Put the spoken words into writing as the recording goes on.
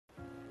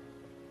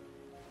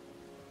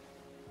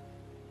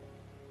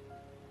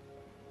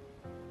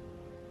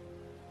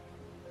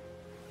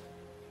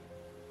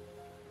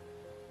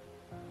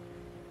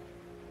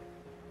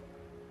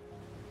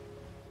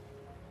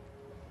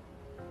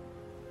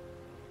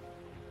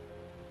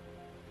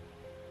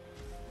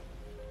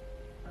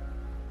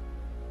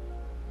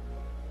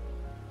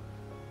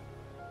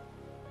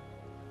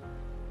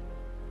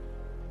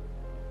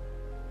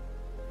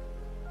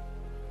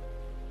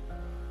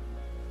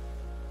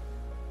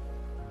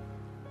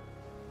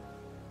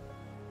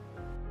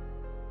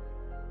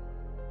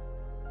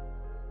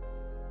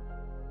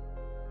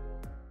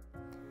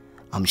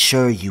I'm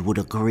sure you would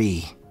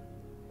agree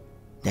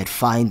that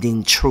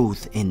finding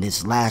truth in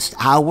this last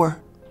hour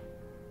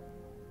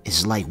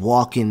is like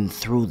walking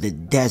through the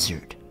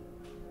desert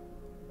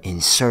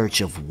in search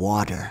of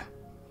water.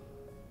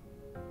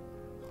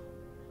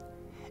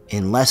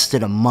 In less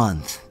than a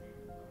month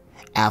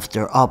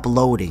after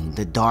uploading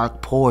the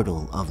dark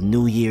portal of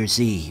New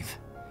Year's Eve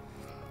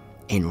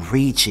and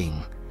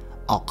reaching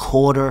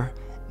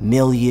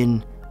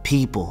 250,000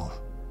 people,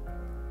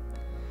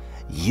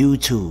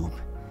 YouTube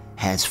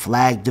has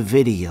flagged the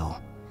video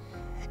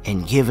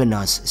and given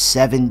us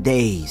 7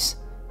 days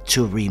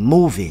to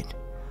remove it,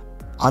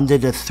 under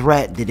the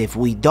threat that if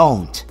we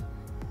don't,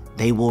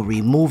 they will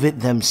remove it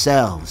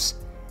themselves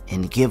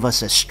and give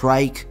us a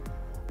strike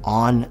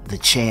on the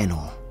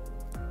channel.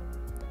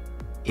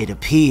 It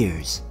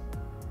appears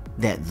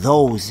that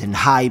those in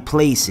high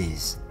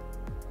places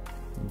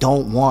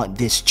don't want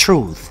this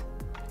truth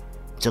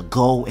to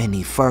go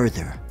any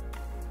further.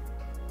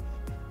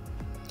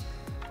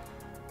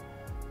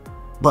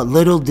 But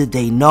little did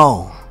they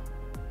know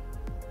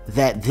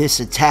that this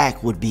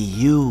attack would be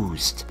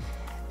used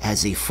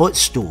as a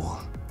footstool,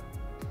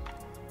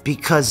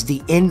 because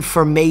the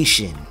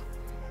information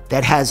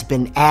that has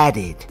been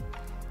added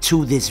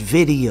to this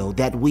video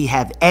that we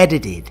have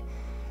edited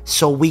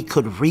so we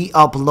could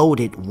re-upload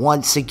it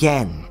once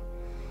again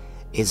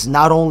is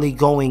not only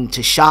going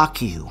to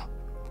shock you,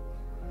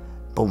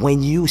 but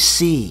when you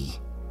see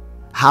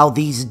how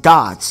these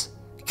dots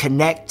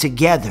connect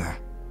together,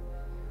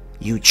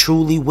 you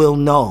truly will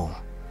know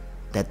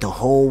that the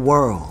whole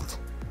world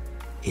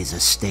is a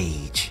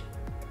stage.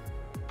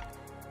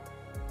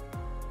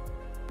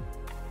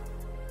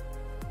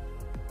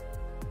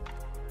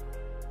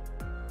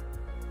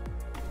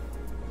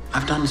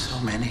 I've done so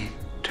many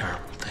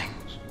terrible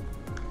things,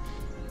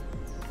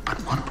 but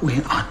what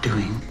we are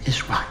doing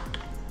is right.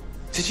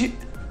 Did you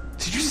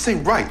just say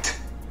right?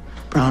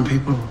 Brown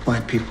people,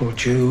 white people,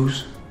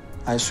 Jews.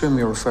 I assume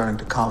you're referring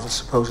to Carvel's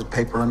supposed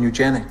paper on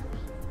eugenics.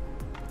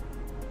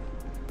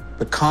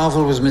 But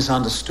Carvel was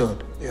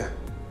misunderstood. Yeah,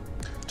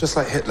 just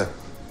like Hitler.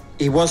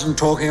 He wasn't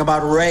talking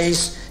about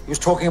race, he was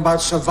talking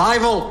about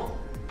survival.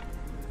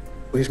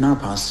 We've now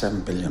passed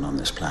 7 billion on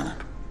this planet.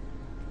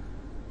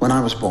 When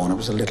I was born, it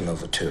was a little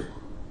over 2.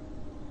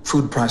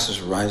 Food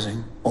prices are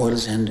rising, oil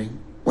is ending.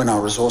 When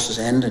our resources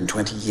end in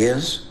 20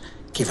 years,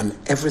 given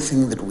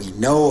everything that we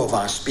know of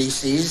our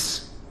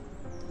species,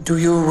 do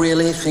you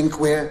really think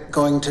we're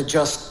going to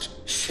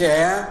just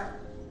share?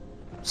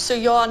 So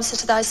your answer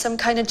to that is some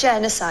kind of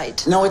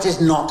genocide? No, it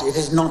is not. It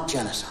is not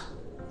genocide.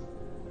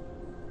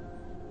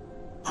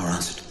 Our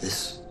answer to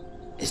this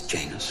is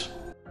Janus.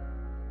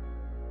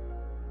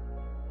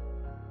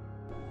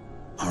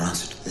 Our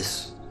answer to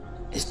this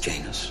is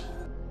Janus.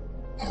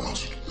 Our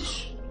answer to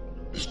this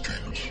is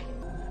Janus.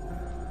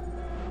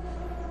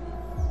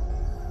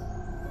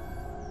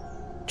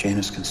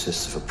 Janus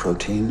consists of a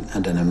protein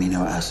and an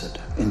amino acid.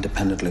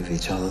 Independently of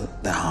each other,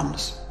 they're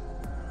harmless.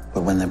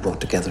 But when they're brought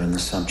together in the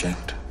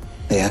subject,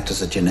 they act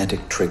as a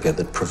genetic trigger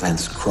that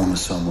prevents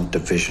chromosomal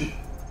division.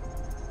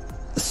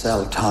 The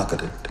cell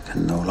targeted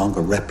can no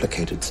longer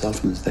replicate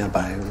itself and is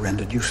thereby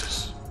rendered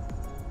useless.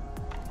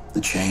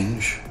 The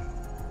change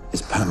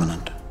is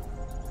permanent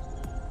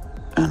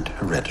and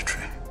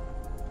hereditary.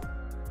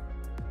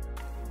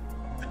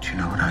 But you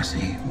know what I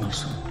see,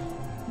 Wilson?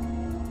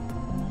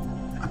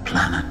 A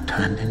planet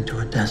turned into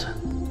a desert.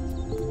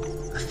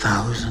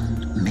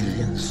 1,000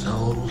 million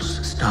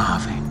souls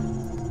starving,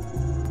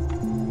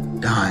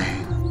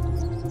 dying.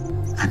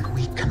 And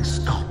we can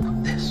stop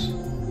this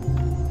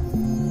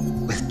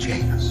with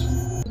Janus.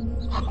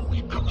 And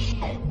we can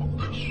stop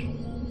this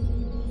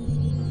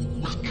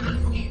with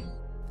Janus.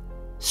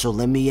 So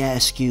let me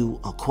ask you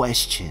a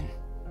question.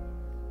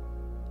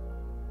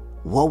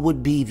 What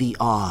would be the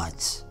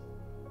odds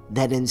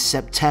that in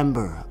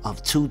September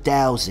of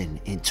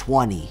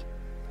 2020,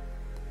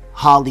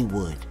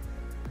 Hollywood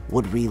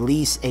would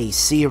release a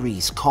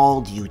series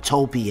called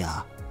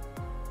Utopia,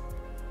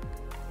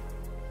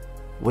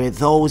 where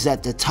those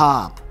at the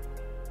top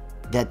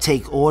that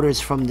take orders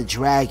from the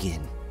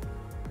dragon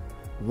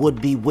would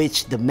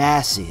bewitch the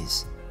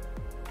masses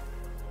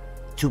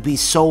to be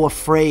so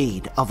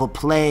afraid of a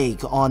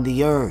plague on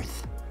the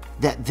earth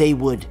that they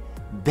would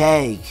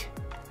beg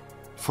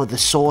for the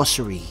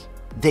sorcery.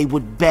 They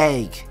would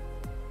beg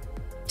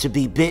to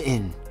be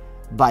bitten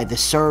by the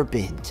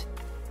serpent,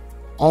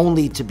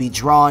 only to be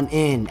drawn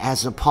in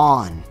as a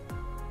pawn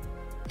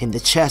in the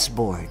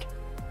chessboard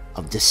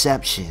of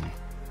deception.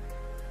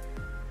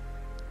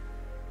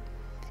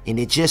 And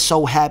it just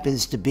so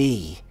happens to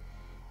be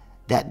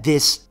that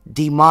this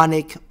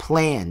demonic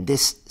plan,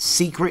 this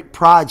secret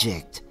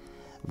project,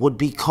 would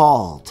be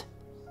called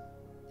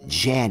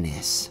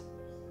Janus.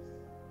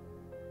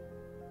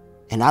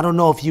 And I don't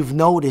know if you've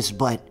noticed,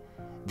 but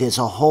there's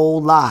a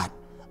whole lot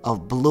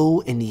of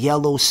blue and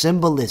yellow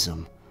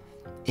symbolism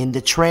in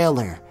the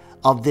trailer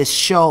of this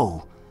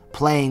show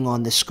playing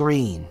on the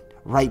screen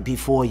right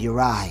before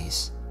your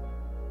eyes.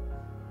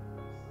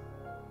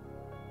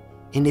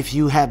 And if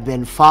you have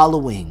been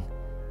following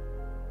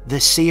the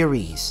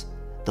series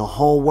the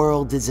whole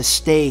world is a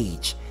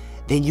stage,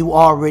 then you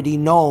already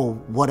know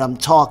what I'm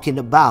talking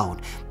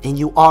about, and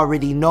you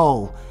already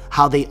know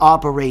how they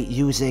operate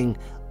using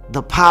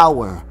the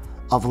power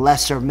of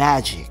lesser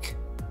magic.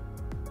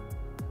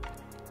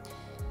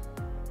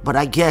 But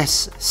I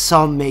guess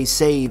some may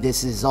say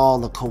this is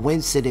all a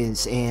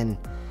coincidence and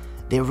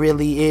there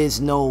really is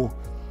no,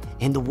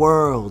 and the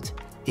world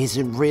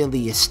isn't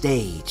really a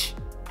stage.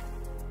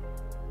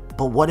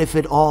 But what if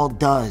it all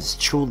does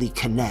truly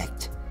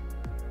connect?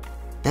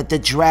 That the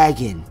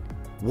dragon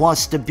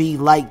wants to be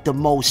like the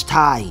Most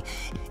High.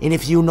 And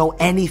if you know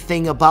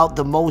anything about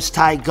the Most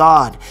High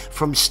God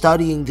from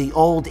studying the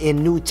Old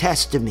and New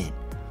Testament,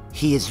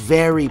 he is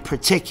very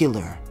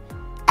particular,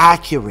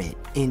 accurate,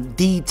 and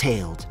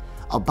detailed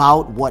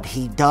about what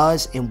he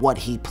does and what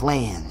he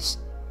plans.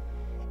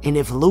 And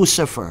if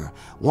Lucifer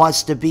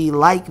wants to be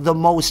like the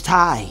Most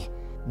High,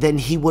 then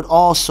he would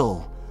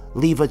also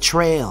leave a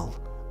trail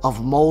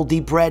of moldy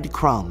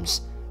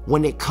breadcrumbs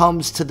when it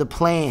comes to the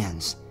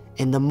plans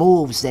and the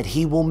moves that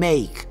he will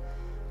make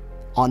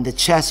on the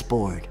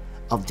chessboard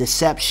of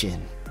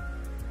deception.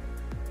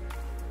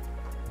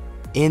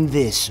 In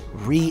this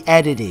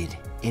re-edited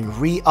and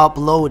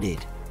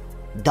re-uploaded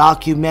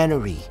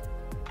documentary,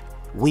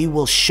 we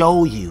will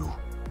show you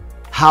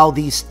how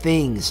these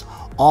things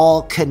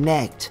all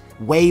connect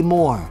way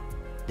more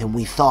than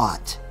we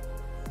thought.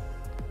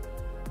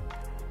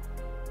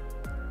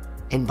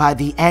 And by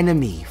the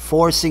enemy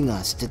forcing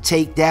us to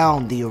take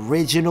down the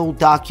original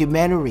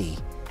documentary,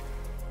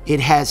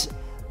 it has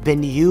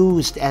been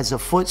used as a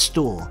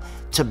footstool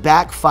to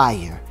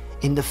backfire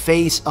in the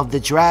face of the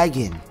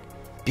dragon,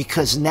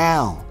 because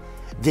now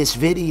this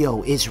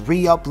video is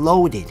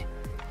re-uploaded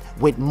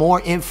with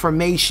more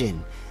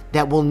information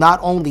that will not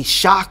only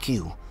shock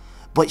you,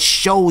 but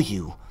show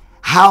you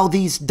how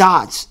these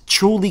dots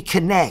truly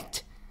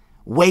connect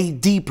way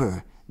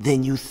deeper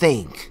than you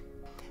think.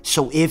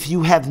 So if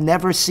you have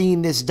never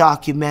seen this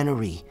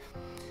documentary,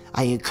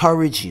 I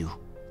encourage you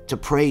to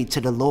pray to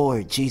the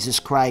Lord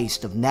Jesus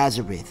Christ of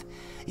Nazareth,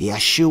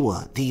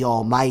 Yeshua the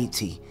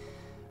Almighty,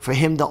 for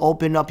him to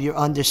open up your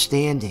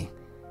understanding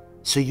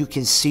so you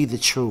can see the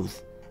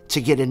truth, to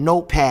get a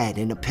notepad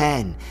and a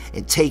pen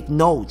and take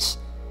notes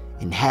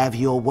and have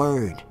your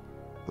word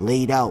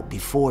laid out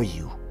before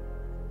you.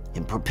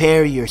 And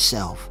prepare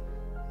yourself,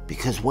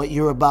 because what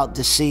you're about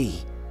to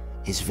see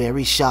is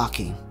very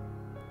shocking.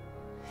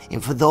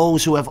 And for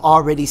those who have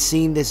already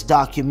seen this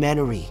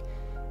documentary,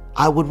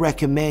 I would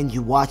recommend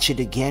you watch it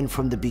again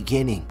from the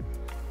beginning.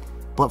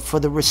 But for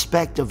the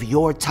respect of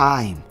your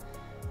time,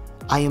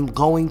 I am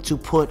going to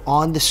put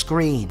on the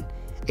screen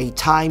a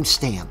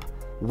timestamp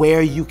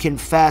where you can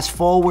fast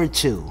forward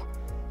to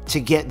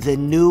get the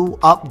new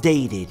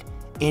updated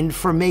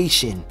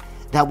information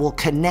that will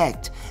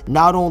connect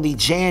not only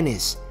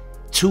Janice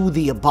to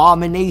the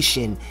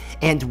abomination,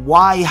 and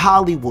why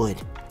Hollywood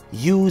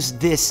used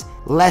this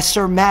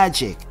lesser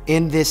magic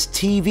in this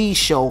TV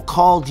show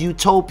called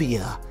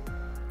Utopia,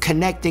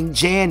 connecting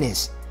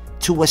Janice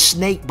to a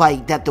snake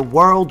bite that the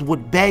world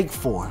would beg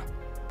for,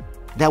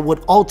 that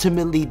would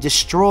ultimately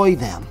destroy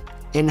them,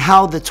 and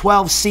how the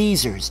 12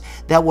 Caesars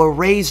that were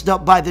raised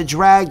up by the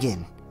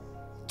dragon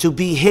to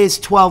be his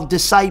 12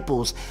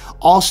 disciples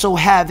also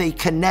have a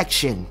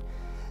connection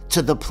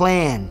to the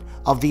plan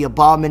of the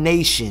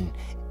abomination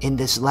in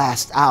this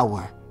last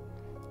hour.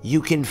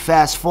 You can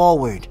fast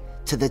forward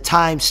to the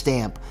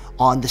timestamp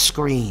on the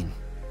screen.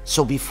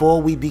 So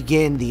before we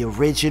begin the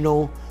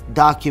original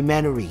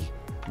documentary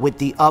with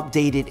the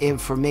updated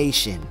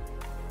information,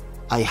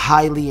 I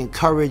highly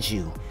encourage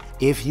you,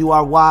 if you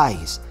are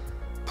wise,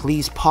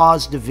 please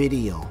pause the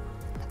video,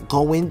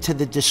 go into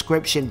the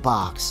description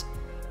box,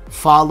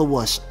 follow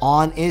us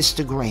on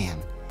Instagram,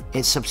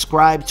 and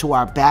subscribe to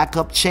our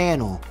backup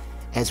channel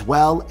as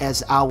well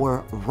as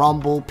our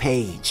Rumble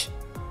page.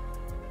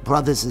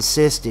 Brothers and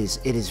sisters,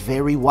 it is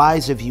very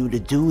wise of you to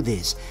do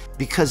this,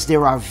 because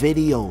there are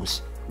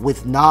videos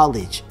with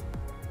knowledge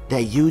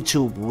that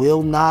YouTube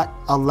will not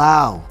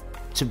allow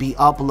to be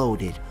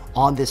uploaded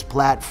on this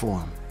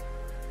platform.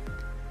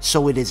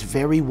 So it is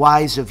very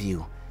wise of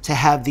you to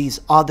have these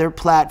other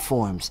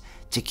platforms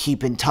to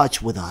keep in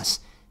touch with us,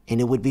 and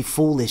it would be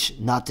foolish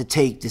not to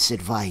take this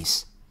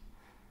advice.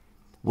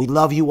 We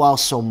love you all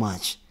so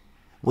much.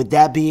 With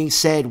that being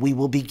said, we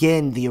will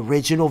begin the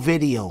original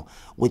video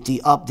with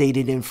the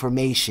updated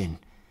information.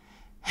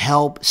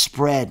 Help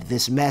spread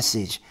this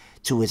message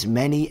to as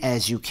many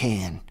as you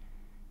can.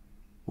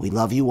 We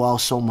love you all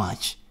so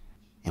much,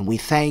 and we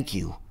thank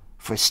you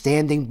for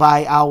standing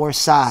by our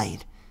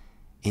side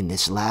in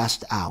this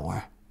last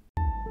hour.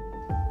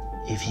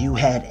 If you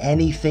had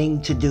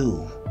anything to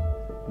do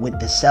with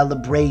the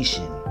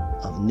celebration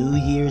of New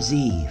Year's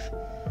Eve,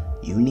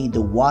 you need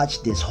to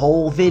watch this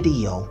whole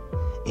video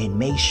and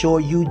make sure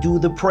you do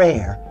the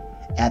prayer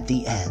at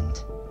the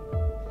end.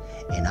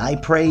 And I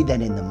pray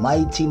that in the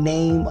mighty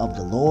name of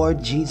the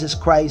Lord Jesus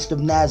Christ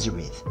of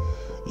Nazareth,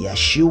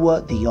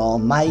 Yeshua the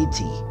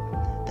Almighty,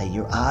 that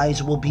your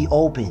eyes will be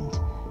opened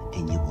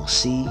and you will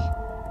see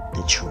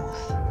the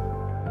truth.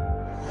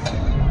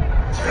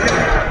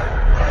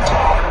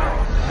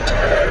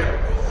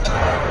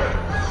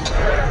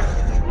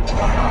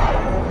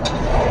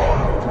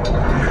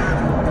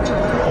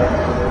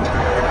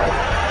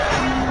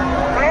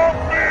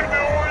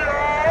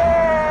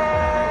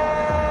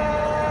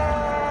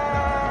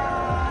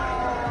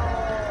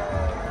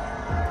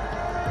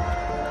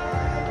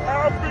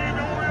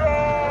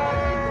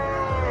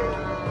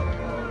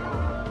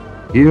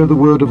 Hear the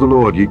word of the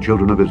Lord, ye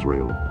children of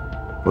Israel.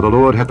 For the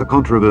Lord hath a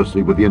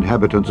controversy with the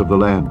inhabitants of the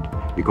land,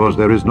 because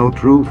there is no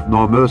truth,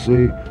 nor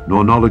mercy,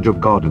 nor knowledge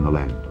of God in the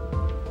land.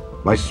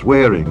 By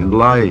swearing and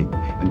lying,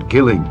 and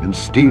killing, and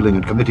stealing,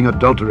 and committing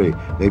adultery,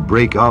 they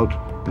break out,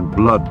 and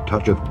blood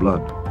toucheth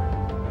blood.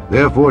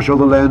 Therefore shall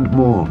the land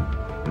mourn,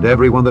 and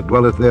every one that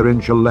dwelleth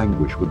therein shall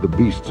languish with the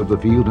beasts of the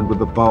field and with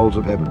the fowls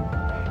of heaven.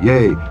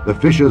 Yea, the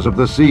fishes of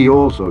the sea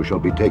also shall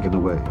be taken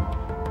away.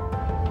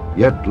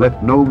 Yet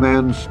let no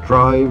man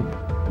strive,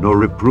 nor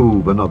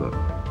reprove another.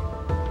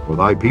 For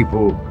thy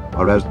people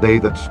are as they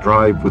that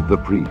strive with the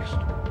priest.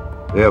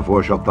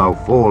 Therefore shalt thou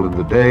fall in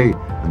the day,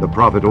 and the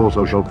prophet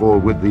also shall fall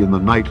with thee in the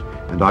night,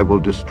 and I will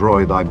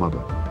destroy thy mother.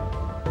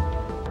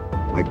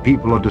 My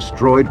people are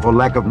destroyed for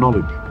lack of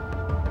knowledge.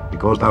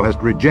 Because thou hast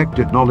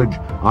rejected knowledge,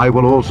 I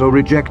will also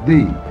reject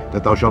thee,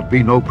 that thou shalt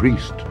be no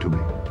priest to me.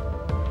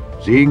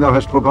 Seeing thou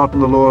hast forgotten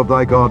the law of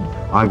thy God,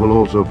 I will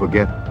also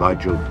forget thy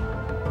children.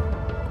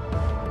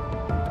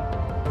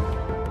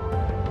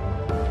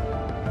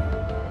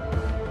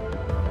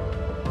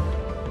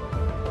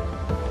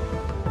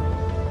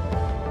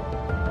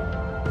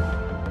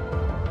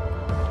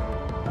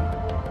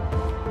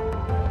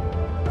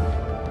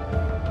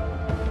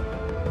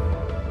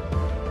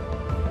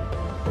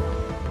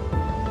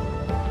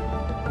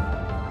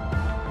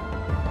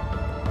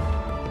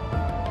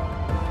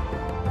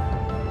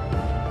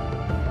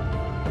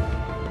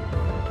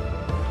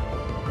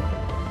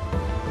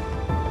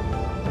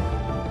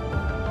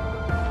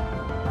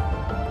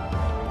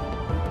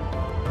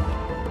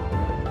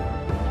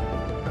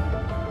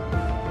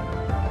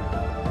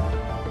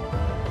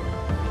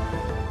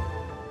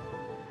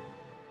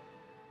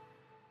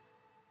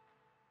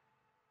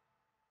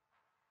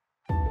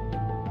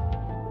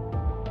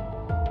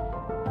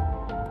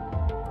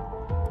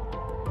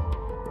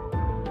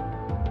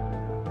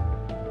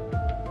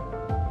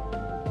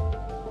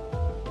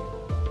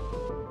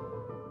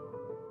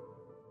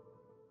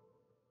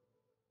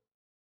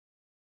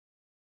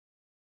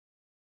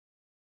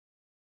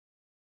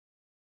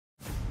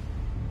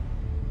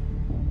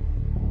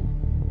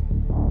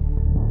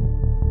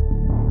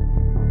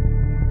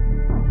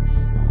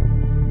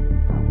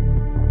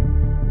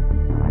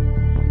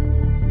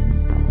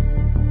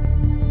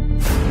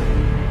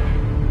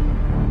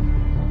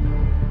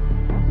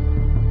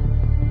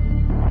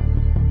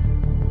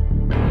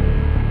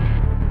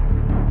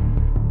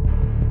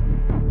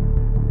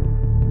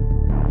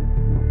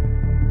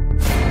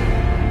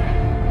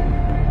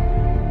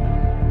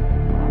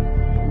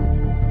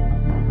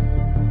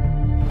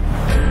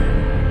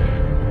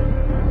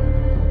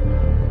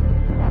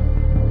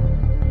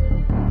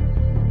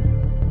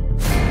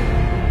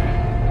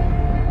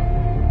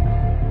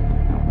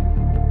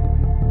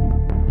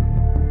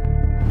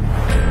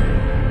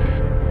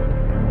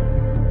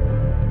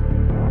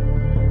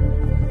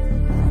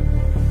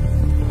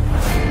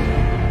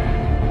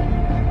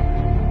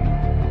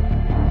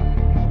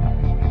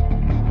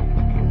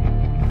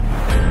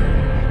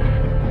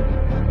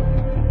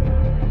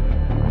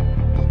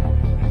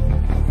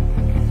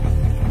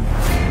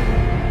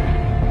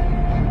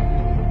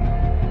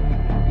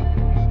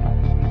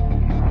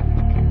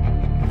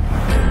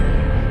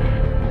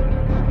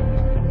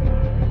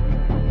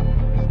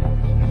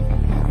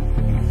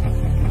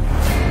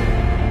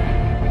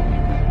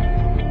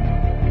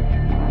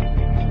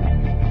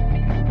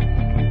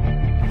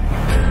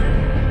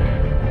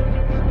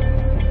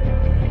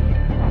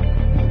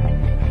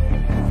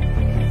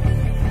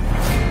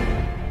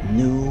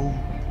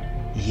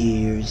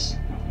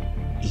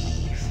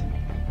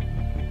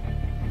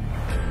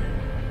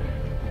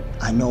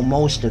 I know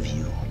most of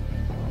you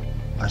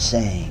are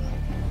saying,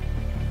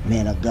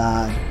 man of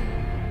God,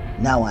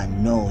 now I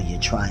know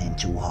you're trying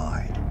too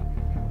hard.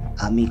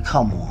 I mean,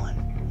 come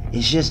on.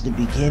 It's just the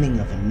beginning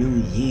of a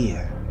new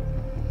year.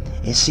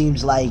 It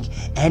seems like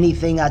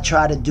anything I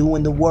try to do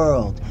in the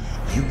world,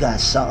 you got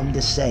something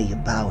to say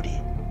about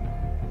it.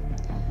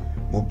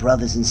 Well,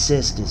 brothers and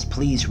sisters,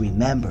 please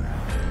remember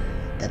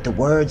that the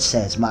word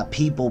says my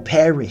people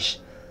perish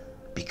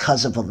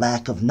because of a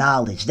lack of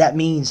knowledge. That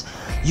means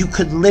you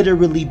could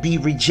literally be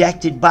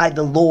rejected by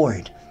the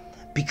Lord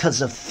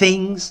because of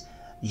things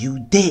you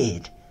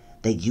did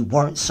that you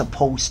weren't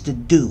supposed to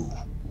do,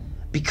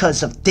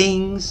 because of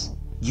things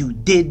you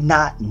did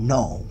not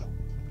know.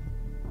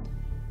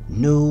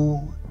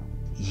 New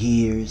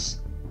Year's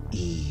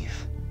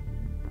Eve.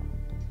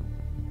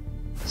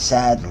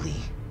 Sadly,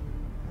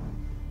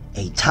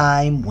 a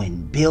time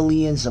when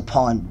billions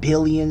upon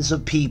billions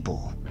of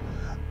people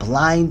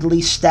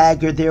blindly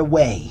stagger their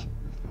way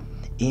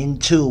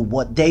into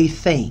what they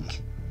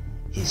think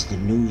is the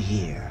new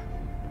year.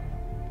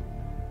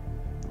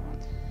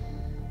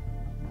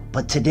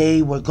 But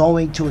today we're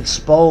going to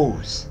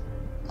expose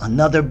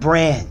another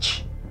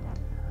branch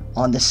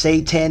on the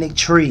satanic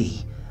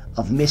tree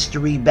of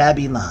Mystery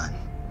Babylon.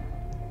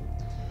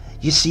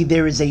 You see,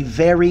 there is a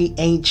very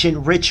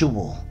ancient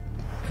ritual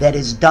that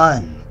is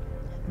done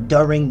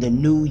during the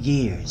New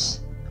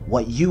Year's.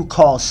 What you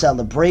call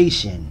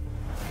celebration,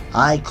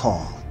 I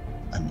call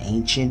an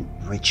ancient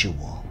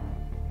ritual.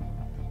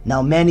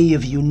 Now, many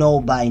of you know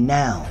by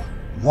now,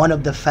 one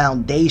of the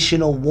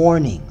foundational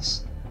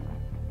warnings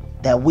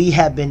that we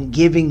have been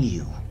giving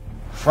you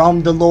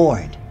from the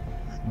Lord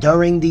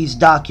during these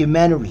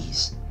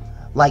documentaries,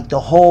 like The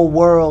Whole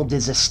World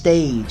is a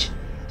Stage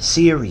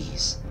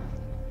series,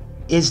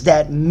 is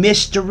that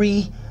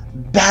Mystery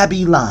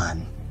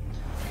Babylon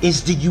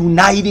is the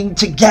uniting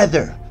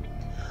together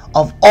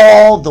of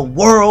all the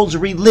world's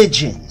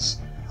religions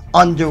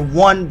under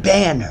one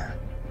banner.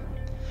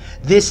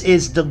 This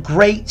is the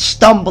great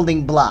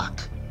stumbling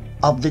block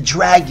of the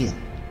dragon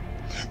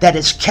that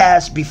is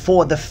cast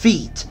before the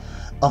feet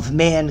of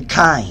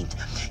mankind.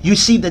 You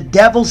see, the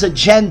devil's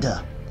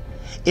agenda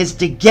is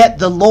to get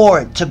the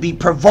Lord to be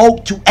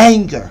provoked to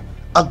anger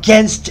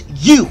against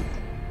you.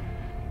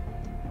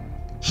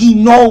 He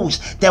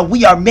knows that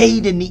we are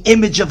made in the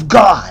image of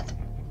God,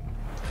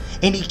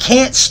 and he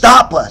can't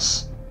stop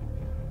us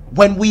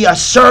when we are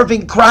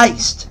serving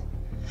Christ.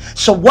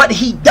 So what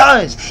he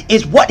does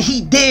is what he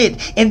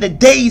did in the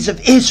days of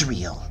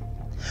Israel.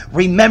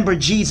 Remember,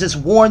 Jesus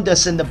warned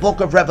us in the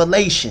book of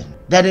Revelation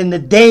that in the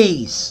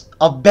days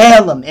of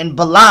Balaam and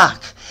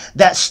Balak,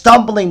 that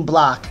stumbling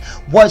block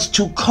was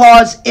to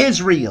cause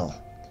Israel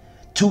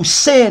to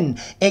sin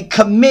and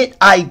commit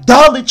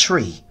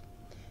idolatry.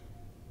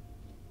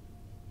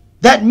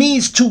 That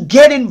means to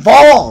get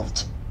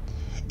involved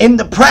in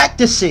the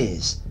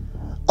practices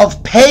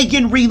of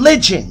pagan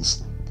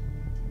religions.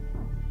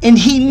 And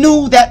he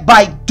knew that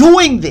by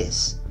doing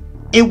this,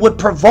 it would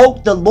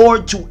provoke the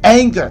Lord to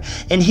anger,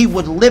 and he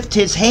would lift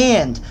his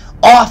hand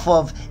off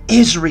of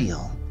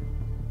Israel.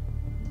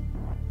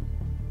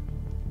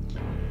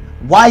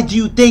 Why do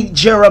you think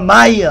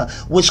Jeremiah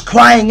was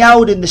crying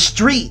out in the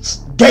streets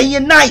day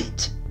and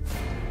night?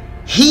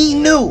 He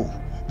knew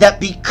that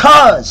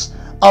because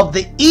of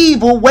the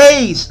evil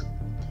ways,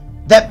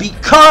 that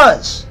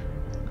because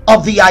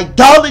of the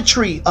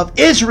idolatry of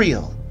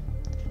Israel,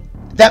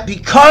 that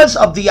because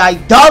of the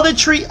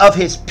idolatry of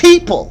his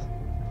people,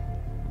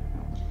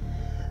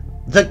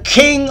 the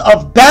king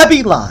of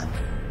Babylon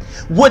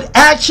would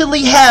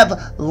actually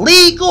have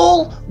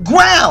legal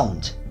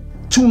ground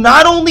to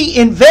not only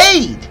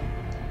invade,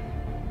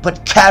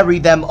 but carry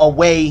them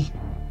away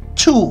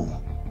to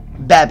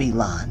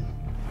Babylon.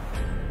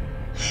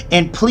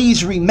 And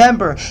please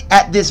remember,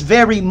 at this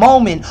very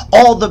moment,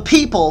 all the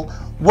people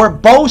were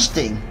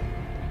boasting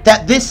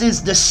that this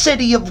is the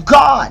city of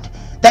God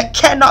that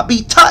cannot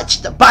be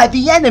touched by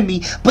the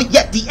enemy, but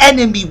yet the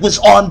enemy was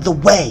on the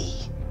way.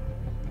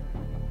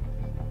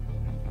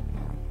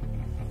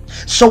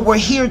 So we're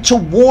here to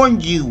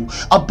warn you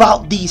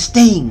about these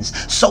things,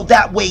 so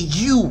that way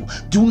you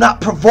do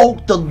not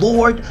provoke the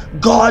Lord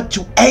God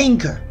to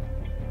anger.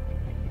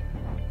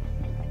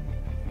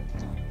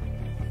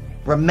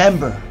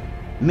 Remember,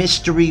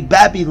 Mystery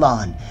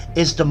Babylon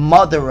is the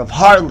mother of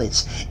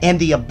harlots and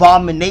the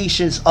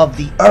abominations of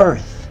the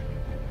earth.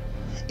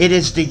 It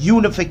is the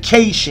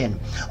unification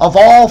of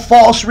all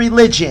false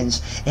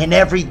religions and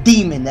every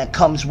demon that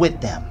comes with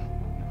them,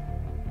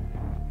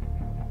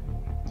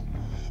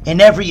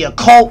 and every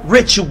occult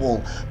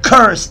ritual,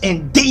 curse,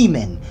 and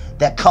demon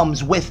that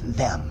comes with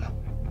them.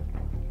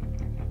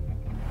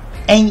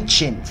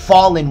 Ancient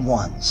fallen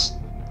ones.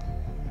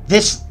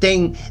 This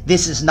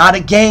is not a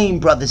game,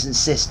 brothers and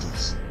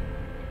sisters.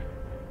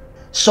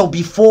 So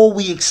before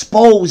we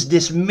expose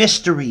this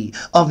mystery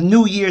of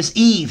New Year's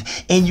Eve,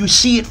 and you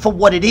see it for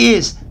what it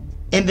is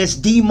in this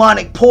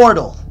demonic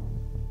portal,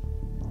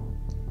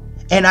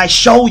 and I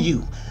show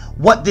you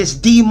what this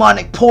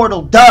demonic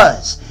portal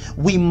does,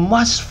 we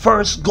must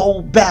first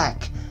go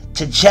back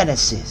to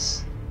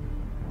Genesis.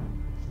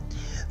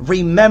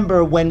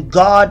 Remember when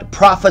God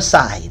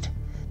prophesied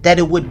that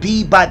it would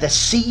be by the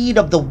seed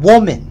of the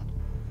woman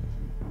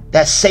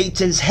that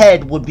Satan's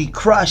head would be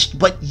crushed,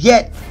 but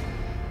yet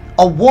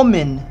a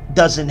woman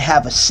doesn't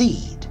have a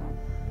seed.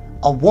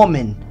 A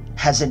woman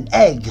has an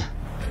egg.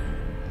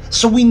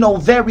 So we know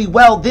very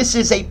well this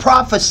is a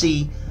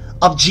prophecy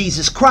of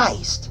Jesus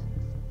Christ.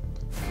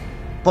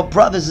 But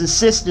brothers and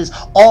sisters,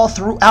 all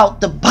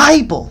throughout the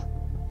Bible,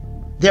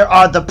 there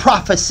are the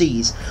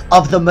prophecies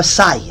of the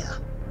Messiah.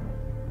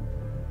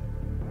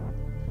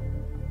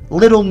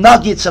 Little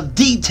nuggets of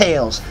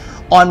details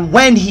on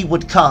when he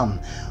would come,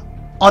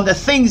 on the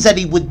things that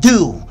he would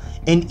do,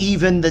 and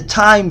even the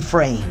time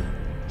frame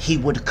he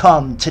would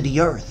come to the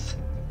earth.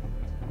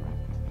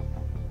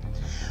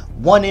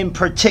 One in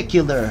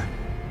particular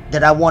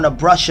that I want to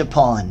brush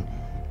upon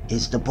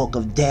is the book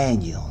of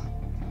Daniel.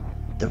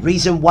 The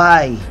reason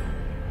why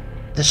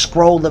the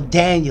scroll of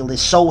Daniel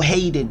is so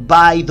hated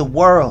by the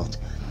world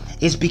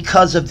is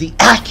because of the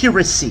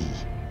accuracy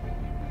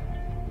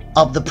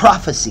of the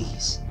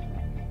prophecies.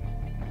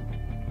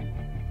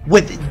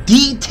 with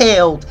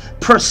detailed,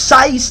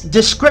 precise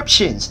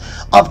descriptions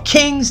of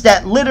kings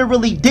that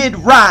literally did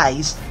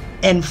rise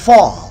and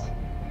fall.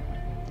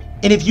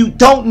 And if you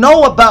don't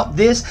know about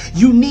this,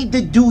 you need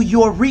to do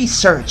your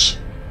research.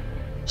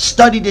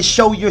 Study to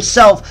show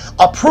yourself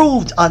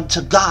approved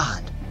unto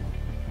God.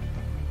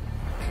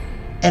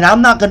 And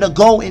I'm not going to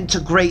go into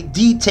great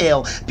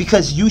detail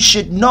because you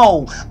should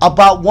know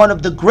about one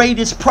of the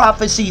greatest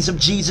prophecies of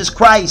Jesus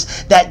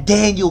Christ that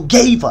Daniel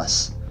gave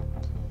us,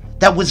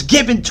 that was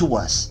given to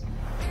us.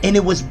 And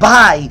it was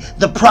by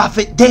the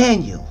prophet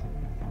Daniel,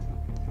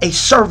 a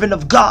servant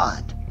of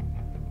God.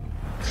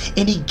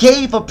 And he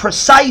gave a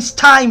precise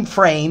time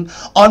frame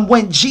on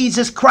when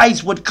Jesus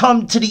Christ would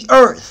come to the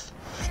earth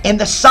and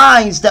the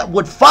signs that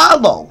would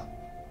follow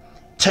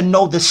to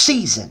know the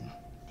season.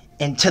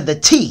 And to the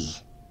T,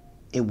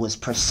 it was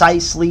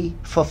precisely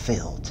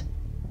fulfilled.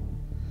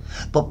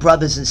 But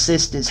brothers and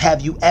sisters,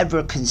 have you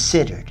ever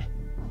considered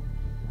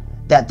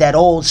that that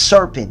old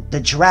serpent, the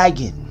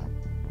dragon,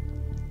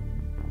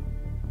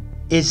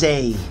 is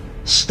a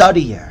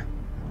studier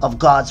of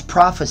God's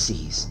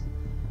prophecies?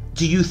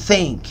 Do you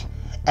think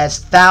as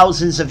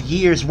thousands of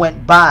years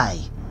went by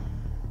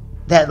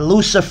that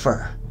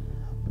Lucifer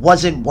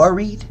wasn't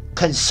worried,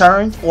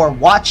 concerned, or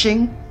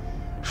watching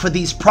for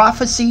these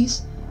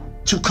prophecies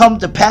to come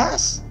to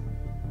pass?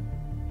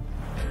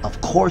 Of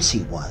course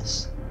he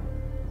was.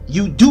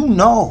 You do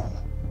know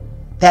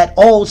that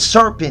old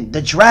serpent,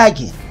 the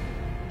dragon,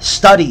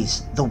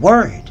 studies the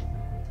word.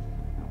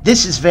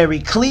 This is very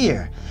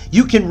clear.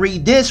 You can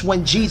read this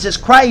when Jesus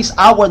Christ,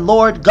 our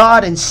Lord,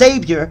 God, and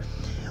Savior,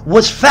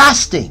 was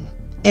fasting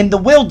in the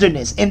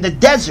wilderness, in the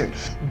desert.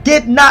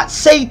 Did not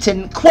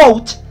Satan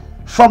quote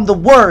from the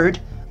word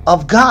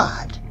of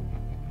God?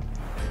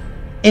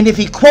 And if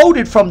he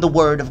quoted from the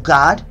word of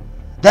God,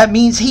 that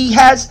means he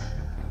has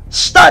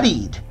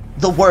studied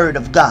the word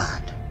of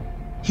God.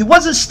 He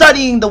wasn't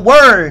studying the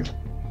word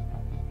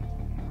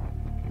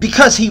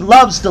because he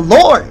loves the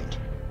Lord,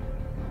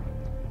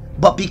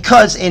 but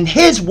because in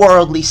his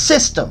worldly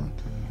system,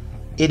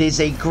 it is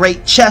a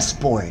great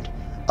chessboard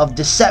of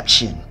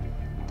deception.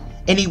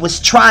 And he was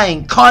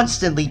trying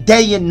constantly,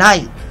 day and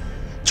night,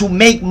 to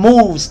make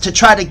moves to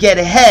try to get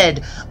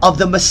ahead of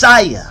the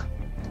Messiah.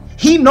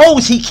 He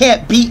knows he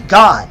can't beat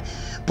God,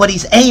 but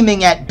he's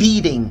aiming at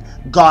beating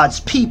God's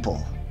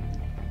people.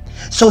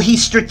 So he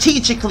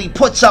strategically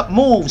puts up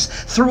moves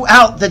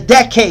throughout the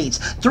decades,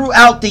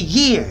 throughout the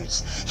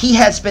years. He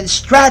has been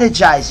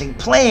strategizing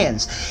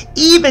plans,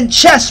 even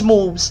chess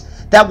moves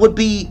that would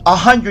be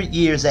 100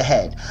 years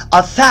ahead,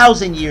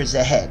 1,000 years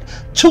ahead,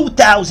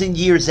 2,000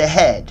 years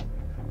ahead,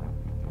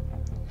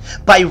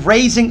 by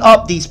raising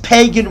up these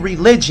pagan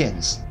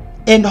religions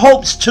in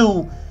hopes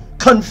to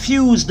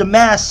confuse the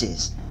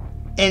masses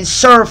and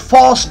serve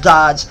false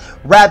gods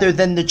rather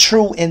than the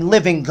true and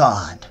living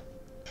God.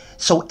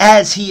 So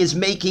as he is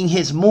making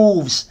his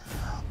moves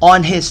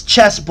on his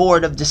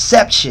chessboard of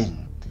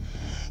deception,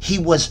 he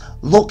was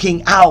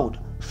looking out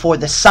for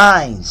the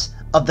signs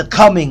of the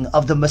coming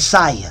of the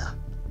Messiah.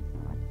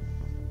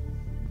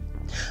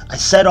 I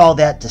said all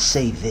that to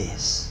say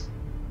this.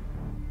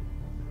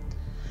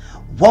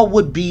 What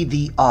would be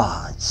the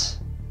odds?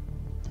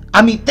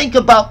 I mean, think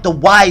about the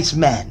wise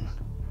men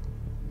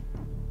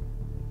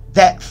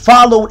that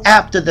followed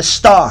after the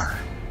star,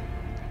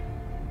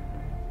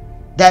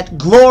 that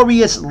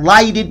glorious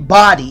lighted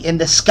body in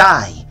the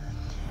sky,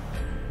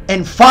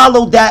 and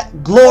followed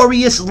that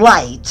glorious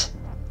light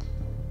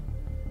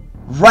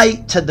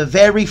right to the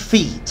very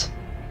feet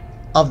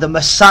of the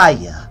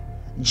Messiah,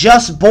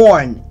 just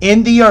born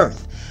in the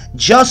earth,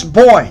 just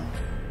born,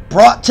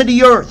 brought to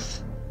the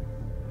earth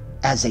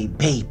as a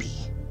baby.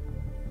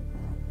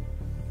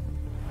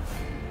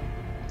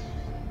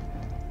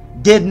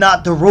 Did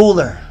not the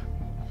ruler,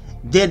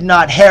 did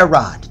not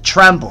Herod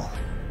tremble?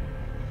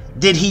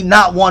 Did he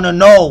not want to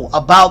know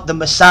about the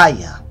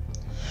Messiah?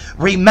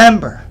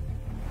 Remember,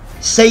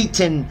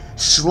 Satan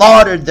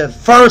slaughtered the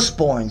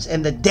firstborns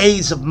in the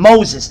days of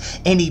Moses,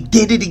 and he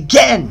did it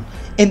again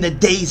in the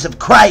days of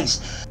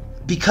Christ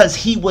because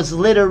he was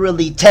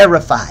literally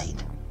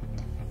terrified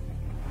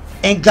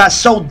and got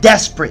so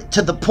desperate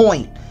to the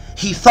point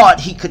he thought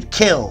he could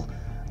kill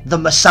the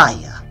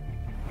Messiah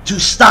to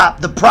stop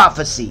the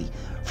prophecy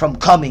from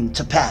coming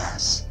to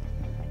pass.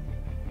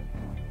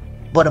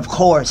 But of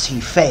course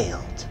he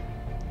failed.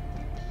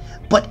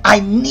 But I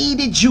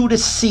needed you to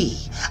see.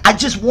 I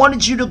just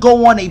wanted you to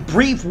go on a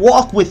brief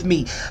walk with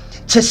me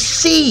to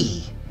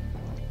see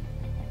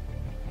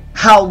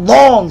how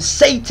long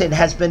Satan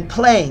has been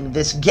playing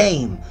this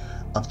game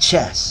of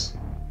chess.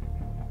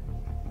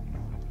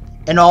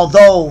 And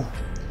although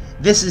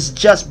this is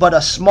just but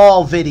a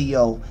small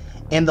video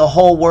in the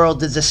Whole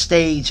World is a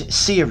Stage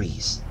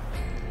series,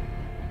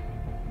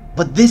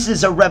 but this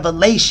is a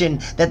revelation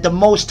that the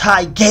Most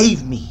High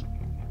gave me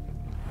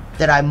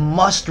that I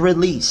must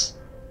release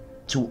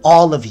to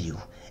all of you.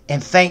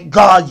 And thank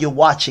God you're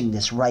watching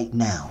this right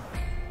now.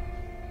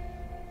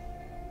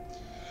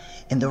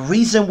 And the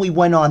reason we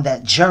went on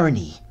that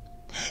journey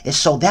is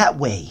so that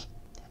way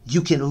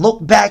you can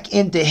look back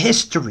into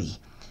history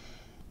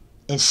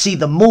and see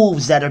the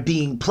moves that are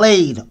being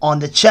played on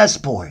the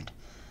chessboard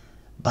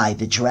by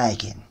the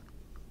dragon.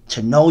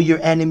 To know your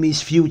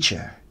enemy's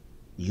future,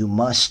 you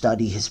must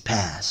study his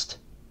past.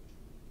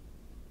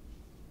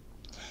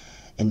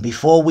 And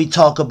before we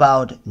talk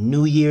about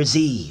New Year's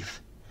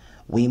Eve,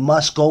 we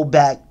must go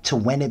back to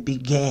when it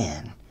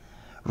began.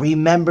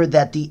 Remember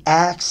that the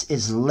axe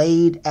is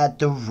laid at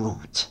the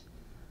root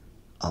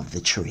of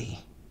the tree.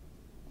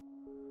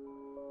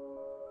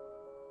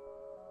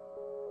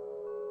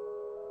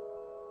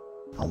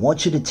 I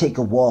want you to take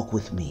a walk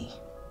with me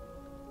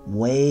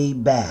way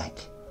back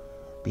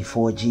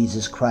before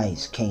Jesus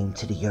Christ came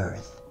to the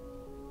earth.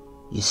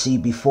 You see,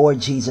 before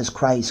Jesus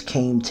Christ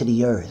came to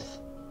the earth,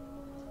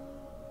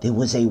 there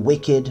was a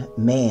wicked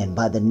man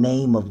by the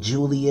name of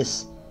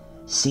Julius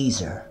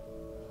Caesar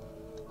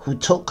who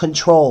took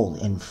control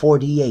in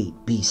 48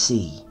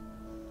 BC.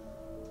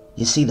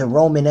 You see, the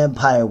Roman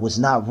Empire was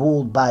not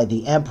ruled by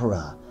the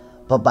emperor,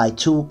 but by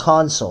two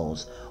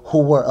consuls who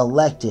were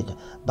elected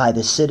by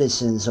the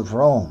citizens of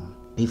Rome.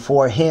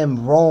 Before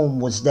him, Rome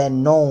was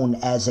then known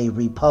as a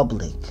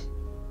republic.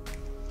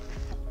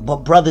 But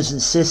brothers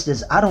and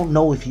sisters, I don't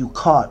know if you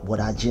caught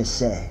what I just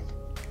said.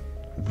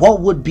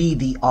 What would be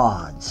the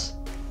odds?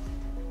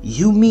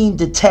 You mean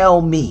to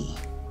tell me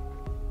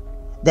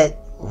that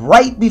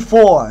right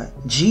before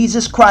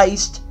Jesus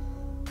Christ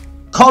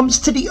comes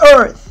to the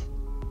earth,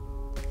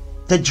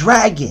 the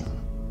dragon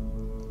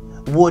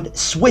would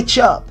switch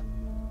up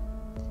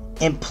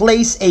and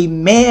place a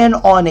man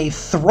on a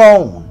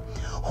throne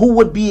who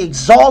would be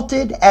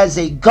exalted as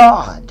a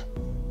god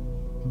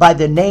by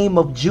the name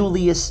of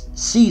Julius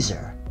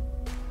Caesar?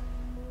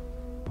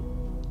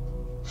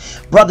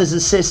 Brothers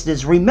and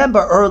sisters,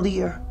 remember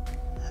earlier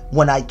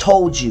when I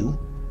told you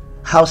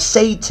how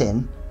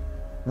Satan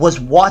was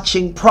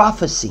watching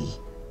prophecy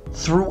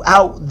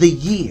throughout the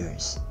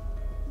years,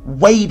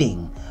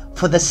 waiting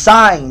for the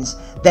signs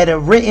that are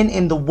written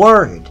in the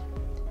word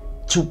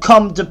to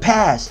come to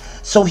pass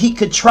so he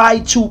could try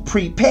to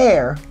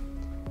prepare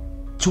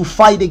to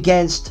fight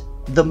against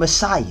the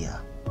Messiah?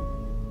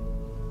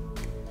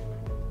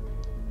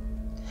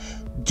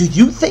 Do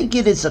you think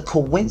it is a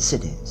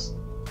coincidence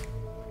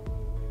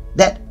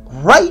that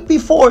right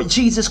before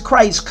Jesus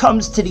Christ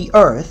comes to the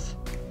earth,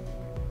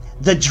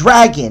 the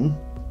dragon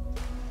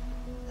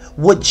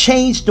would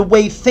change the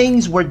way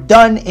things were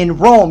done in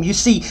Rome? You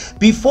see,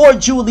 before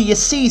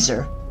Julius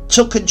Caesar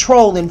took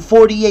control in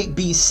 48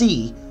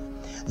 BC,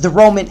 the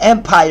Roman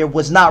Empire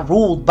was not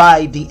ruled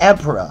by the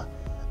emperor,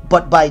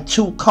 but by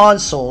two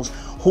consuls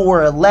who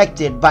were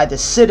elected by the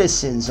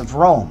citizens of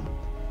Rome.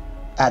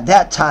 At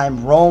that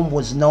time, Rome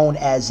was known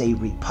as a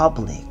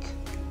republic.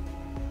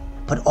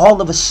 But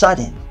all of a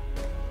sudden,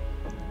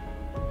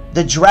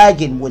 the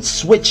dragon would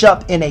switch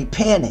up in a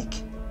panic.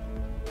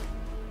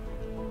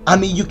 I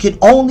mean, you can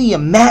only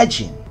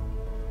imagine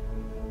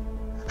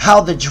how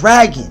the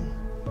dragon,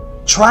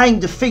 trying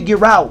to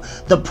figure out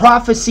the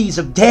prophecies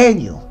of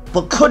Daniel,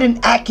 but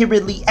couldn't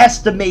accurately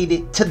estimate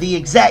it to the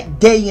exact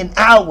day and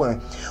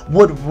hour,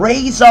 would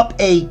raise up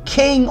a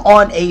king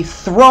on a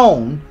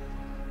throne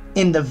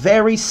in the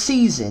very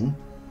season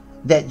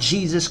that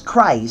Jesus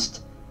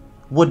Christ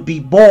would be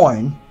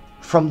born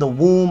from the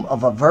womb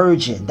of a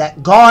virgin,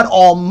 that God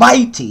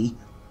Almighty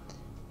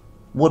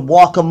would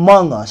walk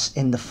among us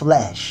in the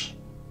flesh.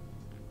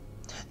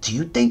 Do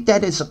you think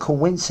that is a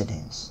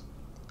coincidence?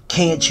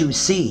 Can't you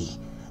see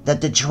that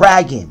the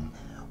dragon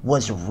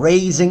was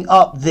raising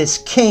up this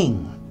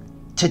king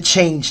to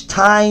change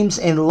times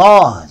and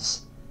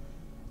laws,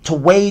 to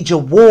wage a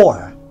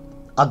war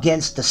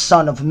against the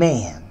Son of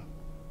Man?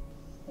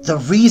 The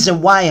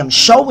reason why I'm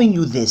showing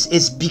you this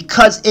is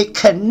because it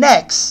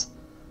connects,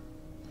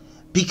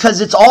 because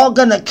it's all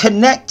gonna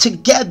connect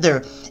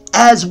together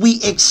as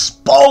we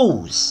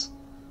expose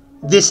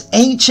this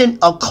ancient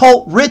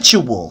occult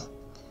ritual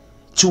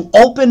to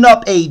open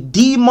up a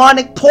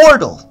demonic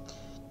portal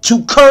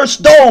to curse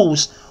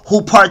those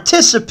who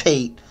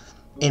participate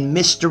in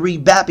Mystery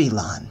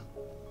Babylon.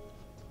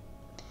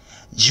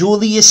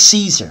 Julius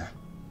Caesar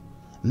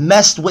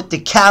messed with the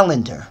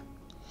calendar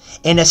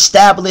and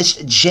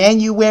established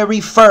January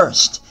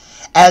 1st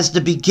as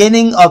the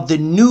beginning of the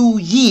new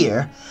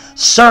year,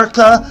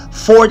 circa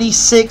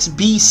 46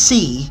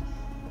 BC,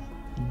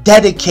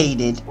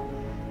 dedicated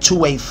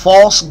to a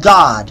false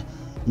god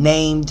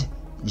named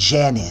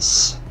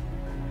Janus.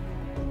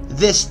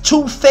 This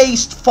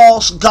two-faced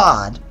false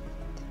god,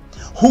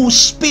 whose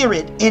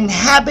spirit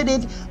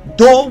inhabited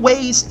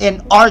doorways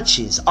and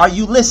arches. Are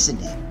you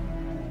listening?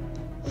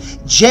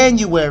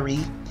 January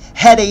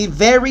had a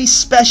very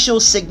special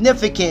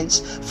significance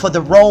for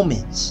the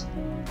Romans,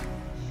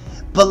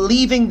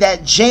 believing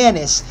that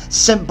Janus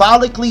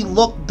symbolically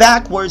looked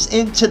backwards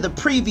into the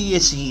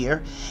previous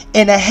year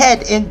and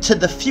ahead into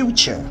the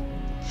future.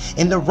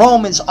 And the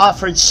Romans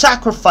offered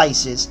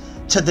sacrifices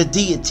to the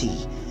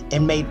deity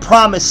and made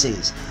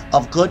promises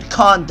of good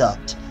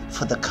conduct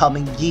for the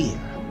coming year.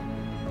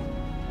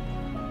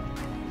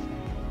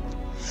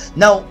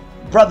 Now,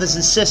 brothers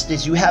and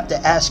sisters, you have to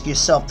ask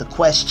yourself the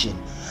question,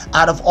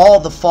 out of all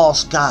the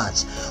false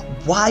gods,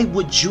 why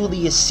would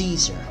Julius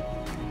Caesar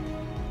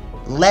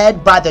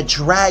led by the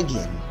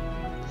dragon,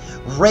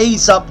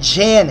 raise up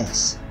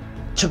Janus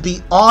to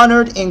be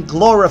honored and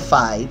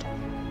glorified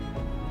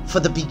for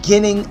the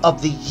beginning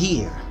of the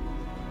year.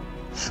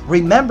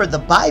 Remember, the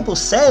Bible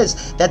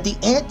says that the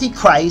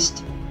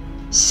Antichrist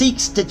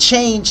seeks to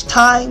change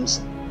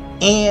times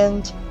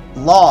and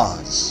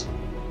laws.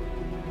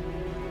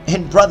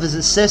 And brothers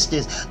and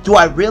sisters, do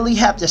I really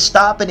have to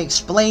stop and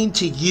explain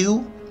to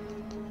you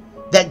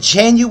that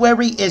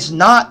January is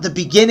not the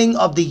beginning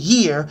of the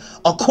year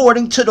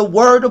according to the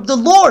word of the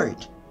Lord?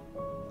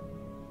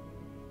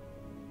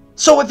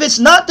 So if it's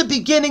not the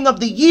beginning of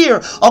the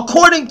year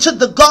according to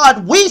the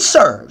God we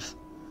serve,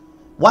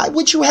 why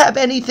would you have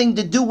anything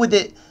to do with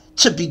it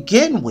to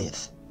begin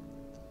with?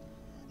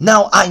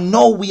 Now, I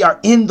know we are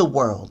in the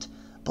world,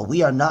 but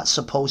we are not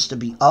supposed to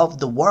be of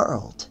the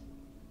world,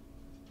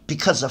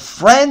 because a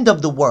friend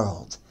of the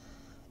world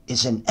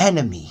is an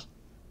enemy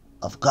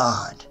of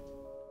God.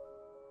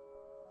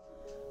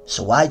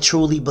 So I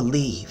truly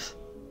believe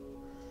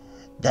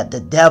that the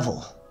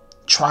devil,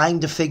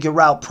 trying to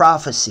figure out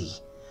prophecy,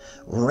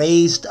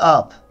 raised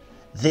up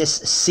this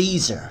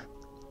Caesar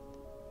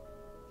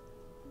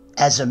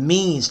as a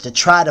means to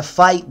try to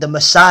fight the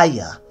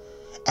Messiah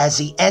as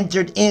he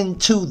entered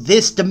into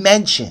this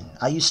dimension.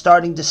 Are you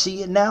starting to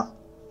see it now?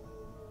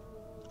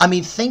 I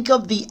mean, think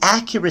of the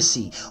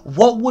accuracy.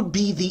 What would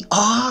be the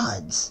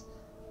odds,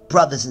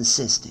 brothers and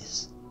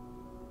sisters?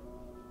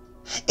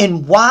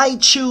 And why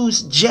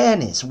choose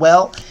Janus?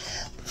 Well,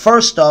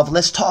 first off,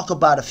 let's talk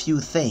about a few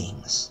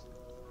things.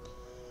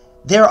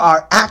 There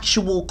are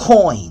actual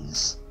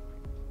coins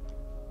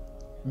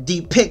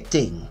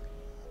depicting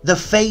the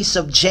face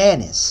of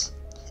Janus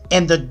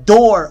and the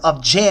door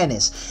of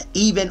Janus,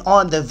 even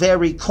on the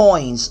very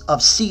coins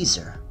of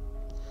Caesar.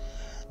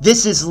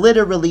 This is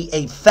literally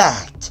a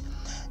fact.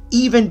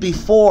 Even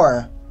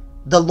before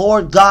the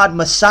Lord God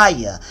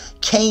Messiah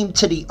came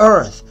to the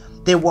earth,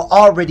 there were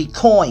already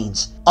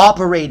coins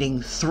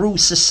operating through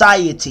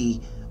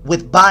society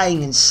with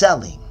buying and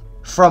selling,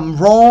 from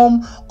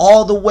Rome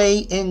all the way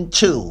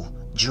into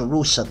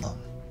Jerusalem.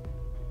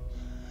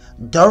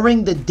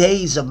 During the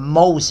days of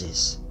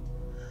Moses,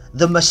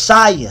 the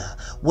Messiah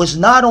was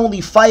not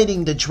only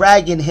fighting the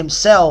dragon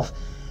himself,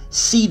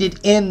 seated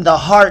in the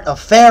heart of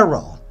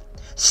Pharaoh,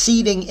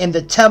 seating in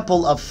the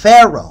temple of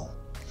Pharaoh.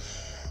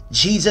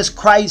 Jesus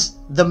Christ,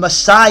 the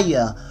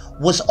Messiah,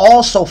 was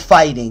also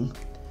fighting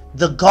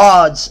the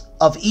gods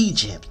of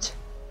Egypt.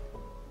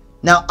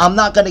 Now, I'm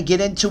not going to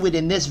get into it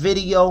in this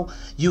video.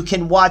 You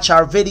can watch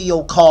our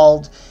video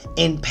called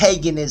 "In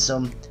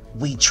Paganism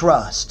We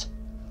Trust."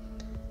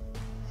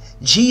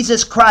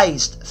 Jesus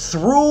Christ,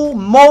 through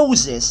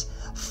Moses,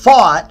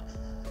 fought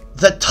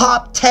the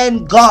top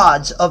 10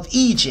 gods of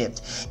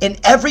Egypt, and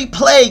every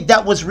plague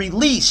that was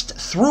released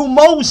through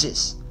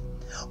Moses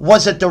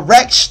was a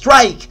direct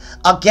strike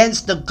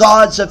against the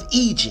gods of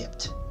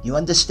Egypt. You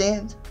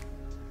understand?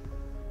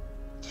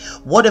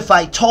 What if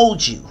I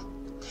told you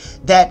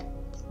that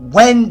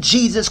when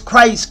Jesus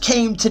Christ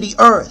came to the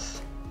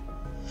earth,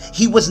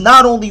 he was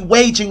not only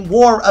waging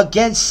war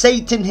against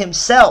Satan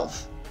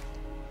himself,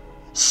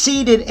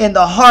 seated in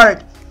the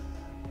heart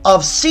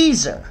of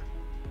Caesar,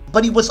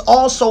 but he was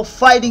also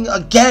fighting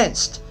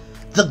against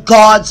the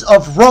gods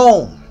of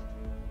Rome?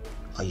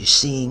 Are you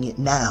seeing it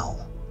now?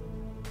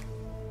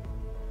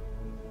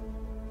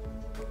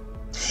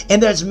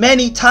 And there's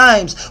many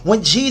times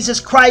when Jesus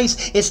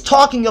Christ is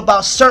talking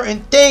about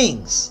certain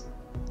things,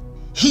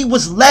 he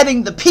was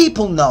letting the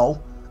people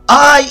know,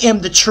 I am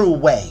the true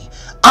way.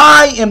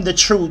 I am the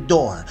true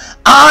door.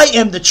 I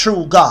am the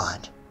true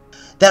God.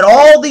 That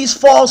all these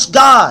false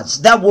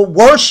gods that were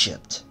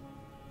worshipped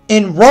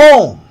in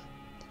Rome,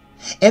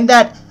 and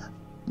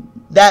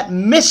that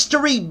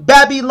mystery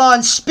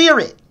Babylon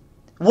spirit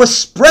was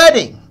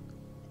spreading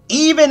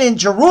even in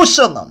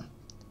Jerusalem,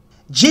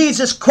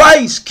 Jesus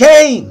Christ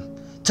came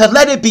to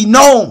let it be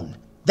known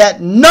that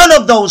none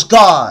of those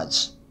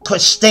gods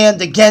could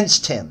stand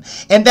against him,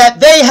 and that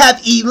they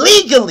have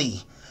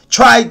illegally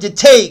tried to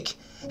take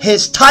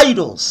his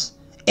titles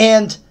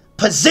and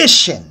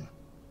position.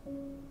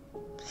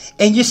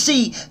 And you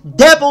see,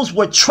 devils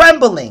were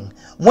trembling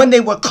when they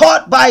were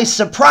caught by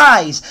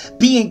surprise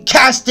being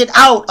casted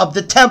out of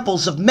the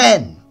temples of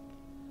men,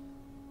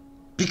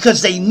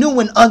 because they knew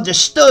and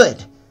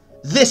understood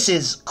this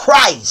is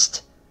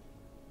Christ.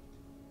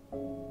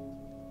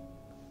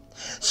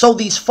 So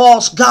these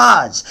false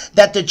gods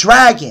that the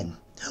dragon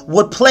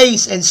would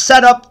place and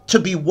set up to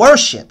be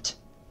worshipped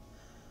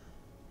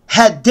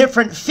had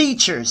different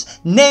features,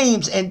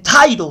 names, and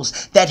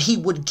titles that he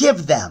would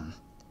give them.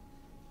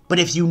 But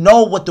if you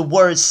know what the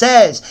word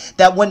says,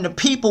 that when the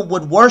people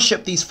would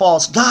worship these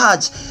false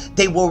gods,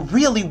 they were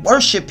really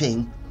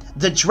worshiping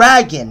the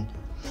dragon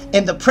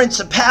and the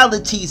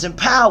principalities and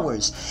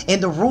powers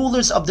and the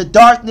rulers of the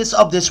darkness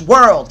of this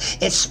world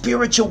and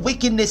spiritual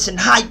wickedness in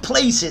high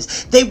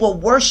places. They were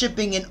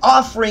worshiping and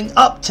offering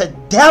up to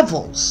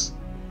devils,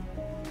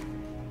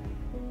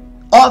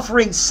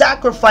 offering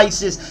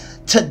sacrifices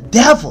to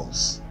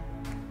devils.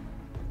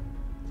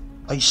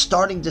 Are you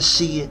starting to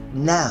see it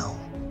now?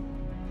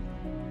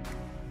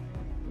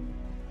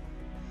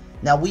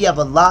 Now we have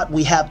a lot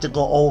we have to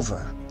go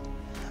over.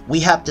 We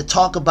have to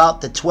talk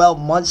about the 12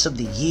 months of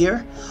the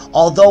year.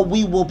 Although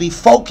we will be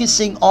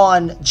focusing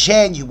on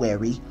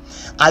January,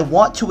 I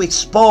want to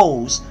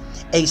expose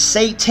a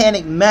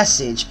satanic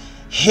message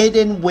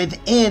hidden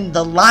within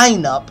the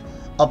lineup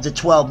of the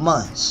 12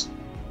 months.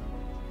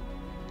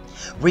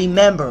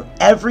 Remember,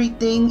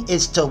 everything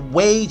is to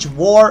wage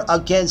war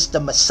against the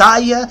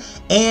Messiah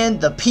and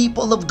the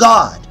people of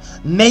God.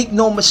 Make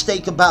no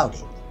mistake about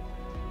it.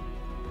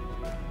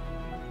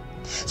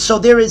 So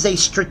there is a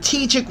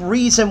strategic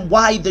reason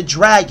why the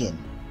dragon,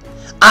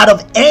 out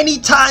of any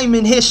time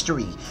in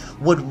history,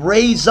 would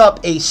raise up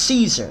a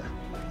Caesar,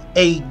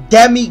 a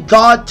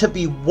demigod to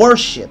be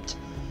worshipped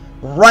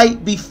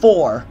right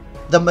before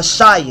the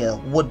Messiah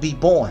would be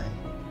born,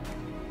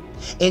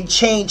 and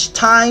change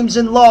times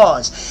and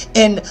laws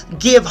and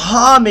give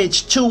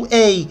homage to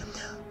a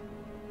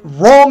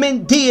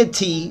Roman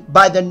deity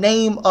by the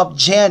name of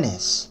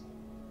Janus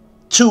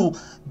to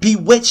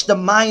bewitch the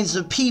minds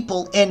of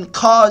people and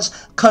cause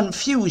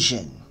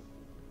confusion.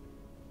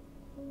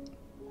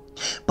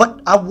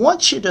 But I'm going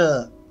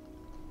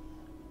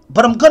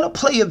to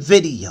play a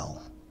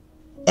video,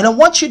 and I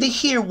want you to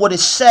hear what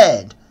is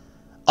said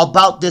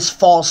about this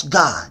false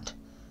god,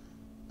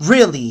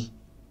 really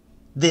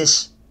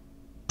this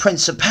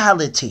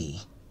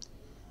principality,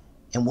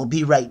 and we'll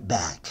be right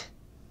back.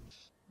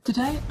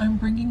 Today I'm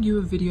bringing you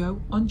a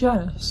video on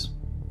Janus.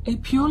 A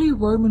purely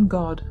Roman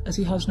god, as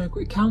he has no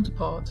great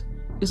counterpart,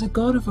 is a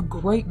god of a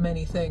great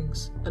many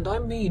things, and I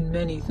mean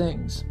many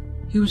things.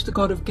 He was the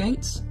god of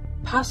gates,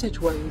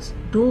 passageways,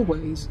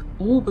 doorways,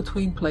 all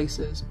between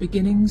places,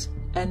 beginnings,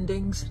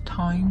 endings,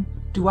 time,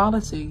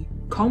 duality,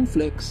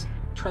 conflicts,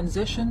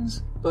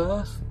 transitions,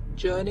 birth,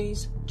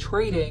 journeys,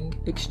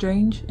 trading,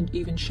 exchange, and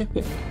even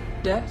shipping,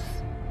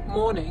 death,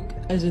 mourning,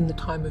 as in the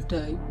time of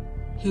day.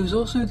 He was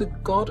also the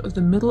god of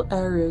the middle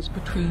areas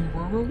between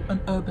rural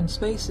and urban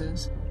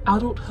spaces,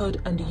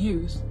 adulthood and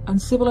youth,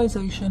 and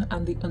civilization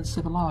and the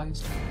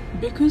uncivilized.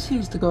 Because he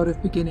is the god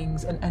of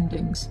beginnings and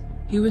endings,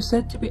 he was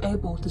said to be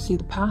able to see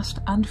the past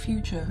and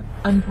future,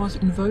 and was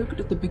invoked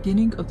at the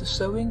beginning of the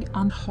sowing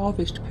and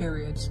harvest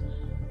periods,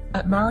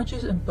 at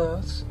marriages and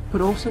births,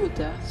 but also at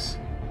deaths.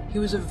 He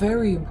was a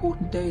very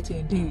important deity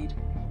indeed.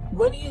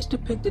 When he is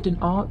depicted in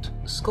art,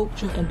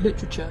 sculpture and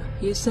literature,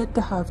 he is said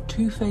to have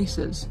two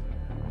faces.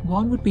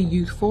 One would be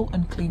youthful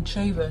and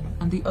clean-shaven,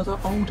 and the other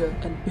older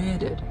and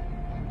bearded.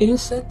 It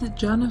is said that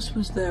Janus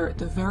was there at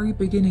the very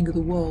beginning of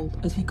the world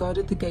as he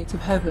guarded the gates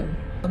of heaven,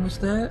 and was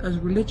there as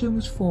religion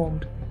was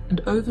formed,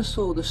 and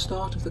oversaw the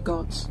start of the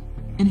gods.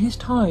 In his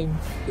time,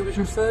 he was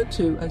referred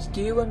to as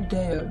Deum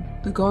Deo,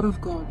 the god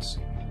of gods,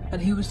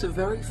 and he was the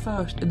very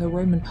first in the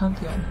Roman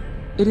pantheon.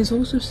 It is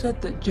also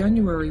said that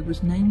January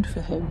was named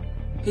for him.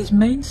 His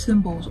main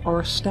symbols are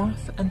a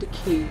staff and a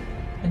key,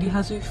 and he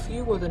has a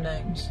few other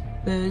names.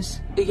 There's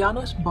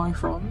Janus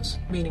Bifrons,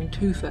 meaning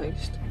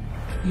two-faced,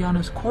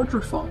 Janus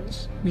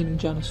Quadriphons, meaning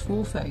Janus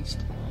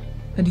four-faced,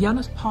 and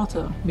Janus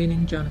Pater,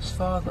 meaning Janus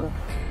father.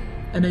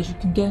 And as you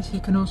can guess, he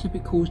can also be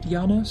called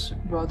Janus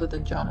rather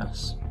than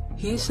Janus.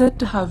 He is said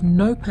to have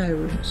no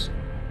parents,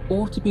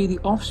 or to be the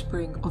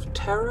offspring of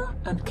Terra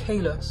and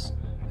Caelus,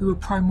 who were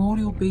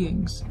primordial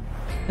beings,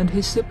 and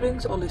his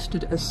siblings are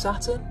listed as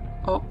Saturn,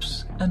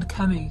 Ops, and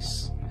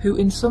Camis, who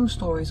in some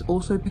stories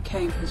also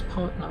became his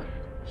partner.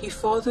 He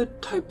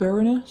fathered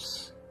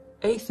Tiberinus,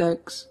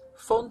 Athex,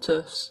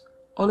 Fontus,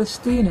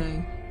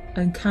 Olistine,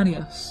 and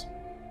Canius.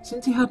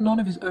 Since he had none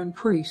of his own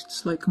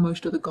priests like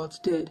most other gods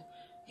did,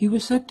 he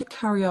was said to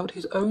carry out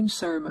his own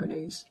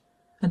ceremonies,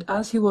 and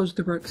as he was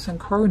the Rex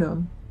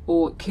Synchronum,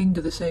 or king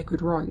of the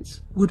sacred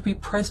rites, would be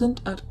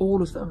present at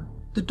all of them.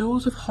 The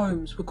doors of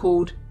homes were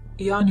called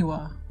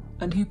Ianua,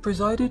 and he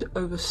presided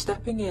over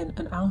stepping in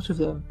and out of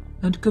them,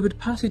 and covered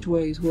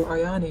passageways were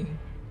Iani,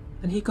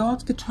 and he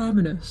guards the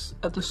terminus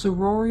at the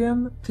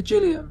Sororium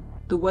Tigilium,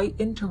 the way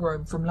into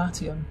Rome from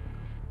Latium.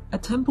 A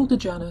temple to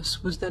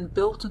Janus was then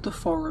built at the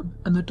Forum,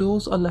 and the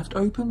doors are left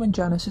open when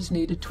Janus is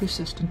needed to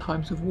assist in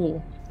times of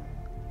war.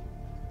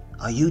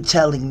 Are you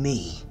telling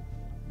me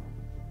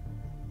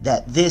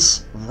that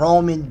this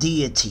Roman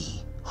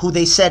deity, who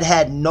they said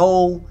had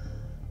no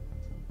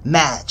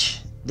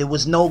match, there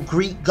was no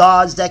Greek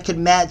gods that could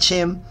match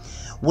him,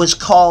 was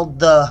called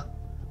the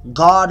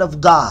God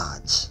of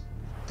Gods?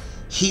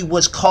 He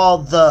was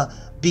called the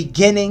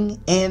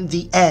beginning and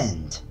the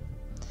end.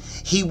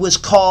 He was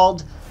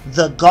called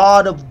the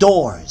God of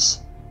Doors.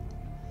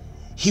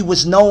 He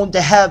was known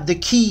to have the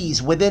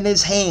keys within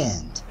his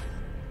hand.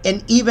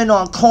 And even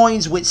on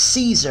coins with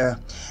Caesar,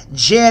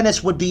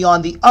 Janus would be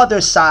on the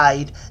other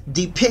side,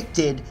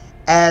 depicted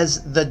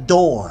as the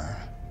door.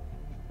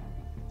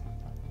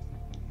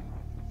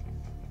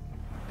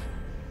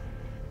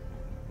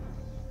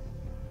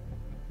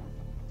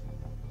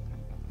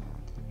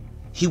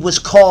 He was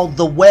called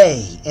the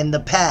way and the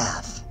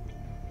path.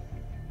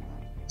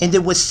 And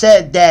it was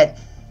said that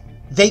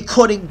they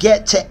couldn't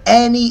get to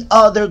any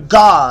other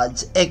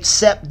gods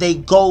except they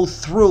go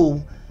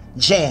through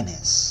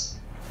Janus.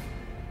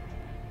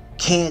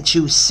 Can't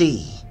you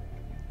see?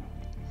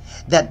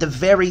 that the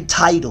very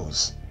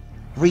titles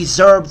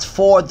reserved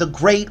for the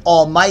great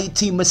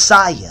almighty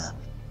Messiah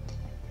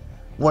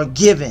were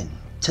given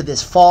to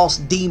this false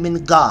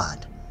demon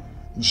god,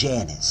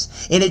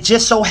 Janus. And it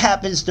just so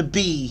happens to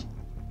be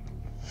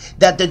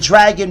that the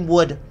dragon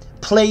would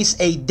place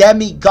a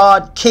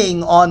demigod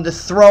king on the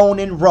throne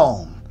in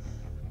Rome.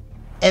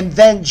 And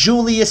then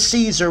Julius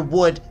Caesar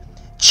would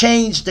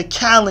change the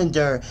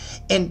calendar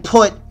and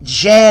put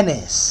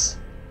Janus,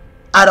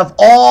 out of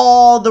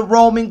all the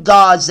Roman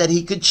gods that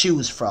he could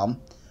choose from,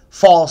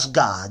 false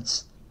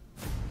gods,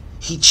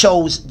 he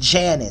chose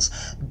Janus,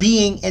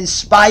 being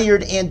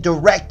inspired and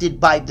directed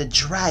by the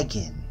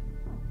dragon.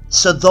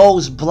 So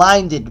those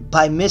blinded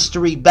by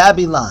mystery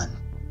Babylon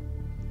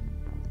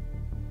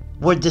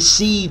were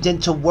deceived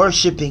into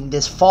worshiping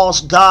this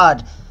false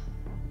god,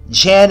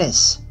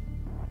 Janus.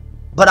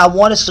 But I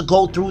want us to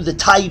go through the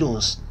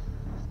titles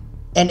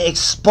and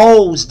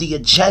expose the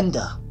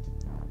agenda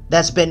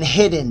that's been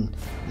hidden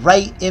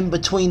right in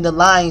between the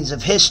lines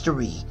of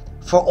history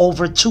for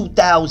over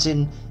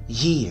 2,000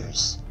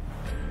 years.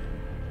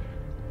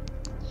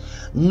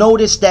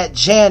 Notice that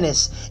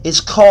Janus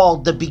is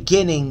called the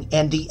beginning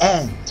and the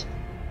end.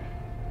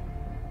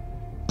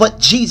 But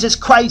Jesus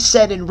Christ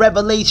said in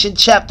Revelation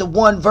chapter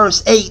 1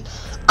 verse 8,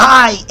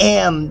 I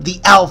am the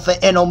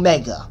Alpha and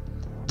Omega,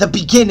 the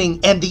beginning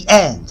and the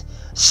end,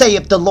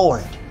 saith the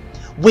Lord,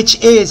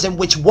 which is and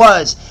which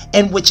was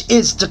and which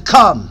is to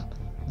come,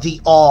 the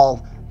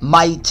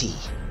Almighty.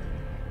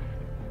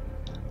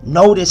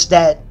 Notice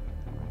that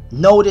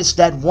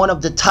one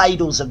of the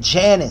titles of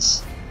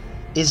Janus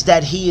is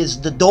that he is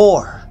the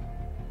door.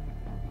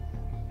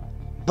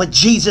 But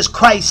Jesus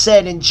Christ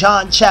said in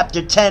John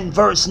chapter 10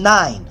 verse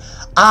 9,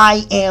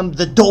 I am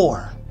the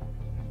door.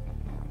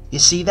 You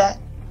see that?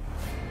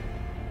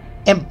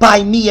 And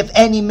by me if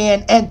any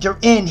man enter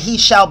in, he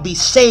shall be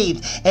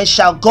saved, and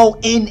shall go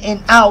in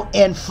and out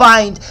and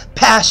find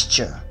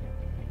pasture.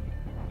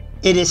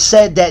 It is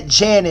said that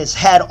Janus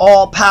had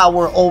all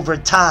power over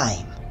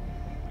time.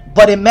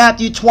 But in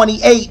Matthew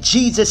 28,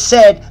 Jesus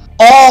said,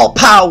 all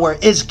power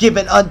is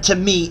given unto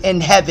me in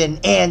heaven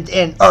and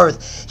in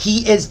earth.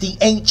 He is the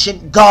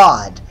ancient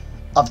God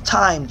of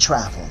time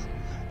travel.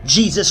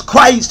 Jesus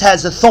Christ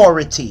has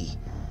authority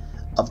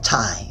of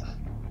time.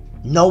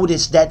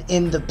 Notice that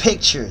in the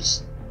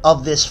pictures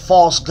of this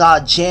false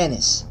god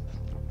Janus,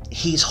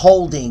 he's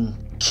holding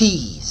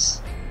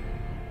keys.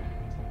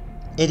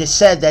 It is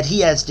said that he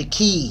has the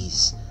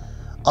keys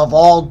of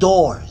all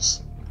doors.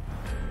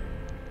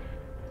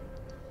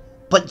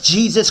 But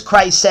Jesus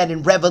Christ said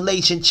in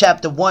Revelation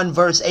chapter 1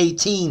 verse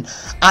 18,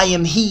 I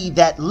am he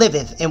that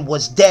liveth and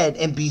was dead,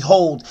 and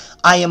behold,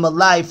 I am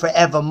alive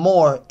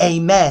forevermore.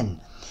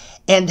 Amen.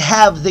 And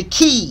have the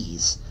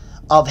keys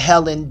of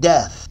hell and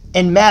death.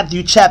 In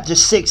Matthew chapter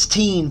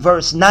 16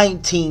 verse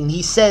 19,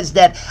 he says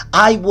that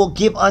I will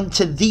give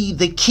unto thee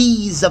the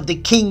keys of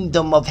the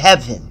kingdom of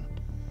heaven.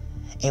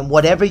 And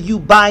whatever you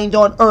bind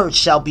on earth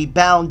shall be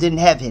bound in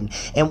heaven,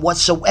 and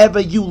whatsoever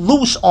you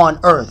loose on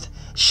earth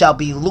shall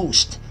be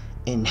loosed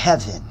in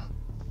heaven.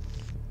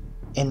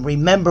 And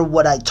remember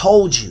what I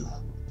told you,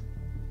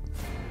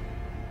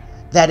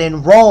 that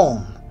in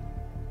Rome,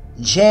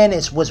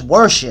 Janus was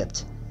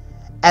worshipped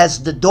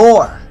as the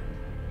door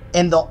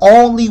and the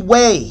only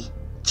way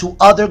to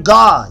other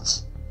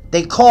gods.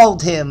 They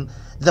called him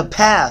the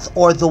path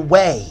or the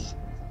way,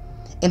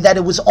 and that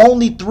it was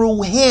only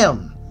through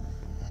him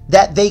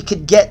that they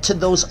could get to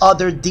those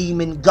other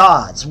demon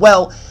gods.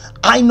 Well,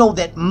 I know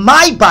that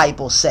my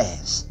Bible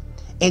says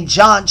in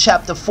John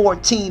chapter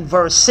 14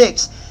 verse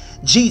 6,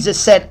 Jesus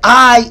said,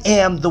 I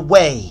am the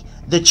way,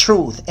 the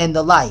truth, and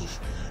the life.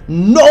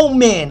 No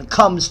man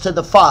comes to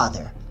the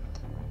Father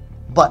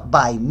but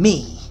by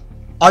me.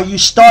 Are you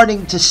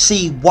starting to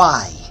see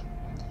why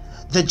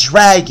the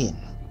dragon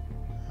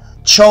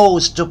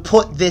chose to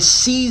put this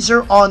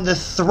Caesar on the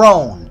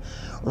throne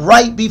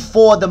right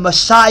before the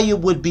Messiah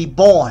would be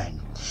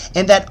born,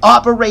 and that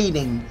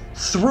operating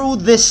through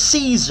this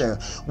Caesar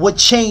would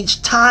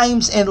change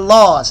times and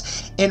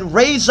laws and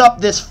raise up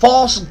this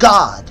false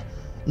god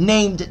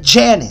named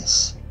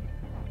Janus,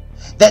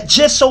 that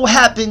just so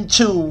happened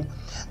to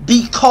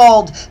be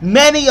called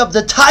many of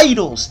the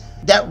titles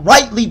that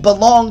rightly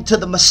belong to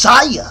the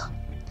Messiah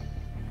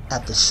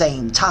at the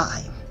same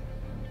time?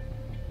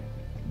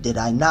 Did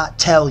I not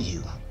tell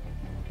you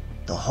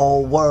the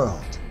whole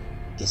world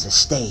is a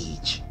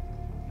stage?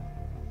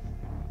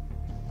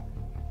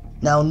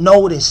 Now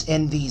notice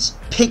in these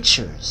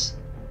pictures,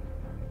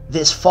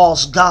 this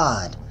false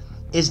god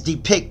is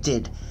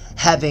depicted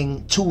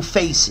having two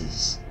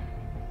faces.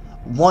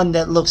 One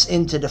that looks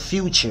into the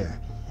future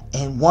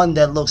and one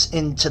that looks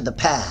into the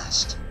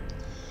past.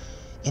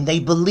 And they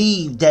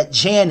believed that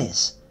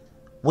Janus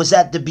was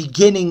at the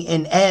beginning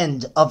and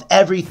end of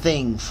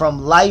everything from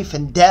life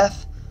and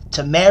death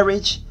to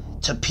marriage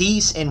to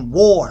peace and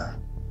war.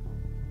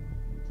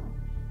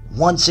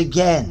 Once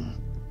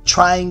again,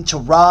 trying to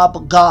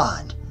rob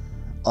God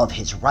of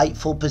his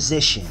rightful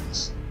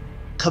positions,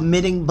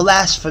 committing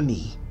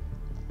blasphemy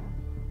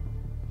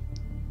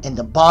and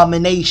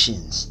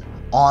abominations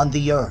on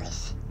the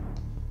earth.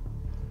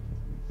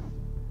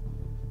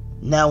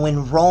 Now,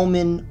 in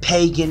Roman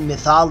pagan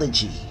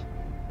mythology,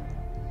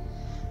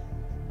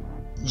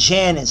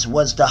 Janus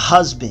was the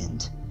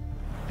husband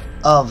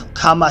of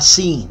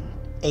Camasine,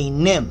 a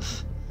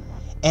nymph,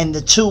 and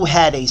the two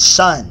had a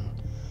son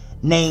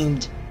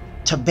named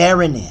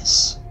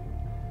Tiberinus.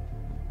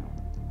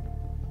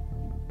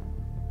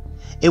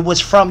 It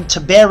was from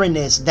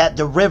Tiberinus that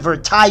the river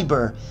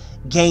Tiber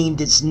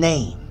gained its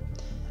name.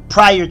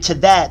 Prior to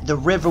that, the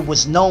river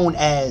was known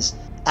as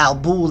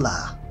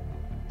Albula.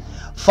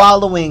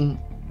 Following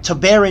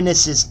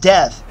Tiberinus'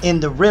 death in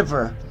the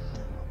river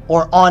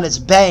or on its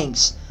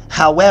banks,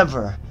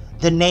 however,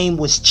 the name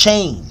was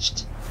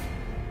changed.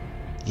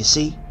 You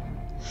see?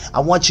 I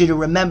want you to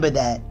remember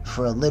that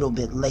for a little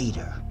bit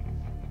later.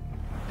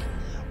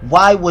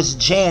 Why was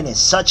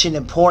Janus such an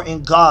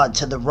important god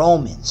to the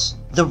Romans?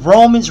 The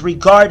Romans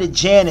regarded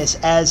Janus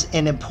as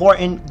an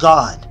important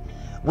god,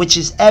 which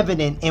is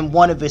evident in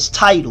one of his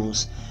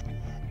titles,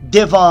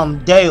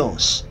 Divum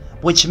Deus,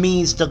 which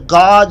means the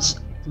god's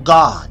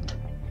god.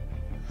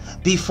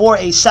 Before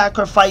a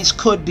sacrifice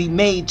could be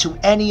made to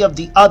any of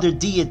the other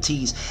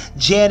deities,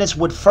 Janus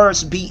would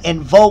first be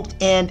invoked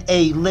and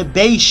a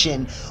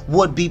libation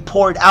would be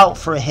poured out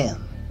for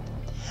him.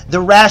 The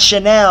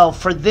rationale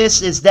for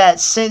this is that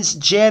since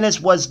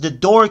Janus was the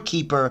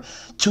doorkeeper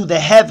to the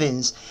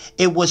heavens,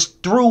 it was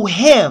through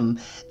him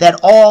that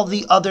all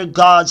the other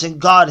gods and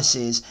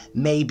goddesses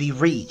may be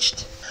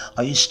reached.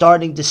 Are you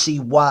starting to see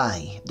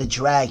why the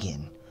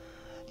dragon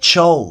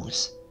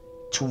chose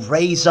to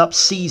raise up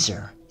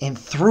Caesar, and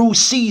through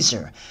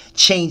Caesar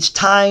change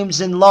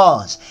times and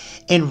laws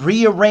and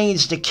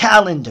rearrange the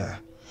calendar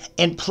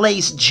and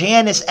place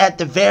Janus at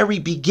the very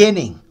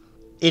beginning?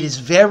 It is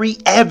very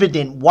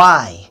evident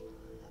why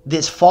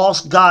this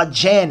false god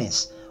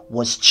Janus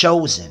was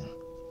chosen.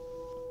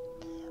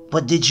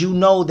 But did you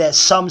know that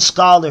some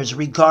scholars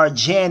regard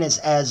Janus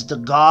as the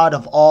god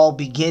of all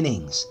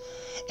beginnings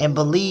and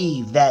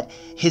believe that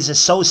his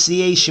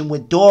association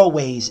with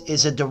doorways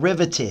is a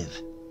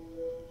derivative?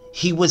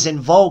 He was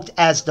invoked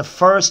as the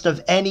first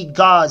of any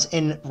gods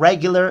in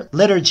regular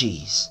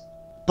liturgies.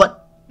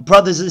 But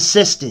brothers and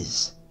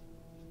sisters,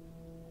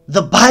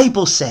 the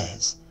Bible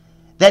says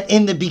that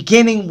in the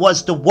beginning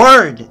was the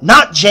Word,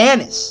 not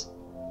Janus.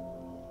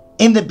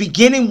 In the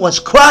beginning was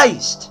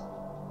Christ.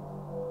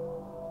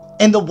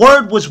 And the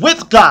Word was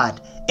with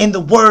God, and the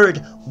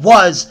Word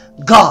was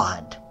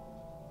God.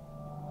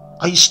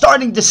 Are you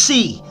starting to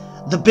see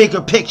the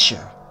bigger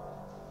picture?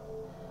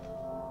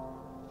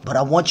 But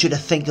I want you to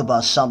think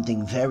about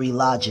something very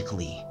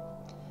logically.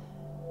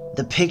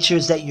 The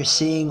pictures that you're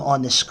seeing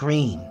on the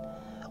screen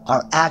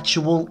are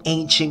actual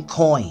ancient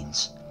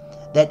coins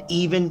that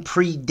even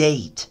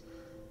predate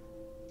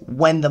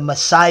when the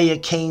Messiah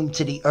came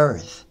to the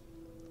earth.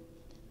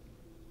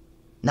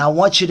 Now I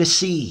want you to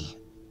see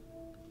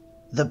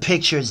the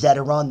pictures that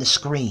are on the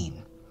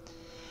screen.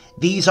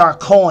 These are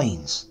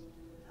coins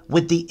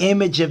with the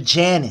image of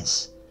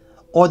Janus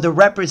or the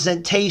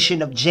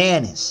representation of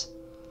Janus.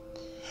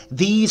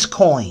 These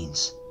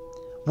coins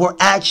were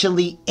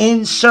actually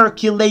in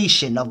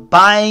circulation of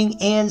buying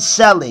and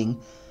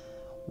selling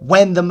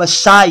when the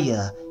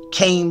Messiah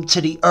came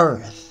to the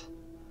earth.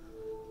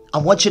 I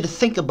want you to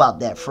think about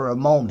that for a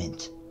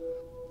moment.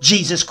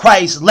 Jesus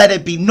Christ, let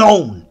it be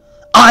known,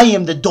 I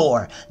am the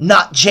door,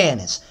 not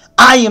Janus.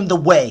 I am the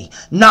way,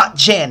 not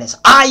Janus.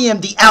 I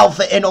am the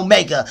Alpha and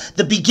Omega,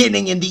 the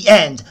beginning and the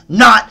end,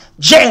 not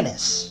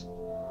Janus.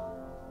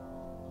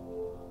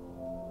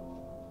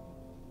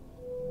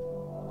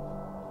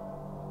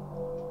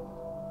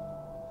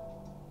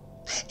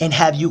 And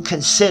have you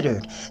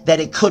considered that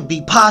it could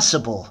be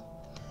possible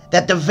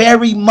that the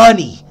very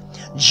money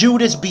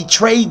Judas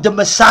betrayed the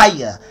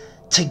Messiah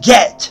to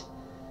get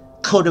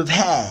could have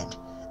had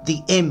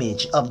the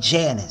image of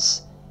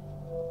Janus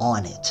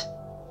on it?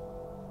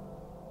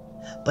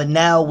 But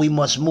now we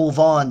must move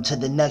on to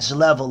the next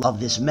level of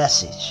this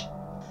message.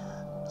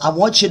 I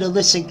want you to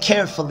listen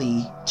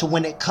carefully to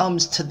when it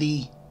comes to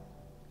the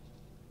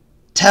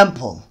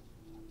temple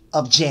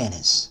of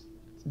Janus.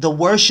 The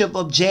worship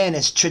of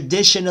Janus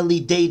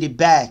traditionally dated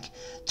back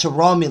to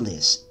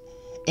Romulus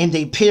in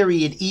a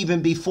period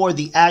even before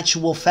the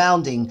actual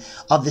founding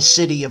of the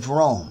city of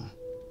Rome.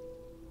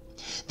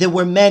 There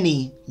were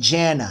many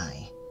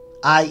Jani,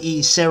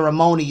 i.e.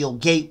 ceremonial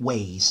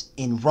gateways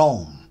in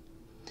Rome.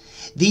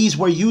 These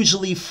were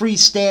usually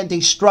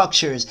freestanding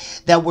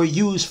structures that were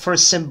used for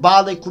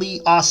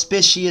symbolically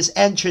auspicious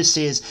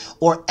entrances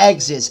or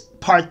exits.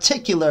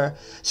 Particular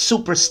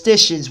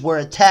superstitions were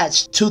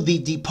attached to the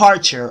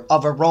departure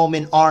of a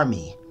Roman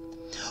army,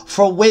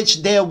 for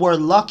which there were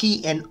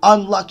lucky and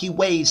unlucky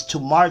ways to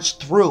march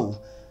through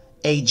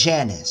a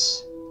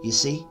Janus, you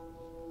see?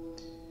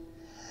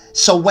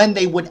 So when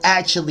they would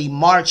actually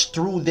march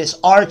through this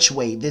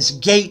archway, this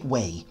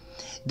gateway,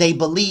 they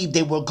believed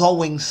they were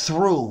going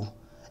through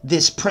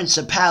this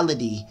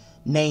principality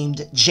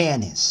named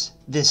Janus,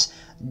 this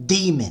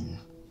demon.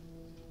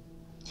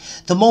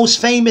 The most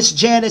famous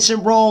Janus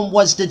in Rome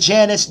was the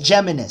Janus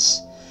Geminis,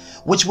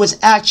 which was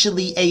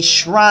actually a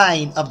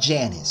shrine of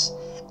Janus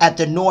at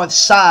the north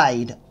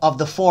side of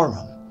the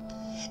Forum.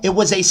 It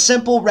was a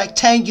simple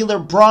rectangular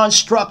bronze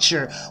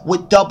structure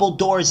with double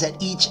doors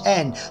at each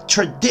end.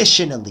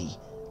 Traditionally,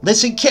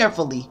 listen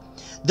carefully,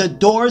 the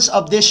doors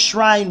of this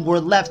shrine were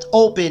left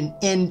open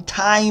in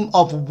time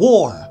of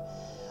war,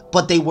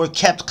 but they were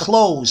kept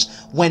closed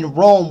when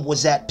Rome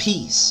was at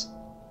peace.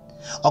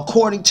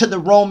 According to the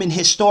Roman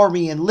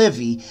historian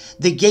Livy,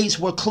 the gates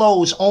were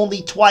closed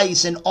only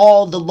twice in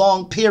all the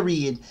long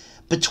period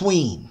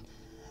between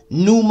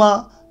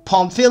Numa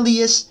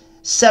Pompilius,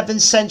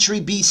 7th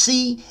century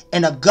BC,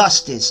 and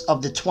Augustus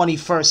of the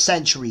 21st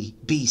century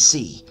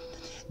BC.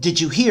 Did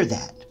you hear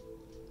that?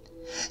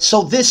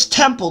 So this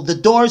temple, the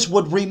doors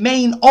would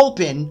remain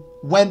open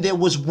when there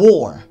was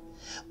war,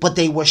 but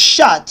they were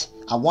shut.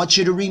 I want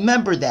you to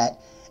remember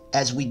that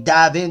as we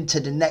dive into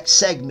the next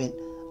segment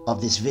of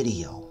this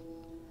video.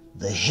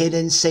 The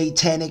hidden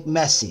satanic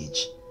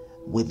message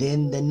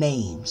within the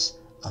names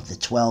of the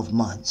 12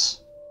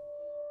 months.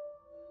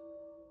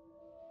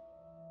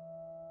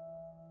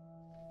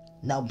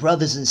 Now,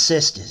 brothers and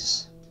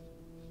sisters,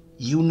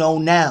 you know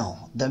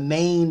now the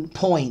main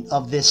point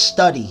of this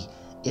study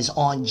is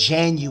on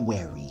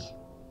January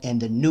and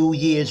the New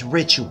Year's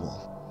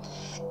ritual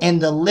and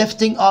the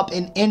lifting up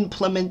and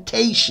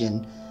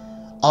implementation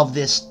of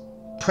this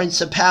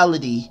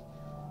principality,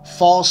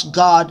 false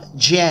god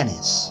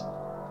Janus.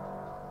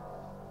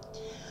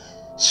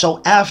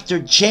 So after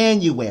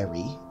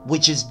January,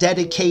 which is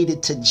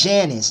dedicated to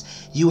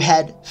Janus, you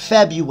had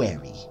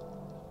February.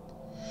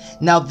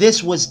 Now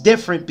this was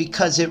different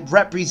because it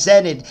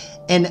represented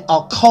an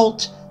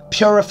occult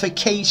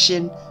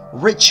purification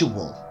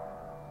ritual,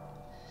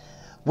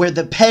 where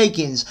the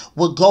pagans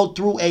would go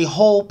through a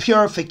whole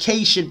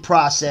purification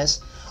process,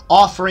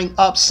 offering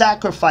up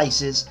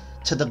sacrifices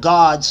to the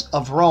gods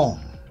of Rome.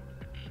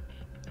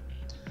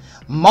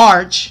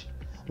 March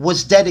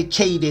was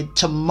dedicated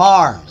to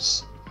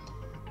Mars,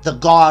 the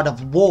god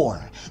of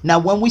war. Now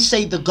when we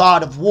say the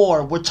god of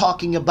war, we're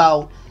talking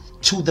about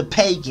to the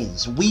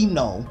pagans. We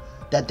know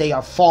that they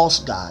are false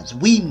gods.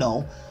 We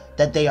know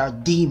that they are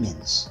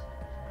demons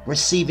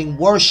receiving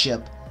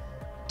worship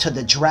to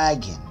the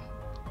dragon.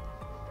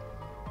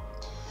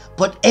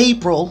 But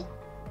April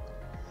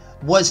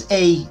was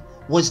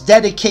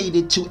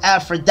dedicated to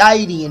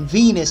Aphrodite and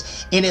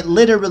Venus, and it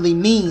literally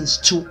means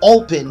to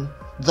open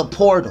the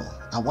portal.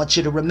 I want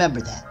you to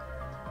remember that.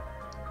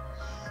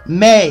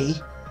 May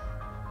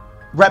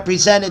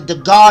represented the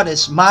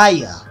goddess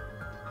Maya.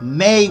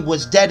 May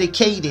was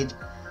dedicated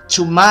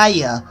to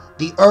Maya,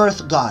 the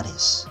earth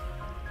goddess.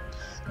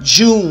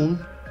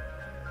 June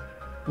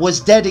was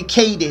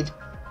dedicated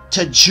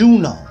to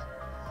Juno,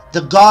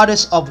 the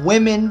goddess of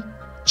women,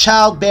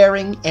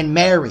 childbearing, and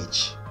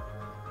marriage.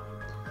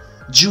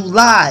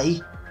 July,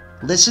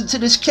 listen to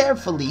this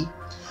carefully,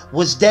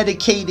 was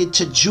dedicated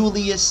to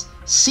Julius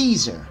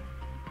Caesar,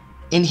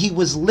 and he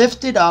was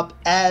lifted up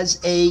as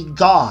a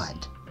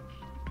god.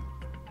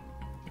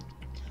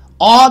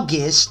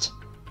 August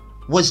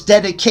was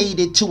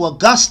dedicated to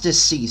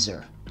Augustus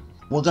Caesar.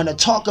 We're going to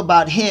talk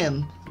about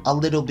him a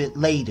little bit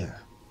later.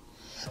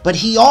 But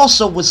he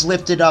also was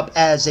lifted up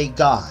as a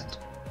god.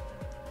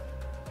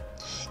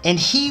 And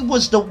he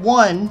was the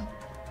one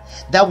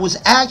that was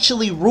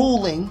actually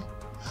ruling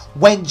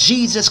when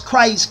Jesus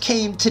Christ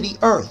came to the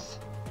earth.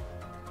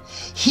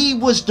 He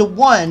was the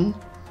one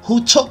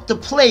who took the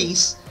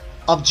place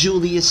of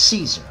Julius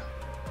Caesar.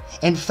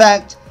 In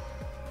fact,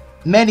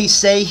 many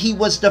say he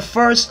was the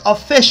first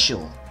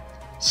official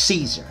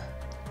Caesar.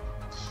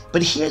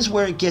 But here's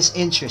where it gets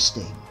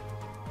interesting.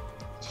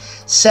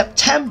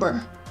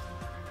 September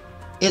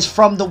is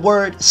from the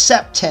word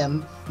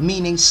septem,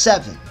 meaning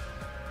 7.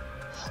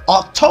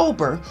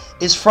 October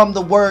is from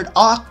the word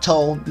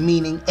octo,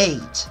 meaning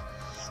 8.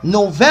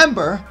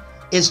 November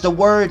is the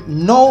word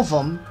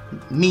novum,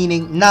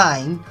 meaning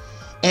 9.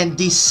 And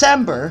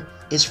December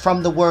is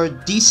from the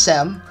word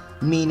decem,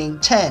 meaning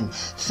 10.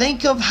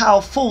 Think of how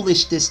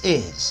foolish this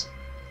is.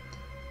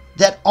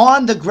 That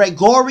on the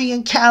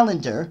Gregorian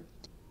calendar,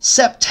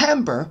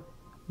 September,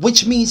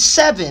 which means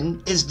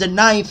 7, is the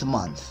 9th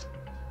month.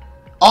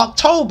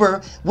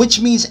 October, which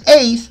means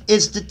 8th,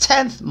 is the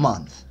 10th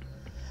month.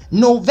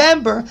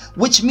 November,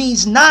 which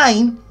means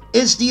 9,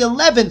 is the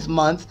 11th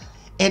month.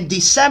 And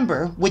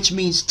December, which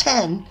means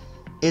 10,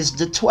 is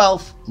the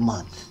 12th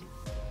month.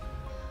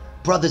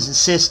 Brothers and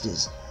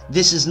sisters,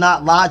 this is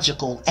not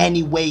logical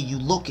any way you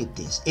look at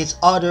this. It's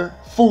utter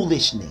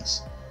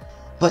foolishness.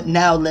 But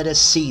now let us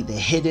see the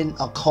hidden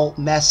occult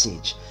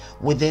message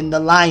within the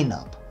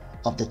lineup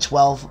of the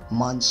 12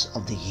 months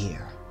of the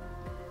year.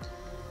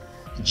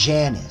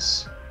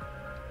 Janus,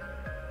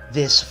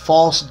 this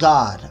false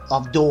god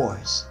of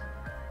doors,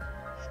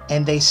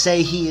 and they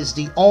say he is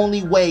the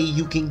only way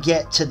you can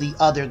get to the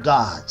other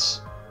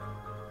gods.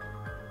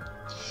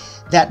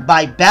 That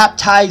by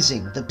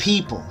baptizing the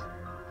people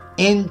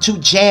into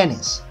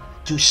Janus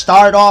to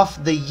start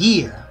off the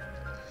year,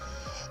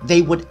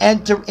 they would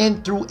enter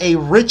in through a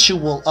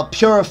ritual of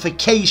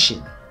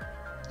purification,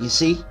 you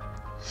see,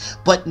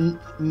 but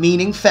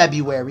meaning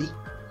February.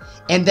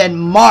 And then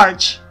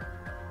March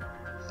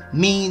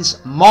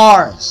means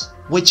Mars,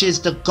 which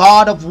is the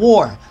god of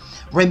war,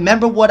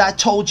 Remember what I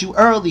told you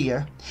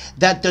earlier,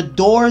 that the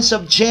doors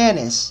of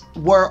Janus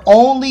were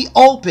only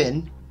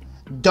open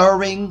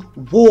during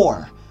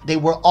war. They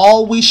were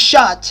always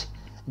shut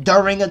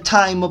during a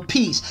time of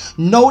peace.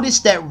 Notice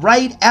that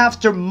right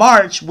after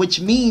March,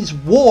 which means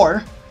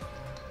war,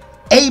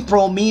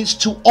 April means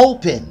to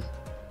open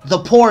the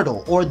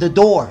portal or the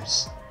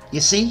doors. You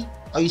see?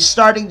 Are you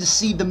starting to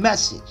see the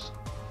message?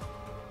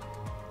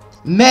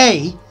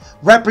 May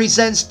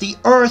represents the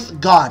earth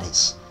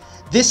goddess.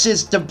 This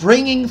is the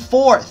bringing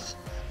forth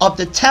of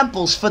the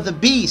temples for the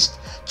beast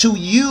to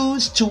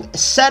use to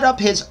set up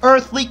his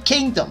earthly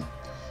kingdom,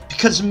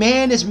 because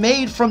man is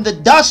made from the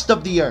dust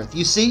of the earth.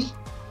 You see?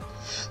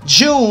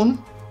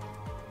 June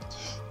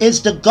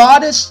is the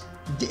goddess,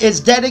 is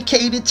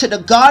dedicated to the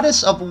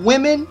goddess of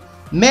women,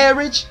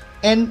 marriage,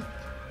 and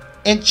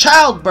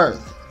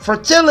childbirth,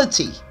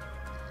 fertility.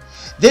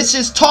 This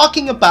is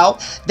talking about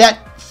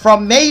that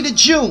from May to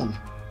June,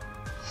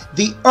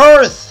 the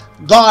earth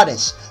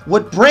goddess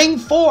would bring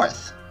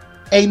forth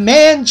a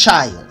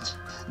man-child.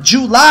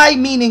 July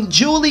meaning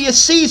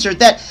Julius Caesar,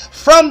 that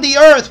from the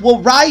earth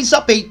will rise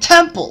up a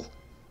temple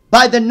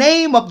by the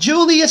name of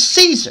Julius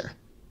Caesar.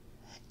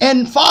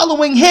 And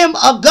following him,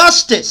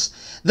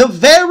 Augustus, the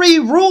very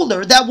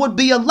ruler that would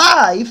be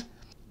alive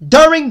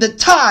during the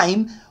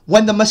time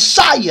when the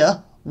Messiah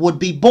would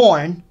be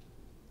born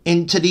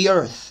into the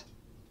earth.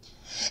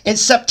 In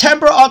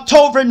September,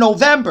 October,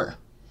 November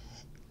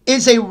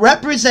is a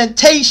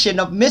representation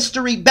of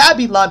Mystery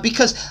Babylon,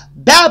 because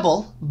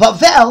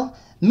Bavel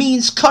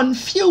means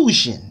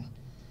confusion.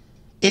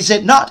 Is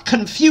it not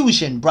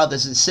confusion,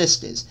 brothers and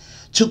sisters,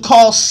 to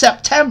call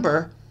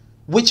September,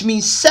 which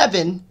means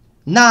 7,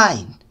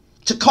 9,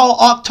 to call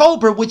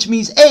October, which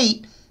means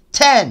 8,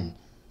 10,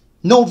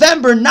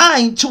 November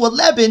 9 to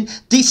 11,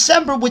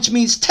 December, which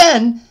means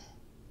 10,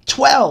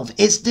 12.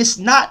 Is this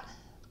not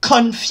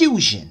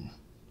confusion?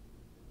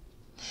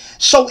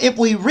 So if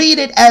we read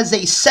it as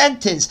a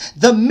sentence,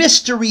 the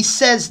mystery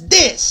says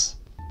this,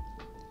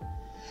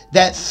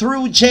 that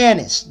through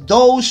Janus,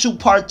 those who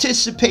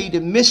participate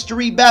in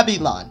Mystery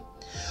Babylon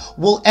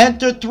will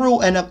enter through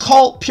an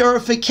occult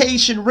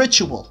purification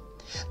ritual,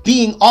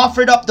 being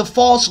offered up to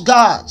false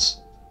gods,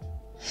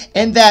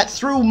 and that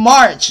through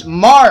March,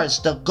 Mars,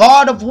 the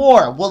god of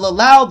war, will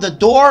allow the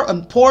door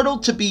and portal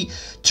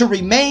to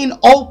remain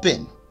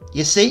open.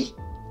 You see?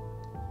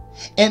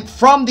 And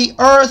from the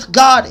earth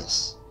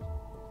goddess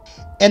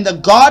and the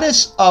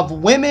goddess of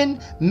women,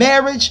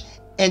 marriage,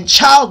 and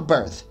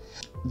childbirth,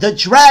 the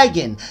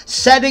dragon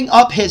setting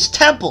up his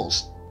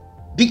temples.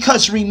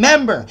 Because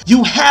remember,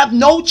 you have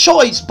no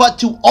choice but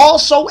to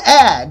also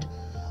add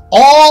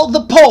all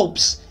the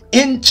popes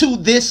into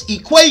this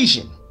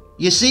equation.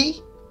 You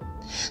see?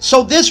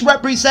 So this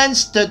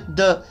represents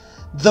the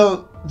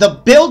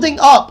building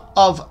up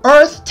of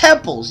earth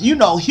temples, you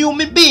know,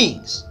 human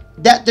beings,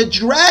 that the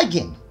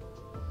dragon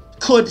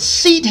could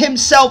seat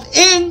himself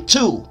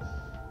into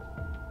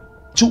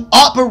to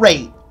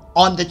operate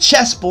on the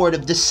chessboard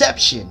of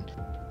deception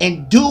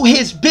and do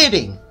his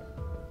bidding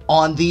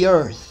on the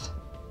earth.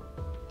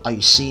 Are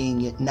you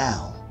seeing it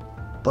now?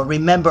 But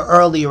remember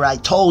earlier I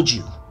told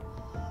you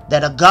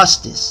that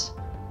Augustus,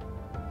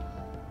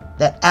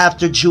 that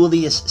after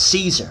Julius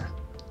Caesar,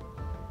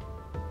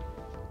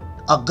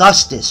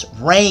 Augustus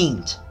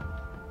reigned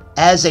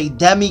as a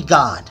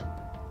demigod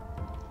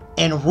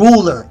and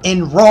ruler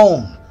in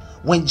Rome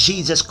when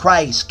Jesus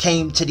Christ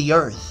came to the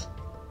earth.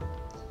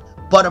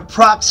 But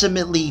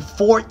approximately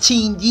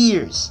 14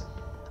 years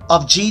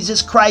of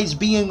Jesus Christ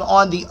being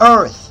on the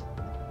earth,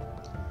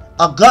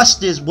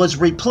 Augustus was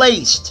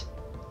replaced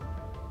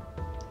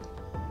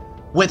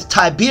with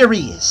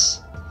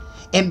Tiberius.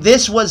 And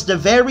this was the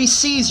very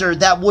Caesar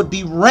that would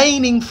be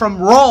reigning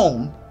from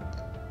Rome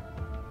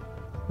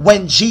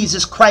when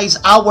Jesus Christ,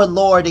 our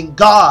Lord and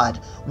God,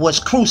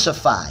 was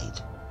crucified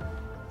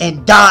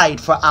and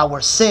died for our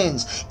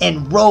sins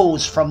and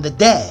rose from the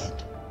dead.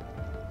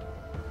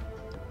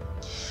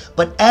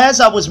 But as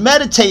I was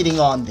meditating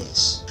on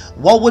this,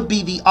 what would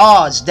be the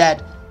odds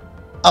that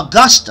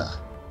Augusta,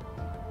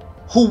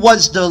 who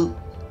was the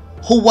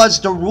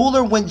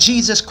ruler when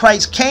Jesus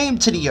Christ came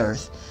to the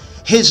earth,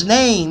 his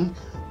name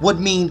would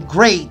mean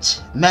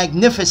great,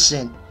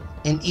 magnificent,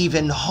 and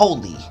even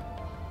holy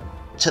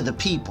to the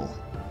people.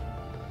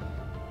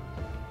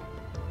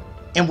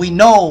 And we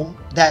know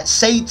that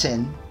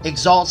Satan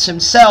exalts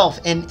himself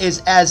and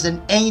is as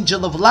an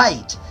angel of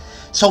light.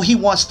 So he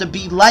wants to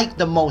be like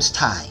the Most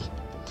High.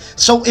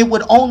 So it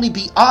would only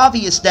be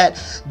obvious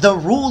that the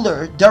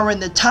ruler during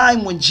the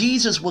time when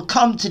Jesus would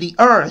come to the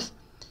earth,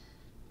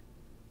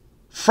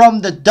 from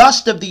the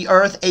dust of the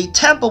earth, a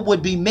temple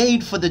would be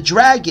made for the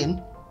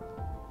dragon,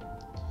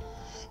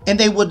 and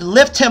they would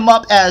lift him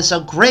up as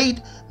a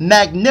great,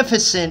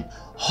 magnificent,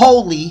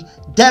 holy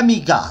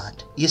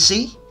demigod. You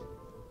see?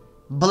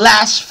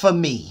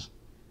 Blasphemy.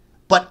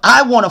 But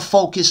I want to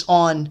focus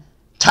on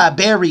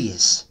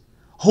Tiberius,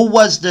 who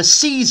was the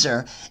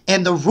Caesar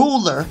and the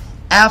ruler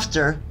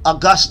after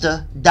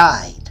Augusta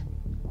died.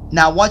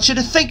 Now I want you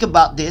to think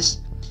about this.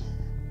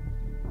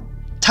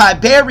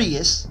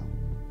 Tiberius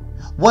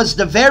was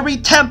the very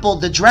temple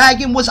the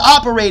dragon was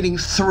operating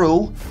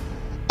through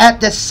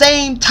at the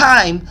same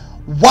time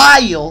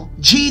while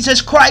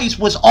Jesus Christ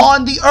was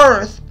on the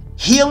earth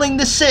healing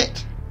the sick,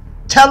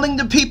 telling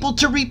the people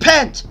to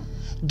repent,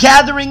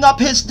 gathering up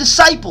his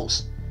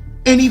disciples,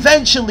 and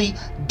eventually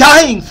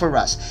dying for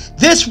us.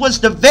 This was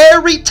the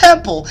very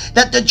temple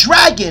that the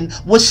dragon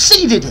was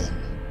seated in.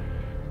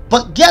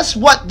 But guess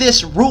what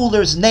this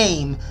ruler's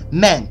name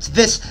meant?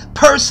 This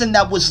person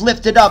that was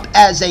lifted up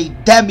as a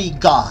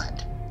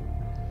demigod.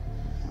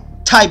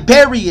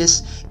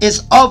 Tiberius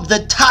is of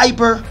the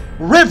Tiber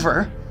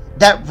River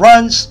that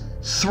runs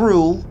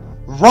through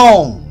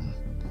Rome.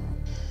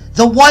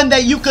 The one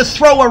that you could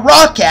throw a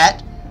rock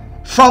at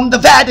from the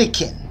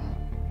Vatican.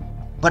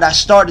 But I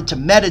started to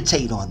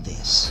meditate on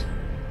this.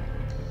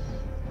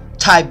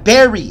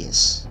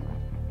 Tiberius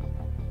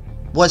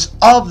was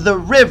of the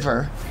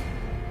river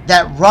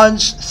that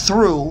runs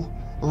through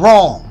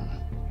Rome.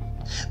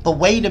 But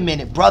wait a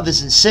minute,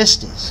 brothers and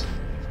sisters.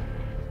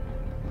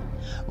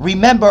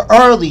 Remember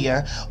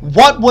earlier,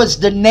 what was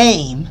the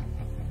name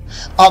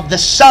of the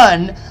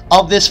son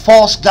of this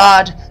false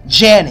god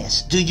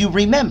Janus? Do you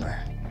remember?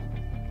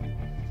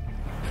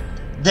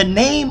 The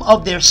name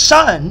of their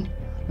son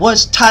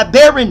was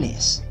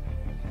Tiberinus,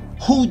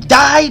 who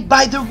died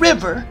by the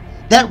river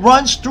that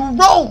runs through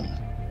Rome.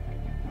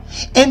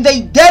 And they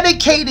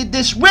dedicated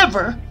this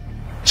river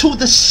to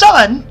the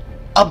son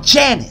of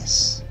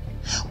Janus.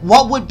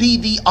 What would be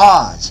the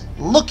odds?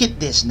 Look at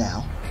this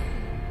now.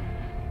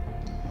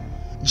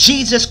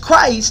 Jesus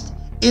Christ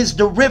is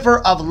the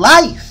river of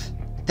life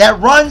that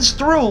runs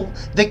through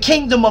the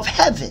kingdom of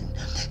heaven.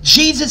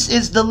 Jesus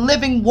is the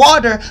living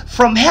water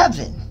from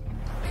heaven.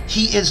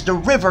 He is the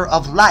river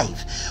of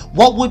life.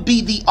 What would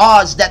be the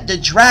odds that the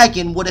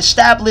dragon would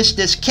establish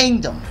this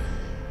kingdom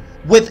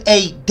with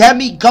a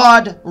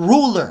demigod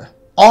ruler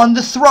on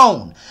the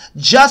throne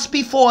just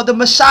before the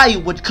Messiah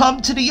would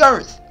come to the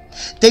earth?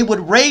 They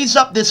would raise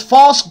up this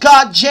false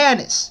god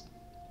Janus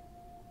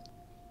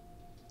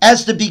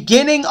as the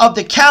beginning of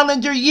the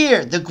calendar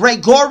year, the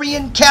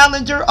Gregorian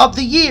calendar of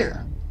the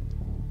year.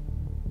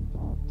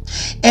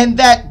 And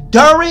that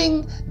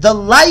during the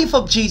life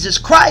of Jesus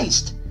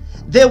Christ,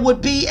 there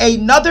would be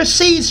another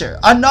Caesar,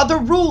 another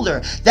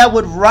ruler that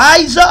would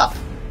rise up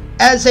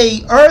as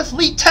a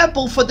earthly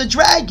temple for the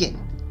dragon.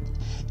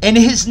 And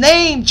his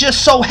name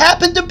just so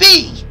happened to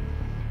be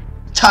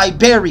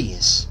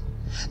Tiberius,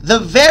 the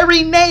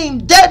very name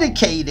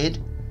dedicated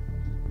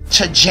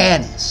to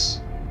Janus.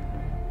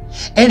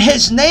 And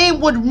his name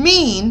would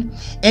mean,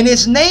 and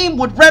his name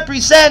would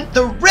represent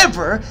the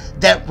river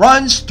that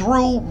runs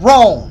through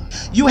Rome.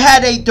 You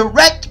had a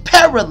direct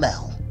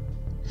parallel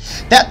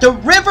that the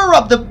river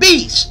of the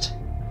beast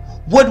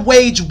would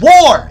wage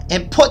war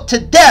and put to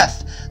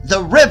death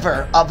the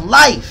river of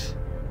life.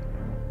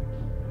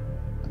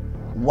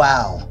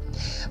 Wow.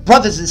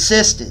 Brothers and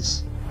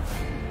sisters,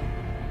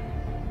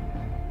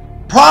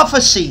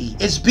 prophecy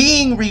is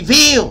being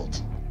revealed.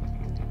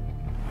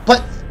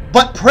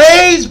 But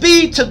praise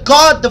be to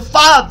God the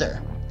Father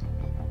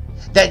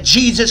that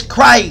Jesus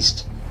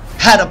Christ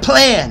had a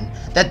plan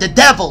that the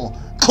devil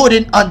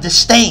couldn't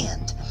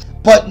understand,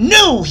 but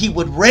knew he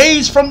would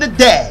raise from the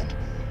dead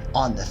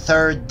on the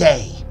third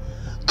day,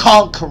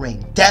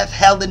 conquering death,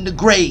 hell, and the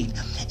grave,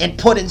 and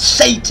putting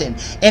Satan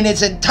and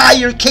his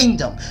entire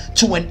kingdom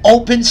to an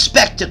open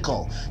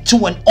spectacle,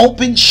 to an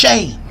open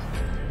shame.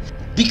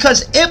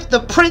 Because if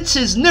the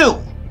princes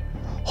knew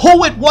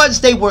who it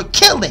was they were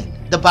killing,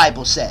 the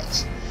Bible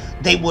says,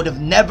 they would have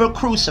never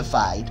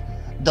crucified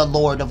the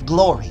Lord of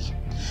glory.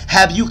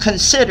 Have you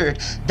considered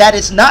that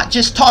it's not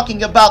just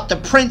talking about the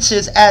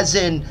princes as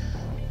in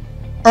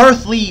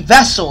earthly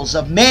vessels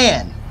of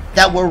man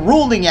that were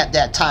ruling at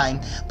that time,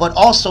 but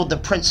also the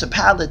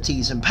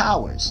principalities and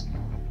powers?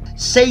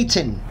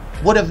 Satan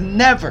would have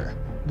never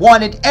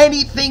wanted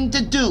anything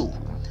to do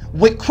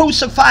with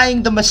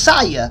crucifying the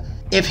Messiah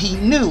if he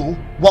knew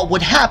what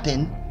would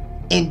happen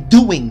in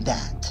doing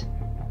that.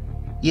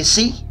 You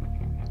see?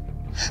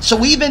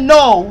 So even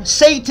though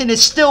Satan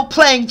is still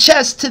playing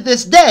chess to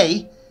this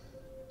day,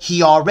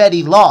 he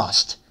already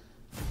lost.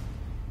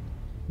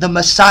 The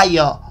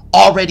Messiah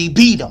already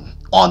beat him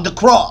on the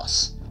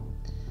cross.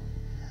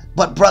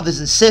 But brothers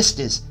and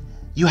sisters,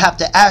 you have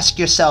to ask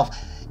yourself,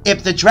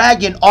 if the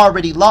dragon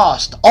already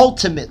lost,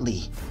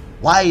 ultimately,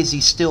 why is he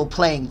still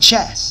playing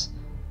chess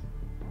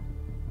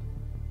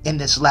in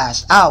this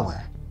last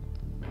hour?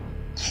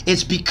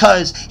 It's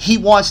because he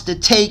wants to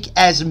take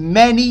as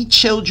many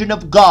children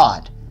of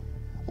God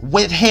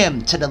with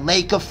him to the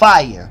lake of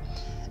fire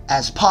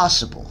as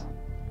possible.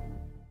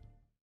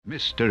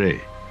 Mystery.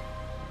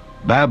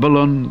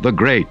 Babylon the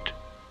Great,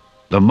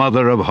 the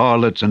mother of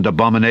harlots and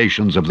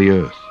abominations of the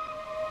earth.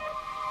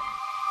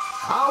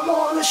 I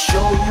wanna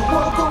show you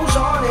what goes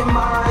on in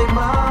my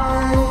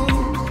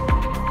mind,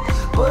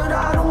 but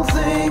I don't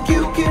think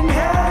you can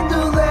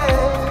handle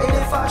it. And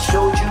if I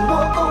showed you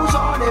what goes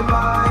on in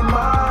my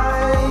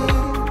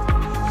mind,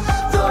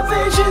 the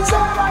visions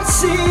that I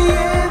see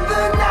in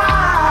the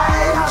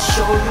night, I'll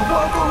show you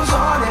what goes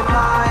on in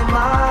my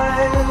mind.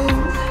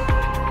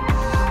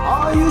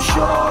 All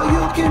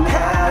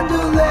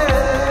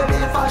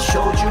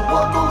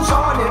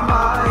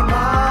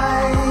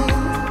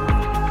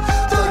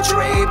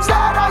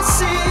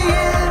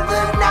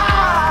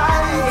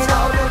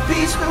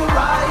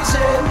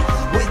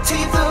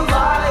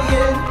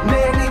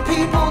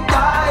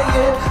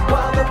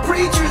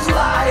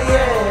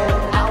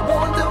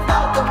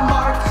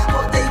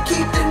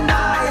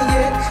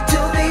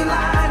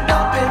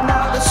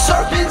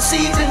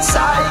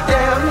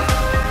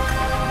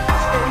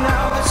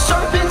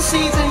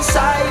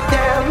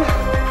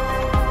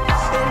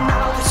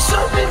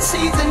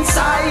seeds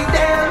inside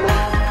them.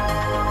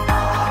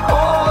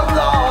 Oh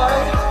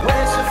Lord,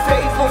 where's the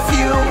faithful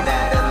few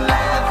that are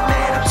left?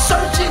 Man, I'm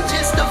searching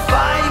just to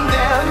find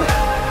them.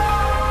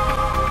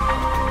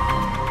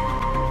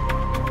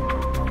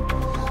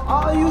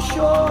 Are you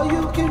sure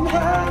you can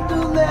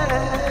handle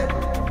it?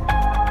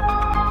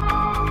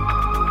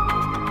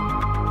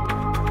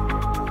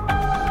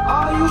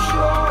 Are you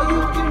sure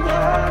you can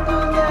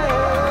handle it?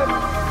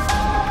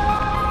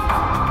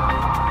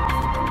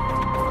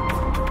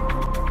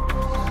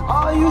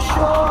 Are you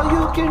sure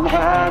you can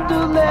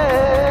handle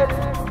it?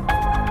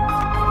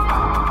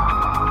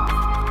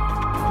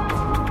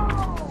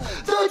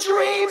 The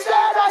dreams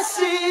that I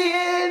see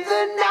in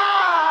the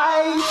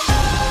night.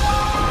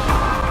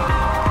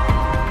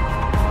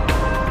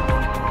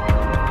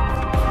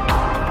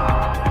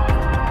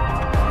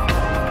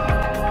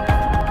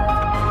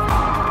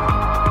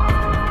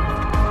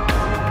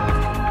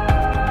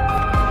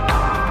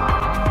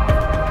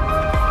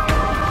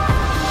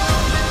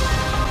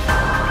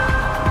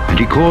 And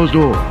he caused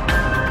all,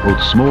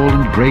 both small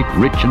and great,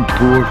 rich and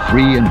poor,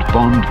 free and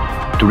bond,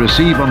 to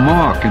receive a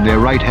mark in their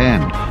right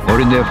hand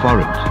or in their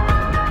foreheads,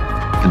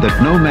 and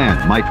that no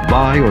man might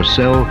buy or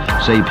sell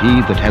save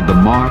he that had the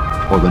mark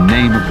or the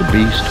name of the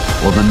beast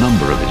or the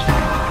number of his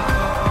name.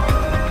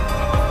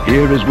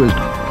 Here is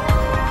wisdom.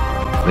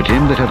 Let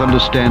him that hath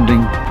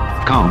understanding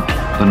count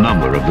the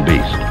number of the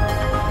beast,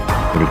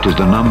 for it is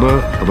the number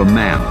of a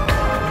man,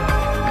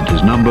 and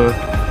his number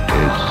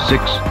is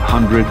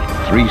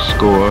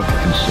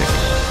 666.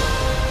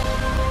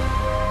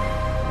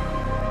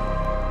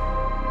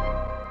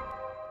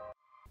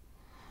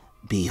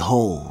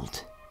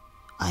 Behold,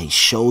 I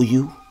show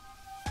you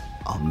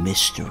a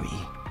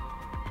mystery.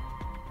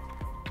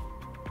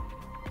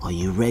 Are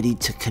you ready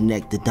to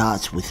connect the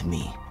dots with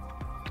me?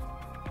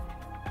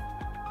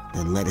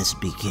 Then let us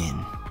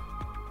begin.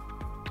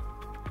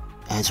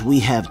 As we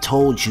have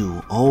told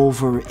you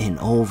over and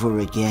over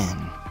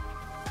again,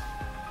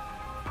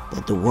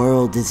 that the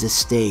world is a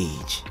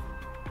stage,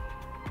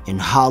 and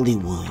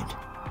Hollywood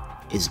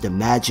is the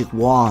magic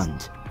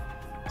wand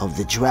of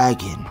the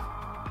dragon.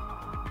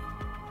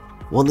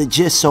 Well, it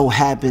just so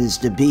happens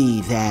to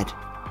be that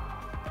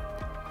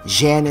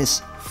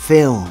Janus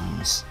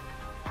Films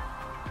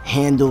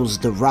handles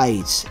the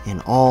rights in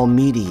all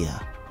media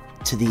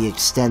to the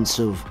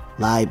extensive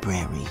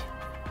library.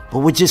 But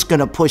we're just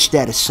gonna push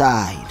that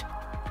aside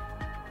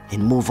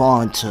and move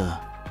on to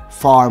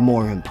far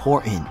more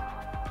important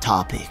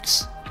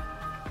topics.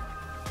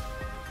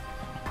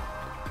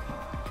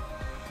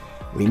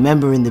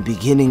 Remember, in the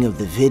beginning of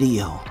the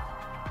video,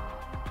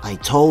 I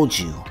told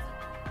you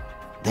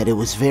that it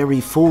was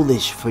very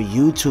foolish for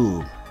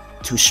YouTube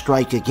to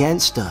strike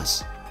against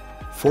us,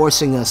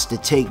 forcing us to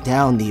take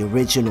down the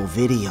original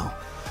video,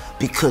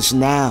 because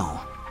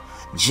now,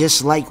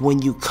 just like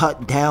when you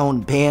cut down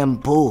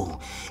bamboo,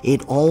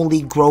 it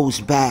only grows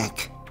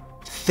back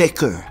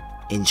thicker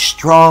and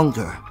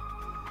stronger.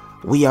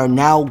 We are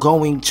now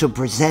going to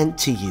present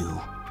to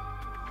you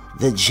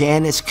the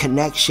Janus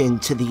connection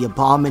to the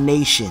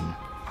abomination,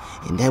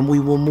 and then we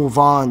will move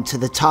on to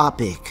the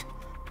topic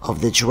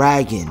of the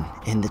dragon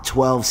and the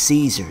 12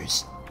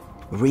 Caesars.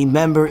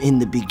 Remember in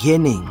the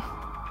beginning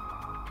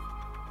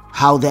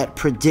how that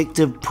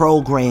predictive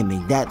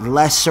programming, that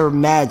lesser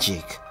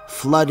magic,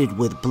 flooded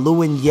with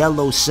blue and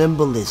yellow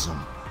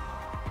symbolism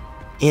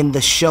in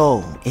the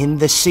show, in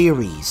the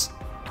series,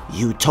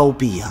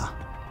 Utopia.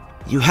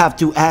 You have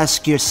to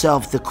ask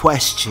yourself the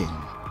question,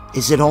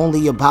 is it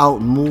only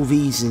about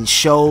movies and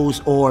shows,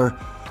 or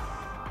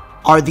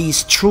are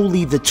these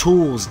truly the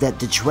tools that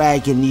the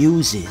dragon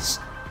uses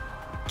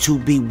to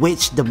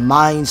bewitch the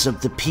minds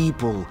of the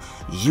people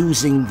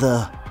using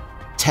the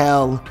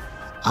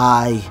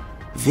tell-eye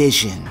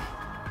vision?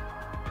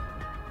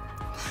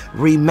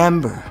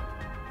 Remember,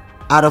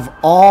 out of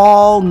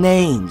all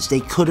names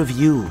they could have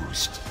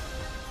used,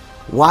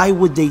 why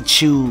would they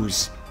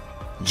choose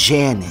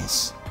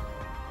Janus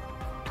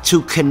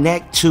to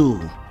connect to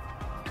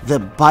the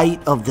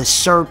bite of the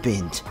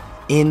serpent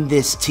in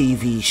this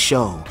TV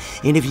show?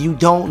 And if you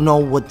don't know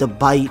what the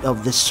bite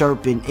of the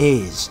serpent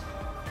is,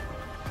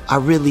 I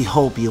really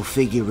hope you'll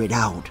figure it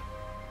out.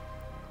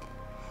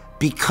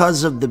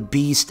 Because of the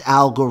beast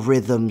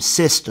algorithm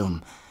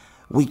system,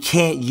 we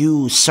can't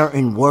use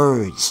certain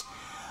words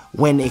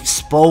when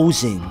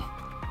exposing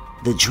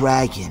the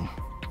dragon.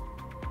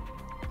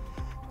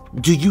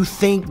 Do you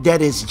think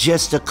that is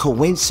just a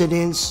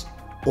coincidence,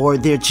 or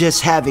they're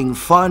just having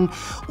fun,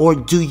 or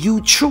do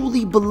you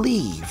truly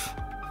believe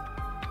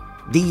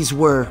these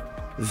were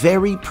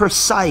very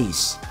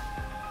precise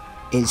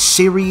and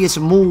serious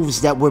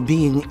moves that were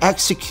being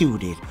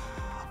executed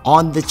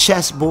on the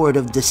chessboard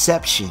of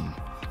deception,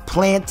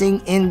 planting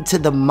into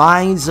the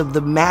minds of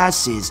the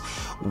masses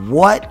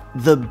what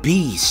the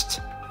beast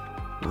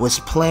was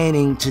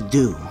planning to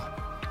do?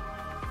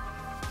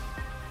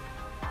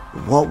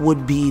 What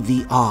would be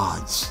the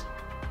odds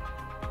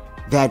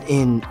that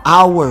in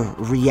our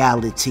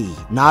reality,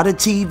 not a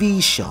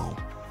TV show,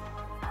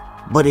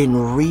 but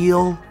in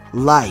real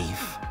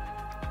life,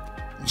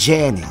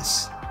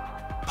 Janus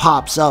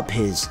pops up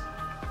his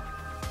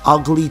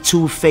ugly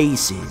two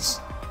faces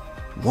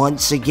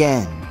once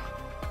again.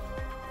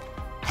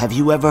 Have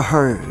you ever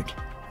heard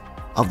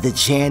of the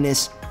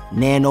Janus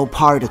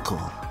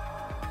nanoparticle?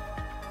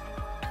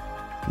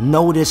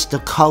 Notice the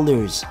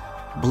colors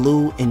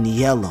blue and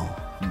yellow.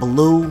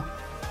 Blue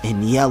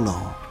and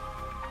yellow.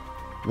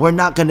 We're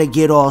not going to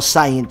get all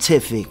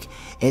scientific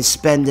and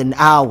spend an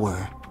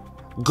hour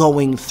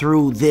going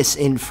through this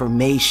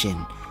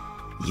information.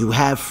 You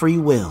have free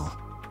will.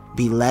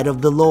 Be led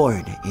of the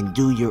Lord and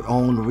do your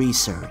own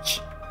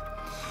research.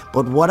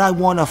 But what I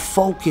want to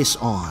focus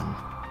on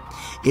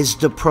is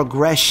the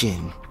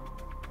progression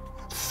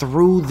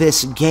through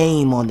this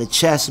game on the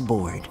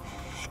chessboard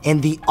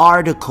and the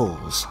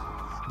articles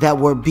that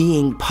were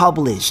being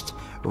published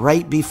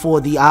right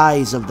before the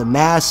eyes of the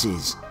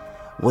masses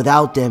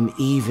without them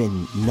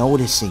even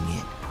noticing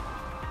it.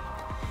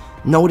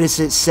 Notice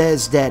it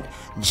says that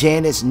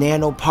Janus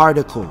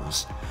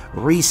nanoparticles,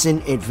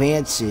 recent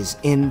advances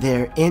in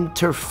their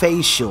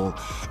interfacial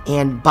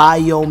and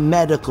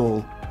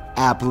biomedical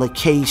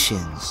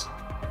applications.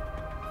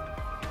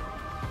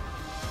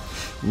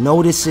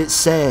 Notice it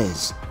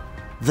says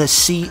the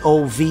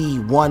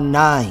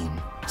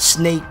COV19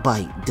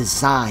 snakebite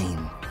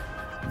design,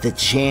 the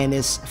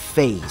Janus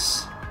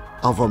face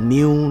of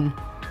immune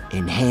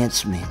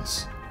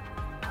enhancements.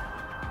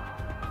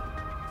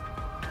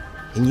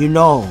 And you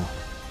know,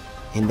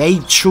 and they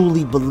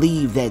truly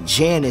believe that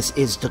Janus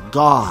is the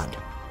god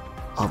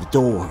of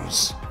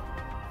doors.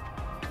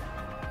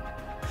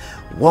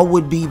 What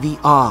would be the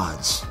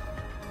odds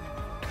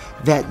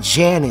that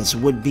Janus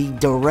would be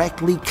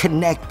directly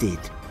connected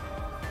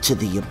to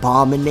the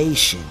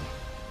abomination?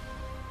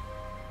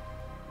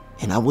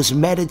 And I was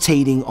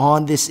meditating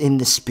on this in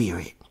the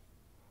spirit.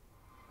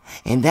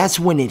 And that's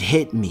when it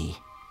hit me.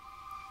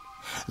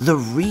 The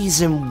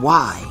reason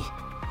why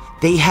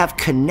they have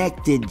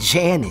connected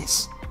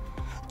Janus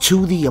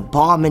to the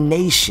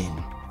abomination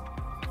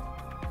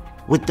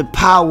with the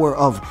power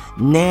of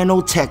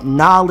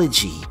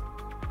nanotechnology,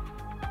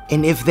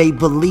 and if they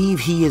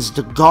believe he is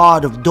the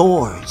god of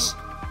doors,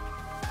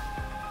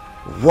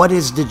 what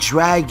is the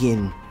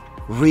dragon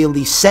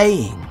really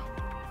saying?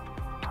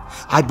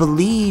 I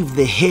believe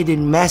the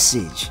hidden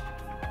message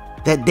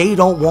that they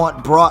don't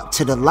want brought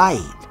to the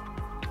light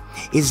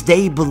is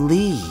they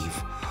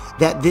believe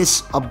that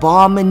this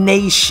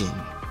abomination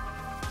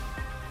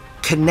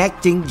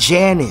connecting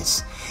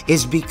Janus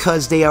is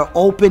because they are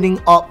opening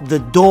up the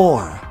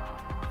door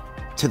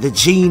to the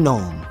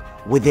genome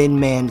within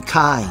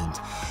mankind.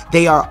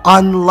 They are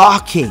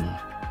unlocking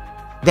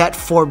that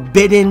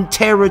forbidden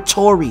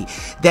territory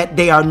that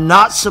they are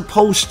not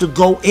supposed to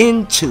go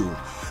into,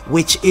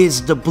 which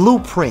is the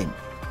blueprint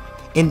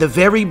in the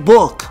very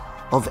book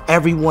of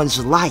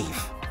everyone's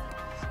life.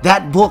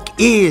 That book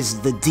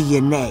is the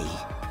DNA.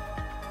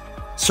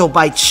 So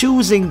by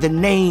choosing the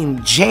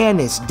name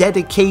Janus,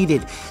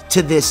 dedicated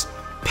to this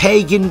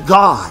pagan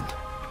god,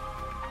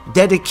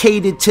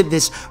 dedicated to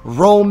this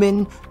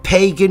Roman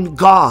pagan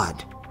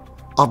god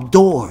of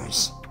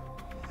doors,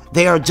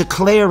 they are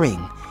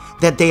declaring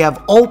that they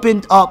have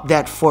opened up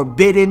that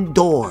forbidden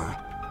door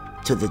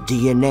to the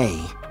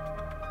DNA,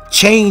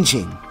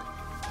 changing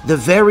the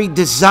very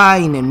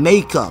design and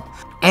makeup,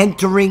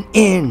 entering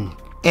in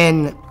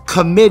and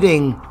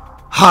committing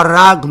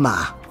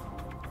haragma,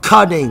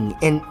 cutting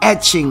and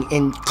etching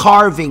and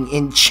carving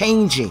and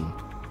changing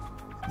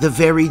the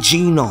very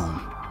genome.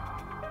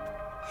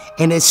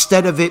 And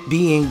instead of it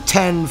being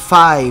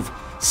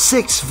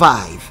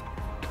 10-5-6-5,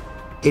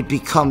 it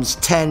becomes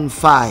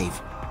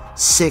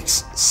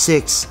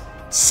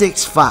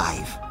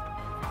 10-5-6-6-6-5,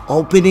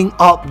 opening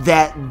up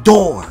that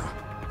door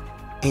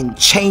and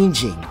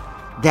changing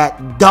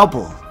that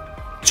double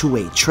to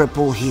a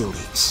triple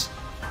helix.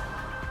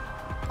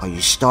 Are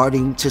you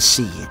starting to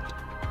see it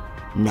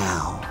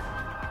now?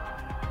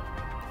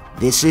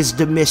 This is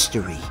the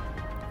mystery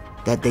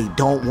that they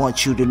don't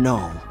want you to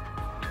know.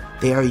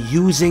 They are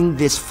using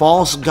this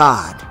false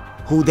god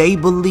who they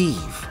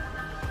believe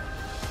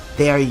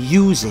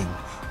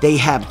they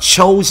have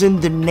chosen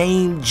the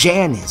name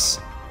Janus,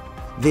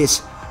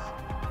 this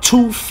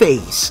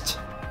two-faced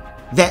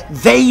that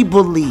they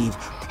believe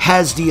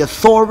has the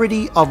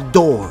authority of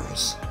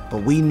doors.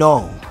 But we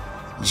know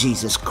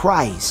Jesus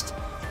Christ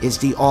is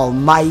the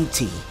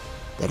Almighty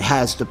that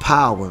has the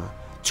power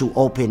to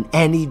open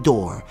any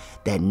door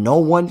that no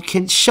one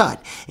can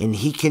shut, and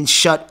he can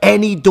shut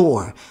any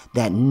door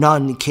that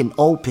none can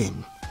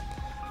open.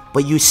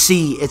 But you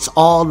see, it's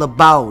all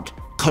about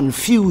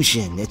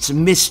confusion. It's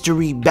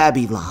mystery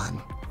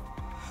Babylon.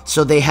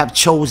 So they have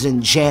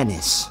chosen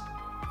Janus,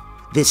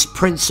 this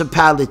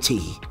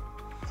principality,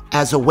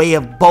 as a way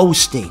of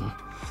boasting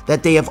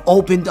that they have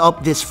opened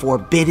up this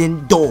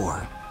forbidden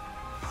door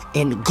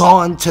and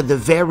gone to the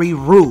very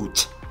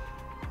root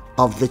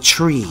of the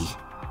tree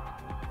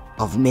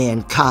of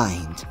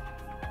mankind.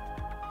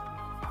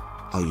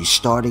 Are you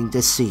starting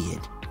to see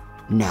it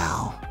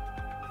now?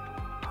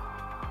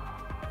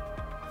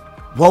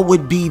 What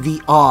would be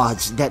the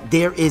odds that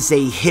there is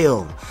a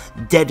hill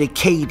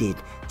dedicated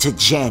to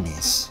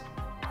Janus?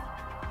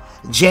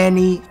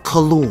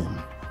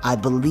 Janiculum, I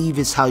believe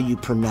is how you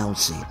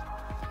pronounce it.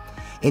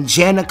 And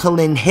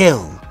Janiculum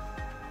Hill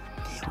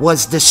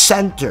was the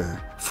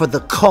center for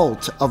the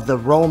cult of the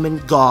Roman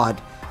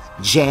god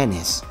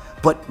Janus.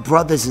 But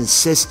brothers and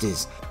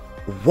sisters,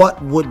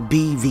 what would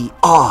be the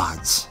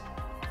odds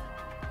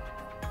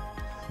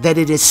that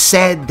it is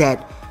said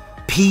that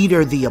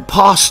Peter the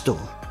Apostle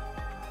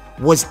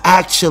was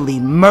actually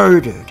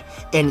murdered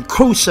and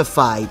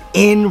crucified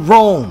in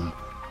Rome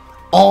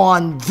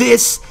on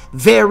this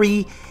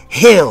very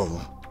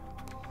hill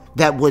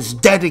that was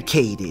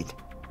dedicated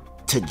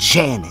to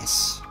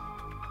Janus?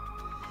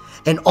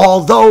 And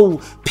although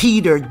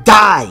Peter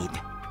died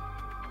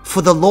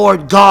for the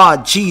Lord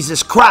God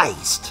Jesus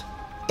Christ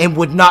and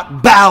would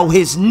not bow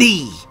his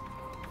knee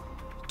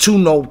to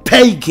no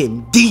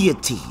pagan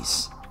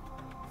deities,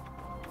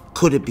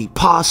 could it be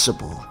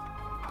possible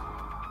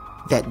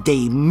that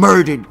they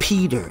murdered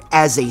Peter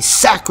as a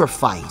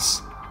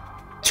sacrifice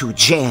to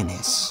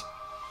Janus?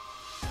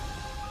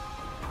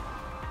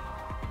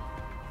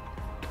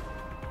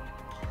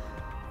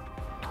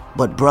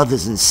 But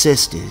brothers and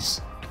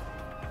sisters,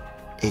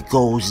 it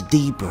goes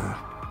deeper.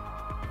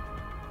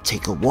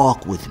 Take a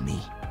walk with me.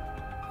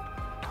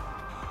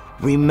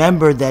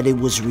 Remember that it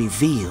was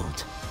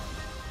revealed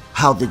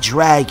how the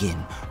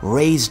dragon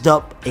raised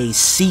up a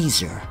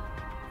Caesar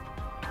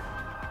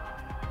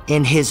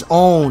in his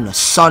own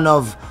Son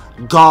of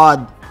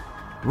God,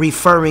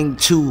 referring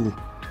to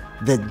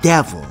the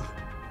devil.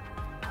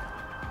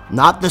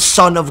 Not the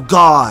Son of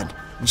God,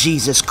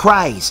 Jesus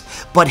Christ,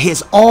 but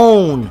his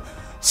own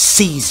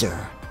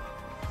Caesar.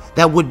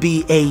 That would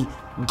be a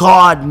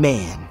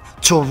God-man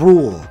to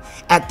rule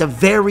at the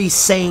very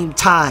same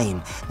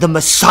time the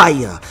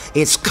Messiah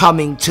is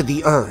coming to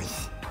the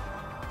earth.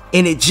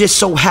 And it just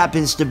so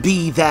happens to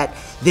be that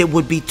there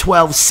would be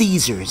 12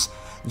 Caesars,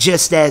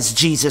 just as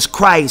Jesus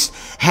Christ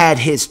had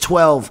his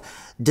 12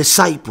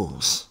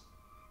 disciples.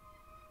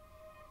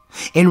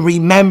 And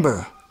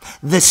remember,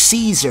 the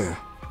Caesar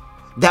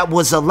that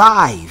was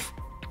alive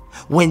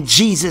when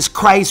Jesus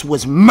Christ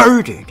was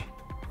murdered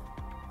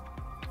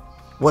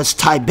was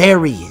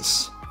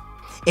Tiberius.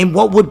 And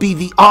what would be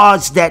the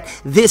odds that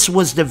this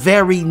was the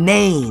very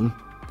name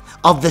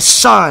of the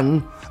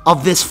son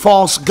of this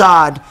false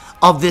god,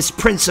 of this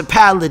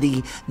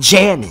principality,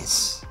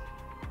 Janus?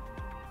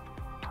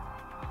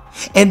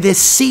 And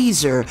this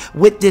Caesar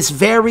with this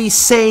very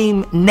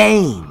same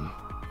name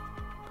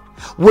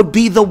would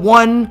be the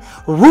one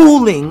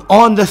ruling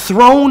on the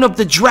throne of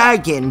the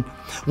dragon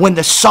when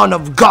the Son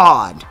of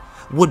God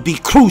would be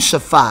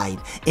crucified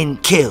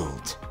and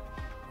killed.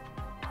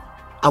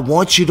 I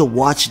want you to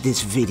watch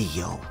this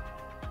video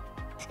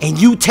and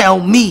you tell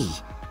me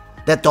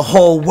that the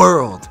whole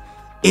world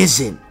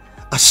isn't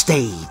a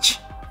stage.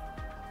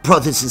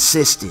 Brothers and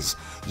sisters,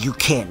 you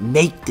can't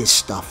make this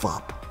stuff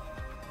up.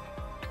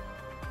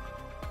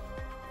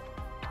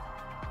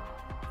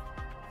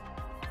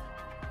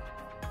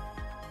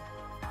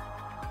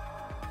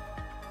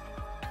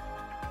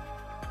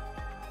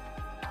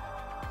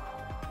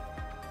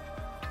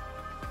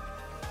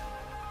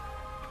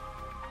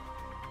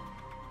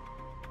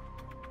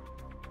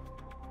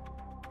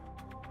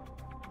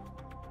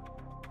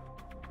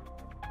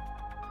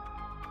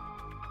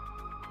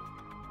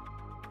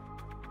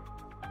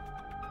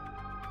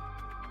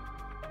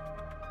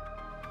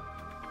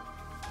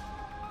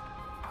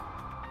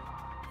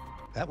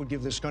 That would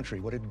give this country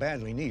what it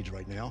badly needs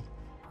right now,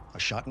 a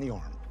shot in the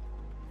arm.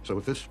 So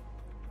if this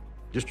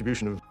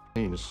distribution of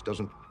vaccines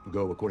doesn't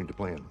go according to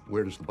plan,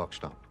 where does the buck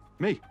stop?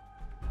 Me.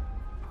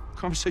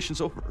 Conversation's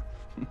over.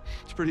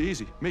 It's pretty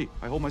easy. Me.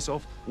 I hold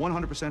myself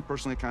 100%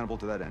 personally accountable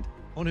to that end.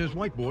 On his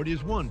whiteboard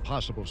is one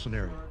possible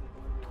scenario.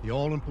 The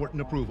all-important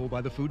approval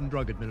by the Food and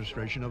Drug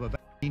Administration of a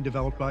vaccine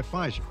developed by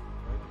Pfizer,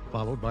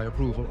 followed by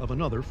approval of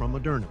another from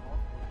Moderna.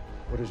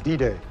 What is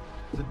D-Day?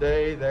 The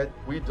day that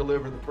we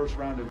deliver the first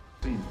round of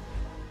vaccine.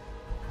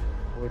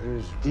 What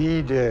is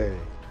D-Day?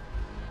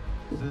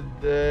 The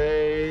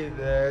day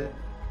that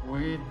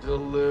we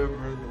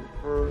deliver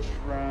the first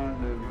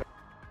round of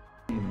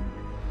vaccine.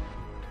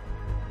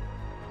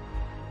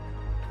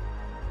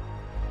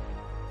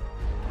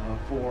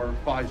 For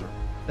Pfizer.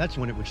 That's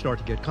when it would start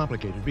to get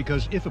complicated,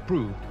 because if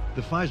approved,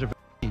 the Pfizer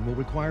vaccine will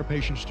require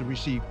patients to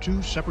receive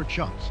 2 separate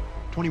shots,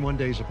 21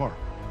 days apart.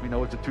 We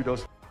know it's a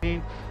 2-dose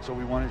vaccine, so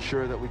we want to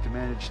ensure that we can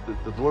manage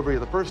the delivery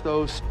of the first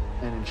dose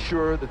and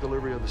ensure the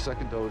delivery of the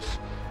second dose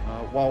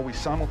while we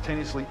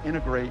simultaneously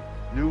integrate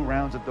new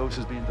rounds of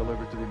doses being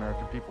delivered to the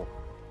American people.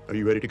 Are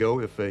you ready to go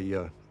if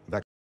a vaccine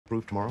is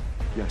approved tomorrow?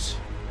 Yes,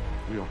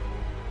 we are.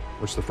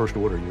 What's the first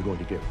order you're going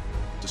to give?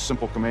 It's a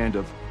simple command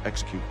of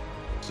execute.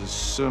 It's a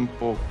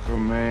simple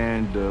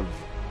command of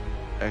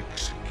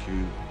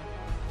execute.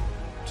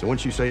 So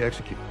once you say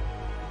execute,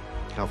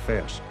 how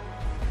fast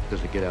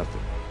does it get out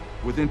there?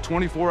 Within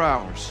 24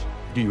 hours.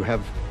 Do you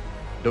have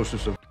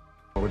doses of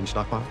already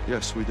stockpiled?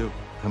 Yes, we do.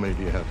 How many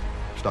do you have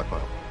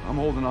stockpiled? I'm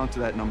holding on to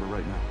that number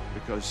right now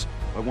because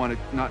I want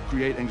to not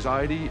create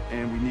anxiety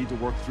and we need to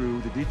work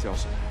through the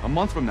details. A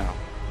month from now,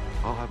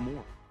 I'll have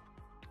more.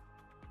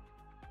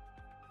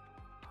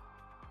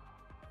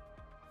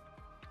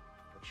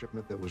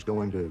 shipment that was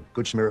going to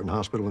Good Samaritan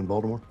Hospital in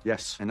Baltimore?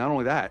 Yes, and not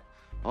only that,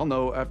 I'll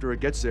know after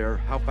it gets there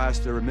how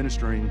fast they're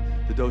administering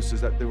the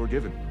doses that they were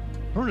given.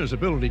 Perna's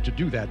ability to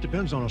do that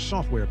depends on a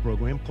software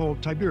program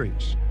called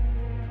Tiberius.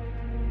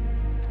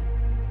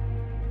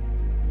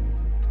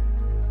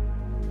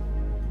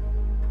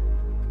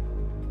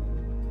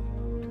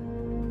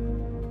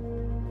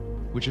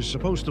 Which is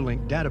supposed to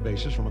link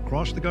databases from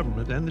across the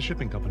government and the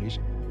shipping companies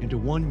into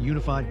one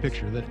unified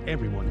picture that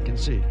everyone can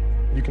see.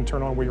 You can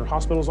turn on where your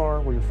hospitals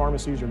are, where your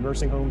pharmacies, your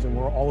nursing homes, and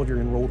where all of your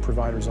enrolled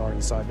providers are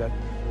inside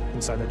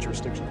that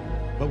jurisdiction.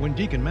 But when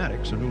Deacon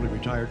Maddox, a newly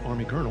retired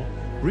Army colonel,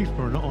 briefed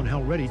Perna on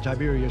how ready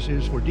Tiberius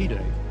is for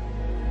D-Day,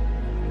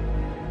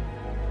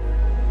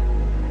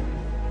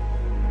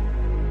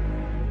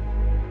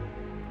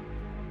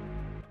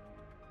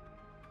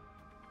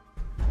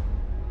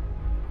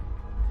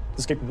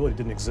 this capability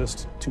didn't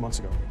exist 2 months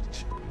ago.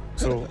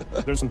 So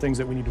there's some things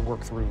that we need to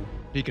work through.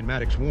 Deacon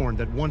Maddox warned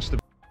that once the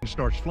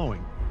starts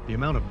flowing, the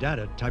amount of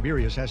data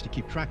Tiberius has to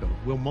keep track of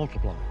will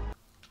multiply.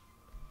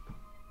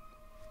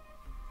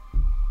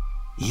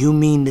 You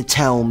mean to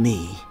tell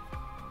me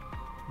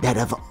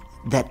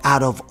that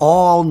out of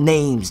all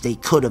names they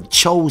could have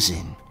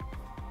chosen,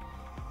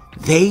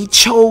 they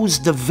chose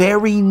the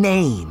very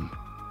name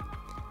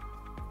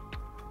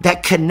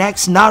that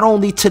connects not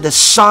only to the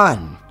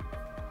son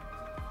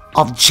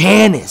of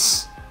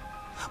Janus,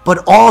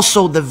 but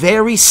also the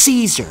very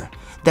Caesar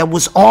that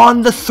was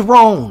on the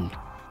throne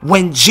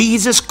when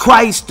Jesus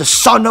Christ, the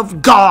Son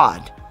of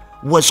God,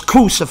 was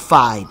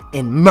crucified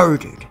and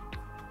murdered?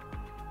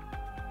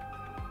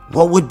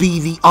 What would be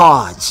the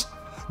odds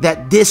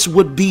that this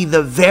would be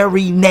the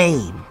very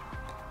name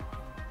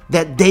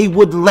that they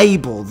would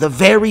label, the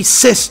very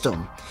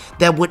system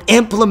that would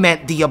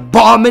implement the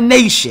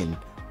abomination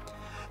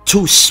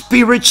to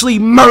spiritually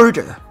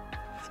murder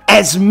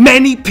as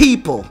many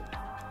people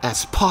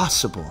as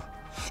possible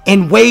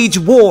and wage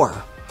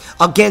war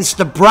against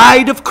the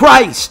bride of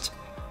Christ,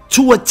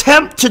 to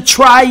attempt to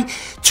try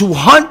to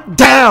hunt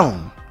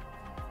down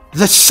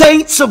the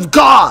saints of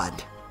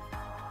God,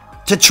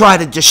 to try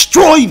to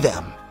destroy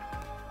them?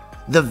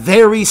 The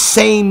very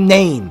same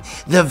name,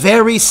 the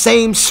very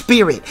same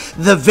spirit,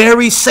 the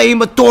very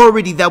same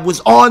authority that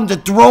was on the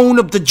throne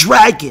of the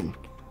dragon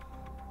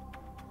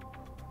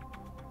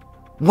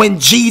when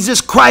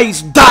Jesus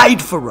Christ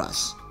died for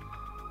us,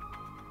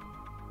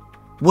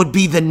 would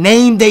be the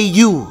name they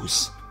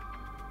use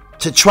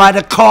to try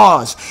to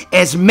cause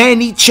as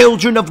many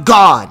children of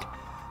God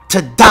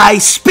to die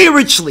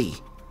spiritually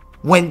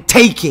when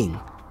taking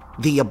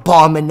the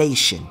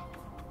abomination.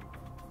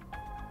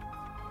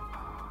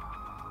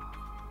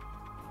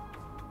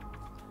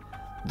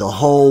 The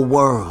whole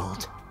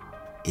world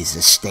is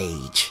a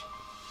stage.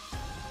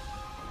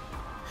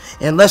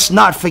 And let's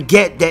not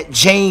forget that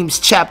James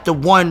chapter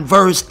 1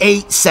 verse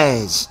 8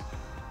 says,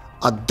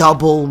 a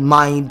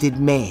double-minded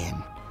man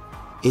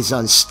is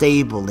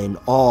unstable in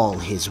all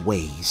his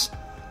ways.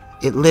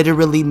 It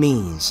literally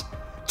means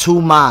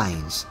two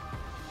minds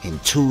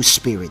and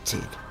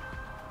two-spirited.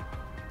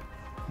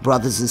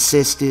 Brothers and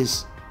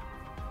sisters,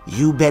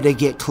 you better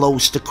get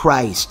close to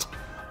Christ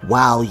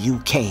while you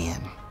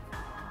can.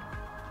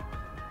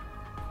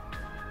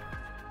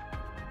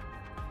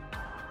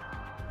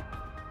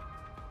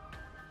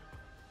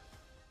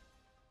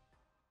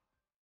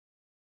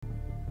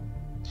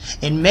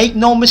 And make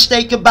no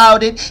mistake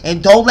about it,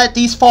 and don't let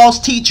these false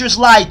teachers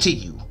lie to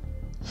you.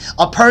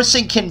 A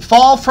person can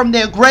fall from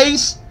their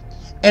grace,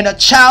 and a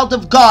child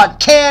of God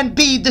can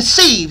be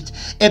deceived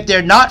if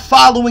they're not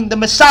following the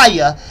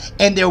Messiah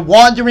and they're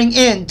wandering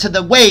into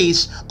the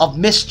ways of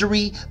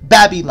mystery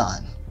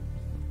Babylon.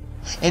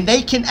 And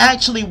they can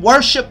actually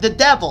worship the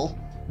devil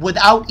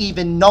without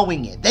even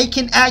knowing it. They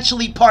can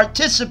actually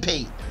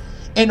participate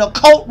in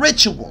occult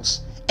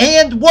rituals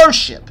and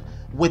worship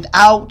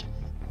without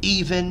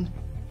even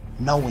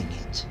knowing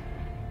it.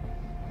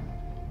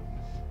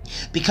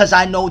 Because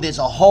I know there's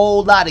a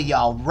whole lot of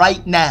y'all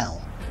right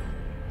now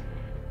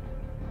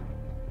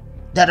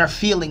that are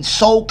feeling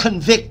so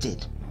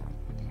convicted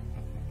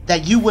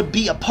that you would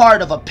be a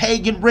part of a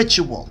pagan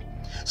ritual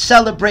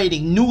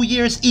celebrating New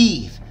Year's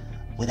Eve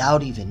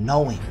without even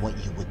knowing what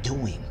you were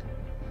doing.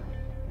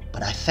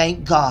 But I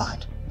thank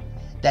God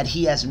that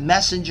He has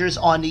messengers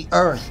on the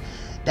earth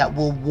that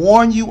will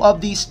warn you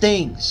of these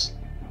things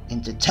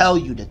and to tell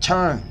you to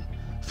turn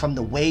from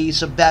the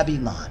ways of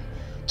Babylon,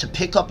 to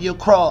pick up your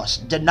cross,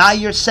 deny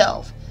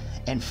yourself,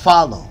 and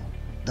follow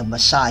the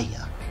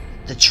Messiah,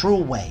 the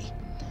true way,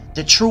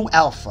 the true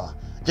Alpha,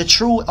 the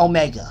true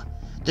Omega,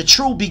 the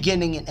true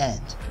beginning and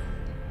end.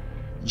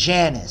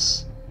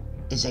 Janus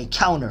is a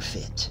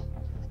counterfeit.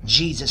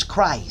 Jesus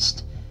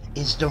Christ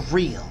is the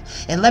real.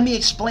 And let me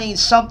explain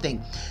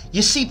something.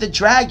 You see, the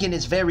dragon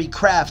is very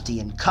crafty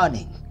and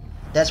cunning.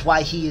 That's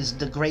why he is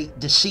the great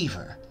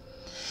deceiver.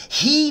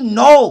 He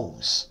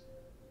knows.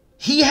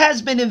 He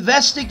has been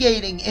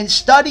investigating and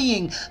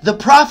studying the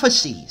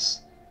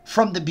prophecies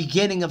from the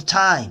beginning of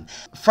time,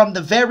 from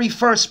the very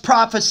first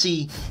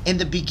prophecy in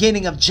the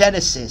beginning of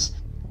Genesis,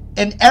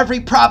 and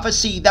every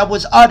prophecy that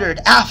was uttered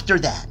after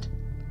that.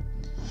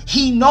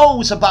 he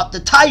knows about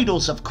the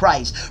titles of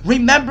Christ.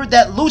 Remember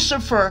that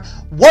Lucifer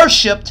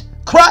worshipped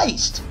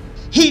Christ.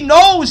 He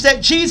knows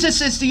that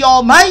Jesus is the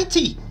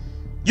Almighty.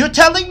 You're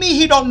telling me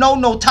he don't know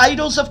no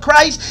titles of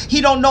Christ?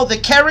 He don't know the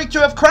character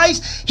of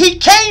Christ? He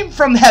came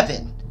from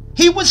heaven.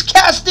 He was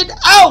casted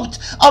out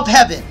of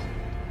heaven.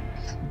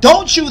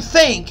 Don't you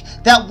think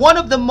that one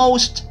of the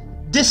most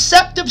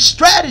deceptive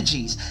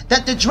strategies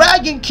that the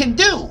dragon can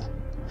do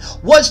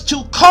was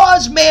to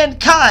cause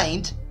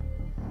mankind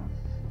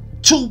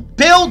to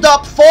build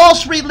up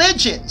false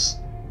religions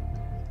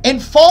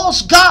and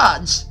false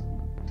gods,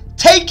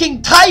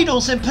 taking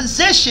titles and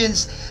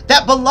positions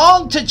that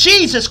belong to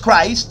Jesus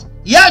Christ,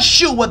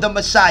 Yeshua the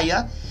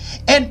Messiah,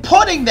 and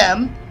putting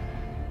them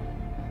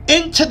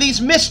into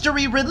these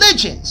mystery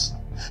religions?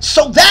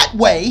 So that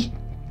way,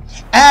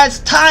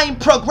 as time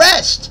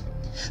progressed,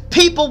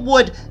 people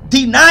would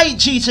deny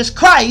Jesus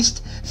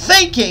Christ,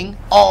 thinking,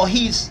 oh,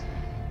 he's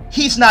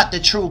not the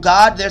true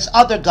God. There's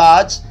other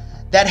gods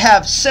that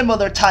have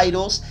similar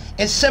titles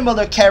and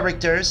similar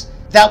characters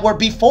that were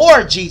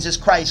before Jesus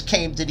Christ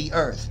came to the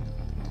earth.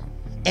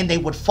 And they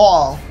would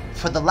fall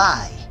for the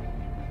lie.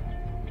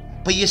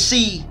 But you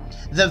see,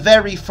 the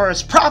very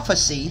first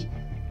prophecy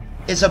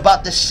is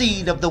about the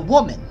seed of the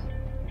woman.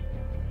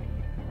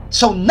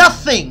 So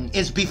nothing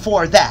is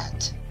before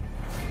that.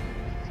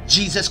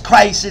 Jesus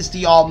Christ is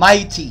the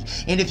Almighty,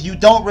 and if you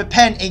don't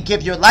repent and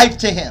give your life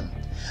to him,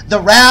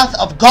 the wrath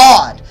of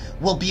God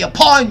will be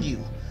upon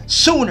you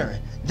sooner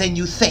than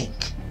you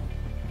think.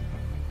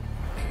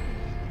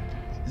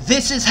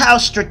 This is how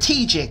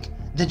strategic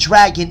the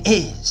dragon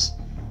is.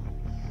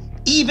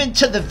 Even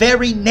to the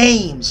very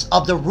names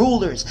of the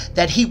rulers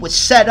that he would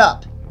set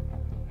up,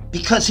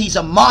 because he's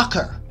a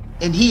mocker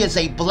and he is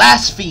a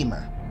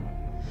blasphemer.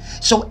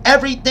 So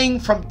everything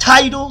from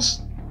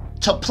titles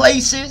to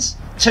places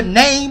to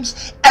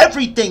names,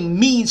 everything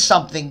means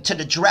something to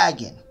the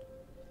dragon.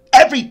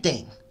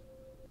 Everything.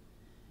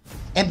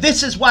 And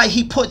this is why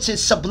he puts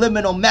his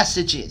subliminal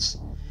messages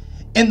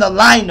in the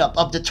lineup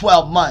of the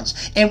 12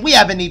 months. And we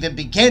haven't even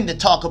begun to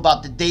talk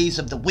about the days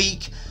of the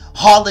week,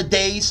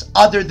 holidays,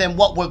 other than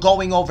what we're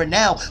going over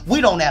now.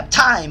 We don't have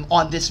time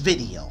on this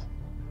video.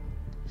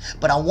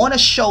 But I want to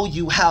show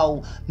you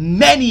how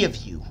many of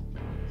you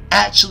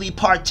actually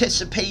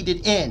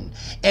participated in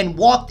and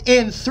walked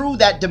in through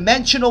that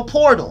dimensional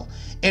portal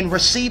and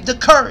received the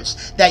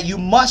curse that you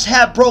must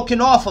have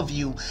broken off of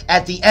you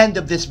at the end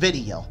of this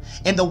video.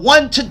 And the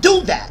one to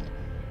do that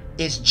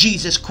is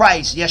Jesus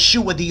Christ,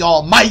 Yeshua the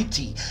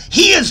Almighty.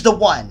 He is the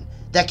one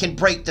that can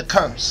break the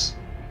curse.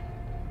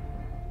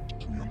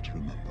 Too young to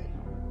remember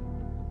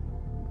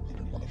that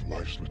in one of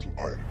life's little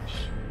ironies,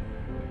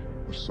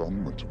 the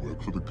son went to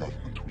work for the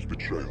government whose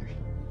betrayal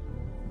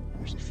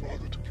was the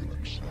father to kill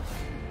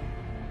himself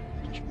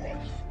and his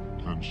wife.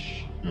 Hence,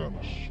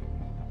 Janus,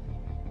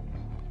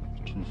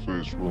 the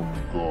two-faced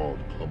Roman god,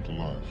 come to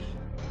life.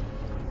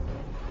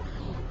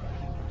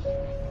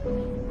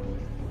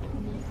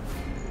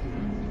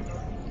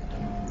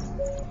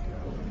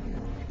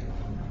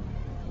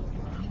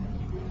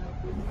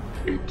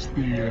 It's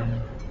the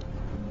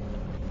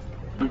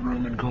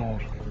Roman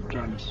god,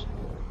 Janus.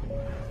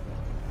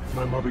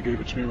 My mother gave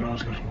it to me when I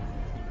was little.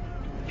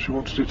 She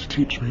wanted it to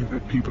teach me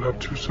that people have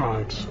two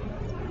sides.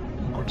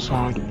 A good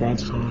side, a bad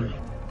side.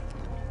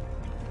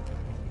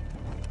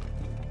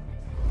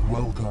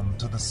 Welcome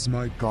to the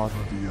Smite God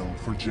reveal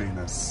for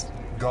Janus,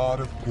 god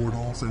of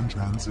portals and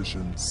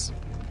transitions.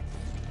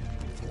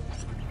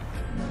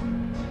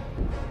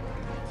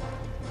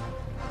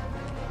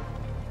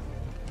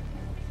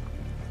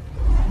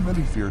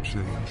 Many fear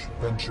change,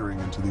 venturing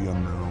into the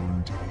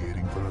unknown,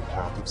 deviating from a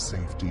path of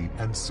safety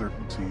and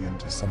certainty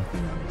into something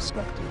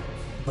unexpected.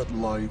 But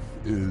life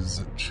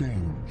is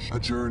change, a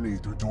journey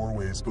through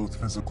doorways both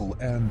physical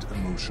and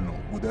emotional,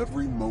 with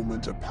every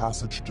moment a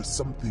passage to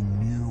something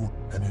new,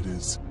 and it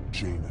is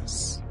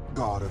Janus,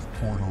 god of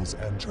portals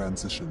and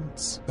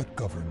transitions, that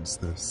governs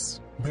this.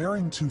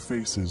 Bearing two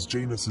faces,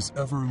 Janus is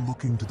ever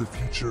looking to the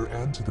future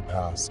and to the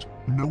past,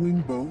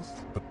 knowing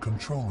both, but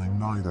controlling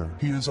neither.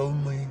 He is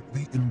only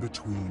the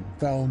in-between,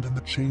 found in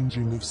the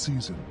changing of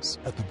seasons,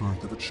 at the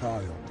birth of a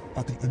child,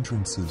 at the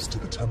entrances to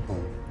the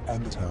temple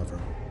and the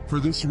tavern. For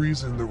this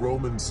reason, the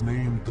Romans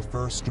named the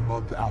first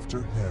month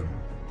after him,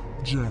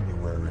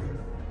 January,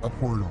 a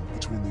portal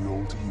between the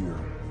old year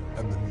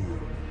and the new.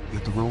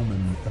 Yet the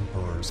Roman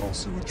emperors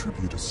also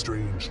attribute a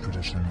strange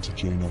tradition to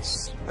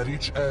Janus. At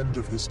each end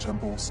of his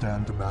temple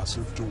stand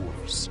massive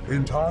doors.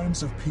 In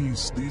times of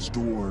peace, these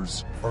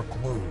doors are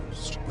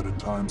closed, but in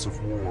times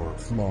of war,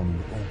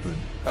 flung open.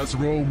 As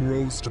Rome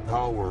rose to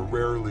power,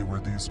 rarely were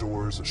these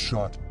doors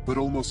shut, but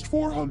almost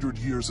 400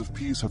 years of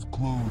peace have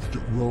clothed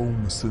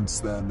Rome since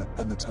then,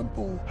 and the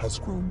temple has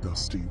grown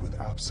dusty with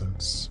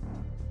absence.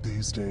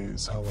 These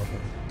days,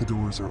 however, the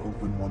doors are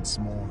open once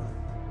more.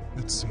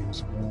 It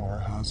seems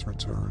war has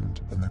returned,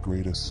 and the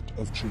greatest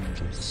of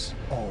changes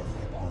are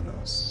upon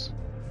us.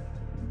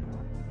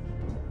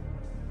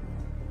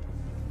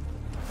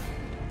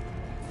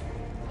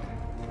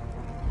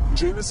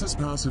 Janus's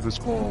passive is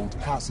called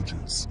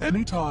Passages.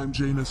 Anytime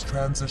Janus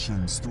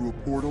transitions through a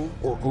portal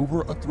or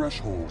over a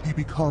threshold, he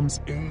becomes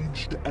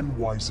aged and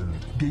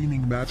wizened,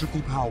 gaining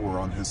magical power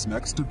on his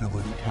next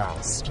ability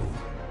cast.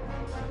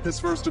 His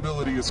first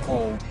ability is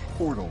called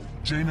Portal.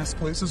 Janus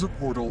places a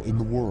portal in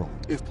the world.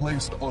 If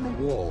placed on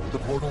a wall, the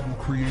portal will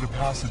create a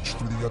passage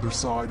through the other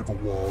side of a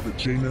wall that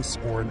Janus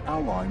or an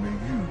ally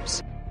may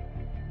use.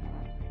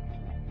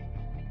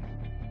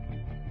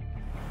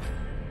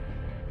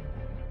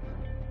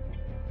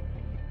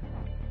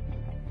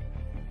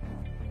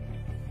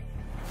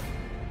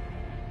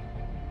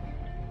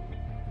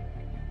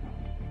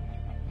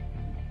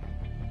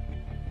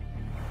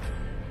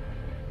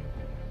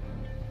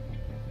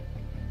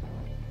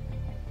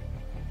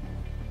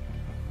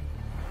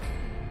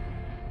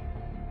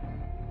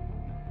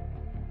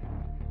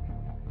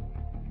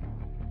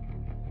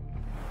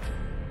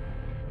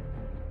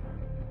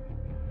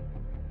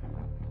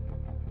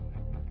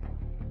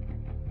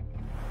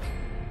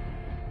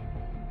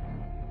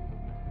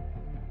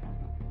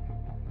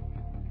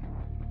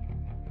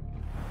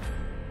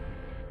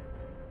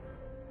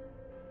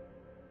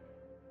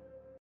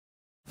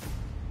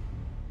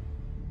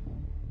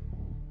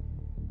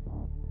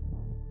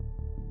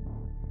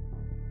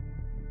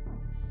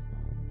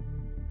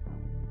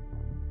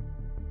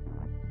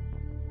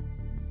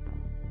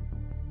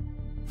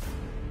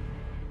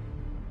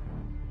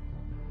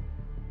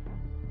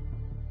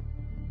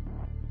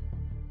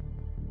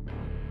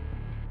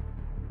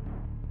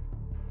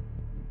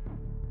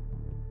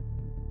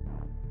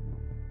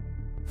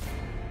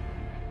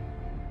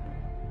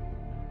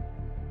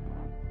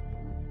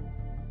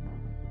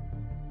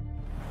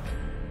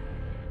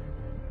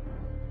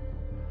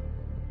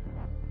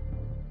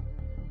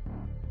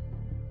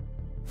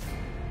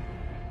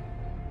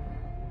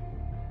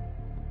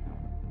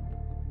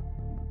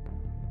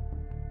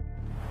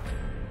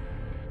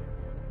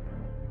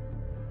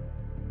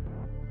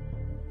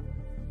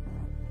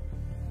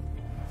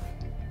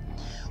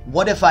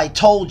 What if I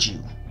told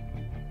you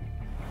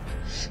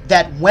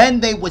that when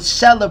they would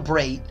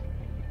celebrate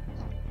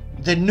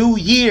the New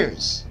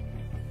Year's,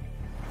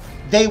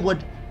 they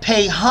would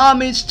pay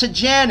homage to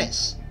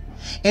Janus,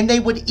 and they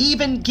would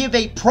even give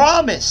a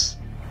promise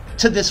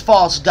to this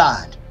false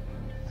god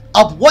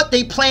of what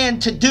they plan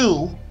to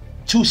do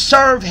to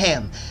serve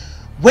him?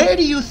 Where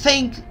do you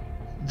think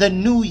the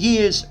New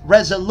Year's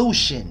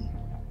resolution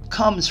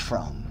comes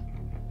from?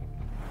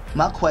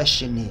 My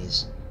question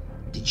is,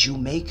 did you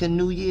make a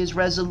New Year's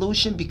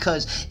resolution?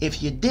 Because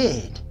if you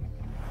did,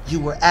 you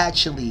were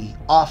actually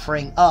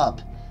offering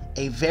up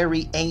a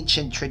very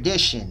ancient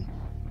tradition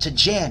to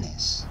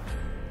Janus,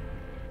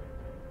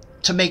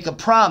 to make a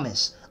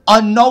promise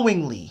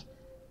unknowingly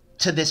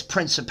to this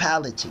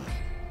principality.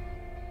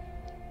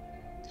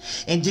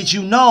 And do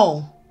you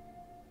know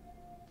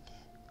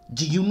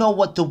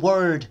what the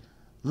word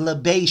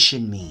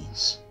libation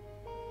means?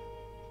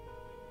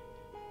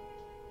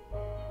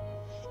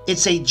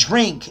 It's a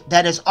drink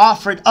that is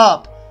offered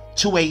up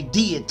to a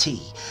deity.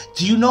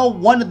 Do you know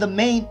one of the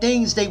main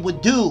things they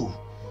would do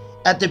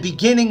at the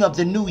beginning of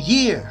the new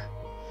year?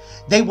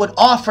 They would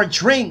offer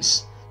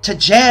drinks to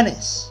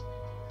Janus.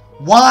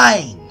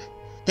 Wine.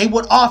 They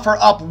would offer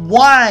up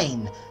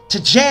wine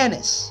to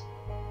Janus.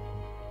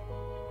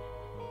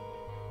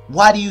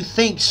 Why do you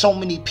think so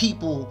many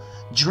people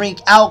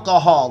drink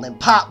alcohol and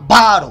pop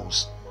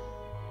bottles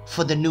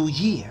for the new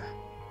year?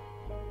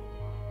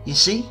 You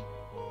see?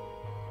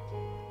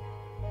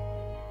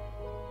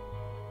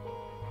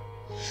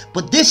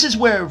 But this is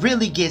where it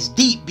really gets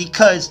deep,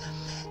 because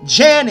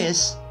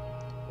Janus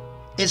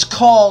is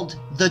called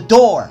the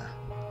door,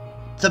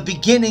 the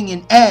beginning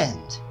and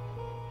end,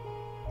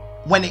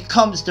 when it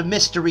comes to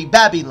Mystery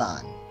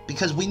Babylon.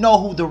 Because we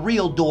know who the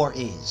real door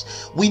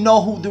is. We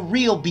know who the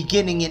real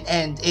beginning and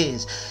end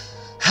is.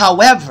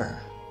 However,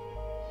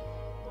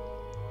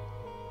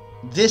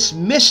 this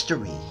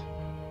mystery,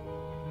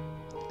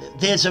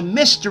 there's a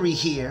mystery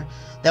here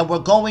that we're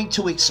going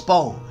to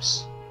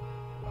expose.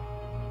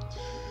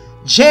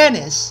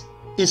 Janus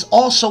is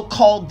also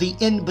called the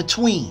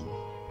in-between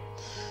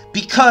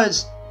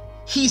because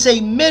he's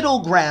a middle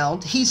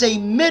ground, he's a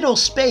middle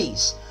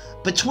space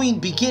between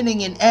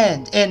beginning and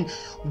end. And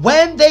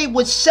when they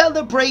would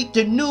celebrate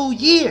the new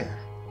year,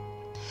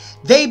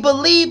 they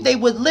believed they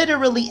would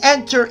literally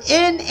enter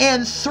in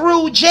and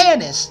through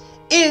Janus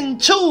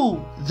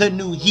into the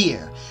new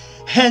year,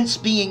 hence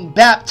being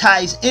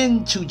baptized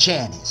into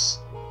Janus.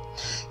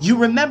 You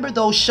remember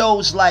those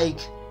shows like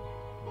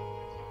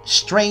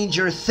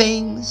Stranger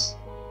Things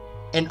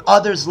and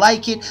others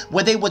like it,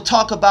 where they would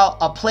talk about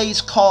a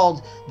place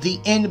called the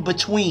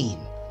in-between.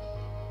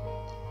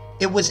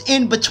 It was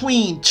in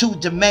between two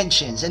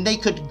dimensions and they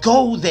could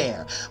go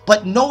there.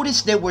 But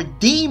notice there were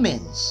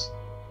demons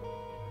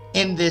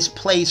in this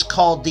place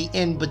called the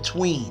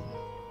in-between.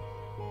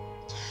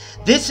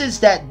 This is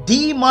that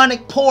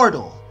demonic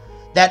portal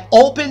that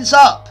opens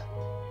up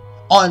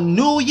on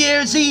New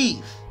Year's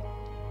Eve.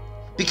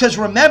 Because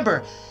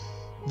remember,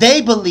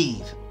 they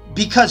believe,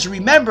 because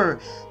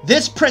remember,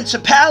 this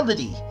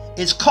principality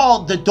is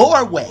called the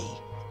doorway.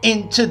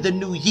 into the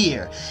new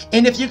year.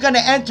 And if you're going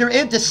to enter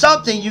into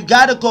something, you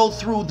got to go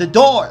through the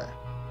door.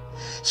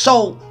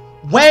 So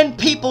when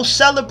people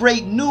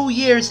celebrate New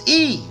Year's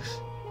Eve,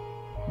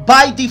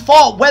 by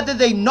default, whether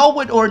they know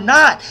it or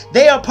not,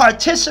 they are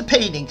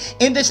participating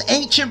in this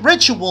ancient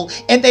ritual,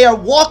 and they are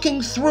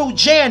walking through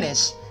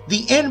Janus,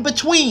 the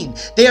in-between.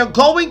 They are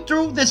going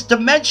through this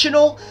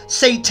dimensional,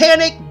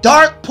 satanic,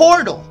 dark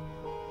portal.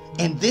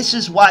 And this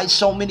is why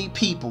so many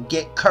people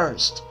get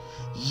cursed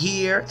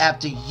year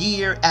after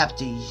year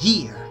after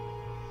year.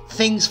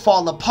 Things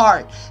fall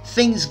apart.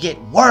 Things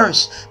get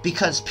worse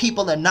because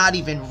people are not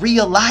even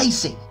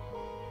realizing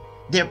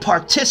they're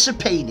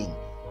participating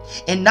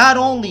in not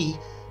only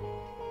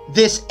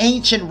this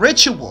ancient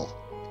ritual,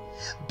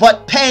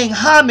 but paying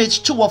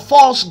homage to a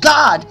false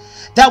god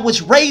that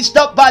was raised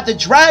up by the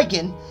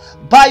dragon,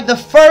 by the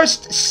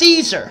first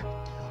Caesar,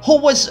 who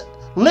was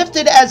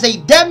lifted as a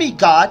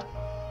demigod,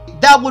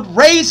 that would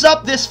raise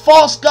up this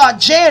false god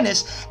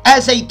Janus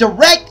as a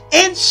direct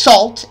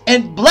insult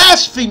and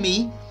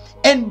blasphemy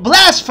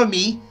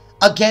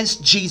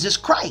against Jesus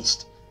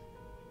Christ.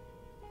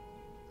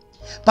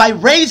 By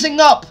raising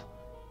up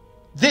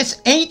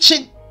this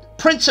ancient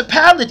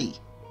principality,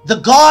 the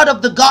God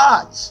of the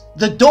gods,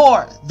 the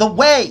door, the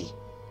way,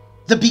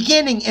 the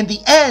beginning and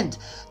the end,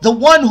 the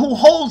one who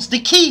holds the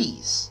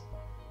keys.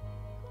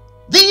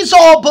 These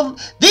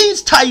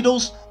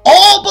titles,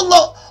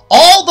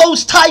 all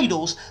those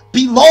titles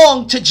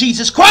belong to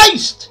Jesus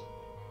Christ.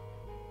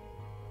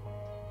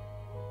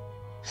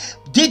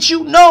 Did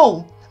you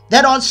know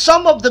that on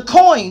some of the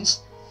coins,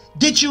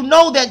 did you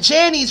know that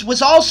Janus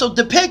was also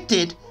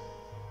depicted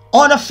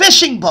on a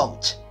fishing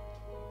boat?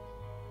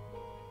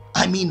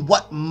 I mean,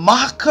 what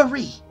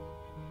mockery.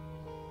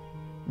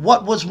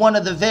 What was one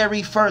of the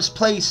very first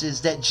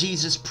places that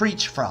Jesus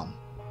preached from?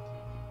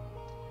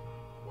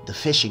 The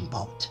fishing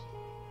boat.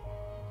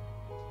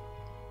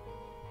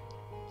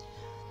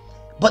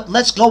 But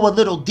let's go a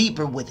little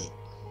deeper with it.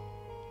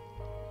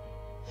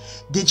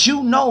 Did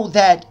you know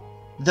that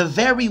the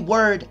very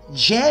word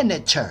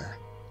janitor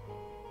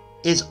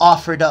is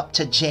offered up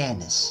to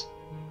Janus?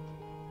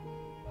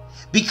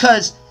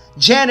 Because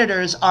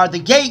janitors are the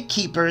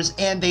gatekeepers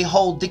and they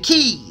hold the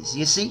keys,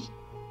 you see?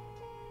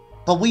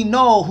 But we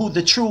know who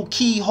the true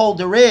key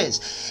holder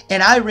is.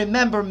 And I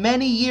remember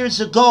many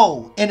years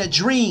ago in a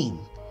dream,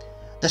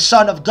 the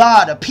Son of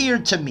God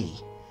appeared to me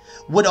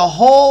with a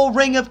whole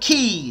ring of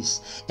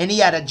keys, and he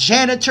had a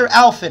janitor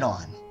outfit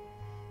on.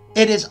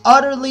 It is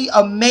utterly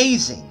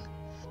amazing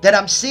that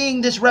I'm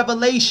seeing this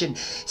revelation.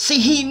 See,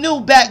 he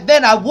knew back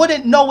then. I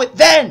wouldn't know it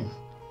then.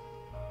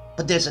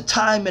 But there's a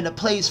time and a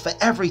place for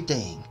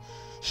everything.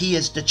 He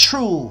is the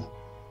true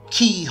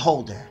key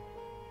holder,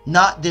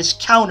 not this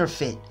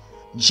counterfeit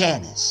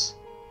Janus.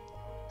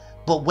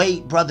 But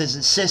wait, brothers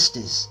and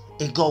sisters,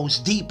 it goes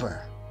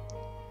deeper.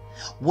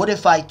 What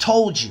if I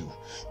told you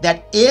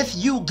that if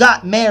you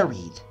got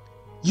married,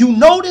 you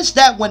notice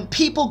that when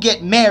people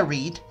get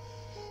married,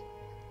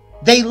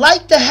 they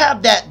like to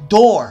have that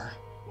door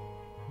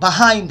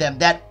behind them,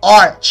 that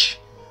arch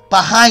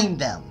behind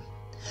them.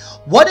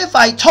 What if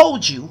I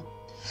told you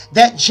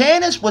that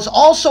Janus was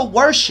also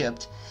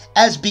worshipped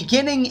as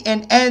beginning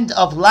and end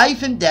of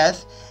life and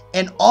death,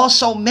 and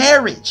also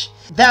marriage?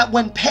 That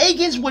when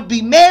pagans would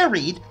be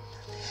married,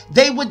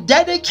 they would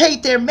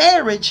dedicate their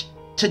marriage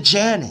to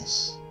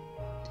Janus.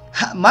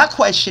 My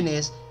question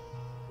is,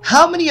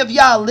 how many of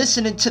y'all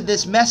listening to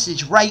this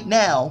message right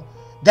now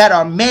that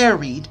are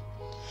married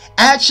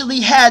actually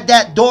had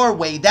that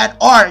doorway, that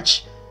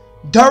arch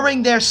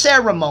during their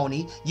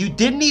ceremony? You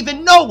didn't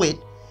even know it,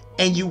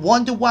 and you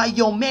wonder why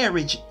your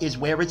marriage is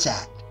where it's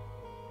at.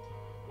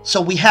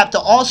 So we have to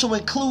also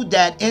include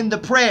that in the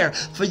prayer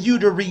for you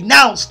to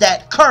renounce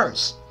that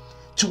curse,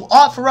 to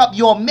offer up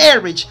your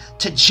marriage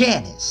to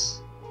Janus.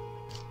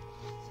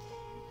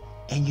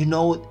 And you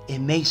know, it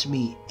makes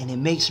me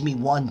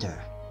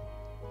wonder.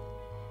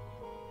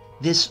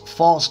 This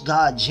false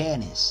god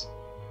Janus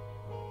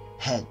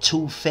had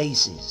two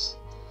faces.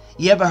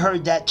 You ever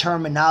heard that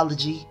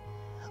terminology?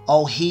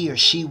 Oh, he or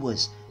she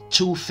was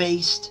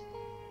two-faced.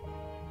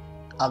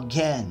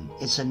 Again,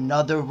 it's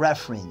another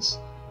reference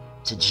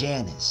to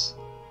Janus.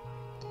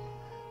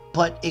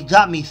 But it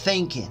got me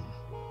thinking,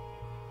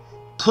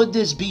 could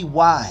this be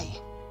why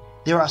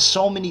there are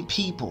so many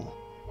people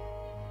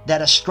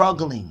that are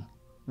struggling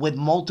with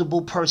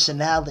multiple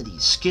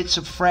personalities,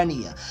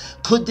 schizophrenia?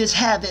 Could this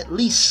have at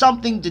least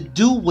something to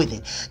do with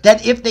it?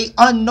 That if they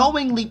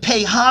unknowingly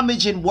pay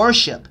homage and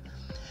worship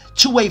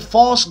to a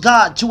false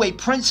god, to a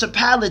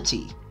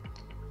principality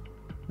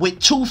with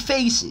two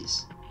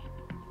faces,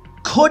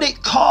 could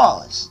it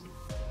cause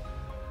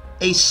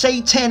a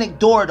satanic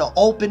door to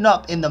open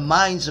up in the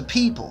minds of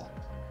people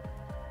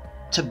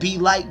to be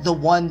like the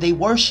one they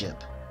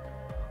worship?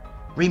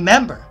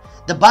 Remember,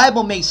 the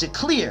Bible makes it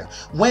clear,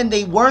 when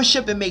they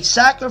worship and make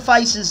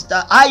sacrifices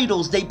to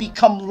idols, they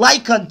become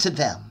like unto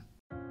them.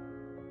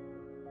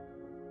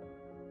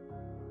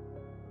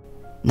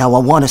 Now I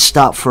want to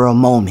stop for a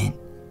moment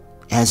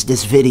as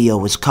this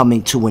video is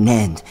coming to an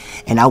end,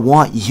 and I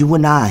want you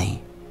and I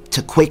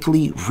to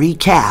quickly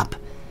recap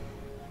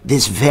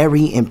this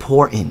very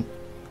important,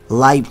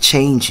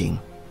 life-changing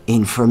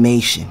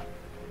information.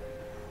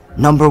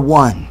 Number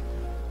one,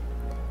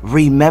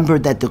 remember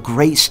that the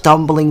great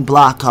stumbling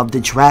block of the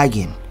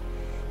dragon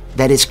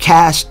that is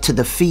cast to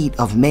the feet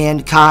of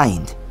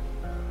mankind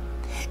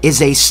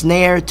is a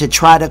snare to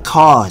try to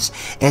cause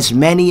as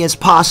many as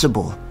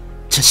possible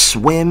to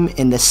swim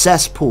in the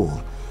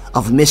cesspool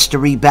of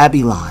Mystery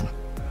Babylon.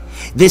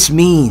 This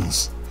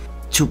means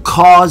to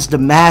cause the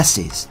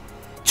masses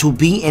to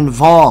be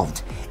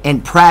involved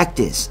and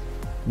practice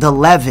the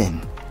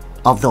leaven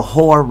of the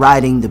whore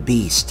riding the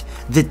beast,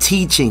 the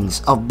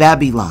teachings of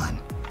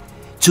Babylon,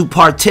 to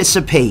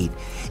participate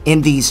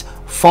in these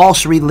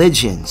false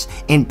religions,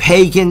 in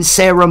pagan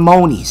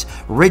ceremonies,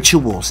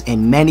 rituals,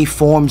 and many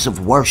forms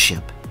of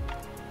worship.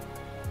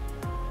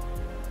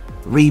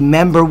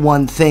 Remember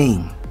one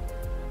thing: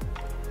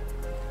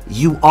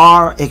 you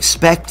are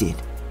expected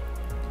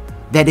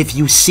that if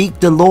you seek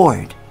the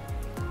Lord,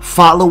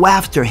 follow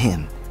after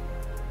him,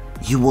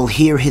 you will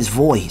hear his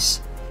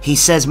voice. He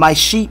says, my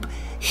sheep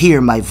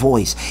hear my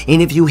voice.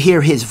 And if you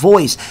hear his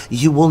voice,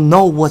 you will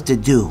know what to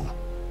do.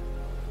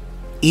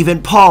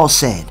 Even Paul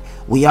said,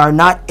 we are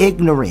not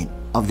ignorant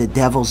of the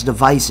devil's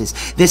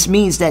devices. This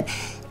means that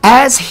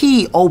as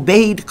he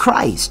obeyed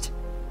Christ,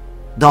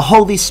 the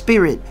Holy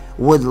Spirit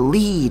would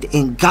lead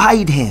and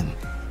guide him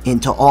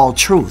into all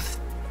truth.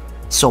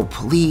 So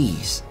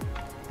please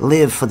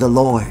live for the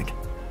Lord.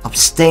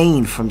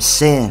 Abstain from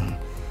sin.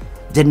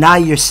 Deny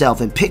yourself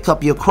and pick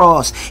up your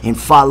cross and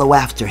follow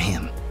after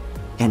him.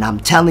 And I'm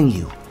telling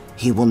you,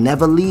 he will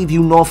never leave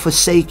you nor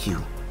forsake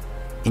you.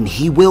 And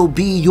he will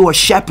be your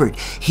shepherd.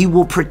 He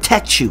will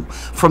protect you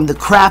from the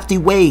crafty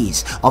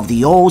ways of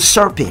the old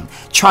serpent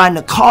trying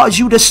to cause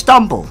you to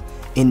stumble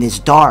in this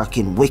dark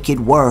and wicked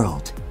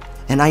world.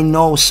 And I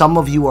know some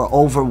of you are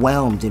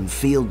overwhelmed and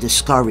feel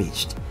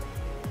discouraged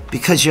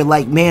because you're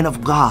like, man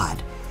of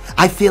God,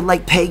 I feel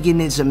like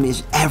paganism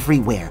is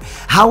everywhere.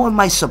 How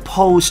am I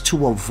supposed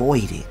to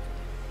avoid it?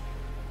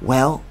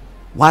 Well,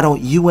 why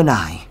don't you and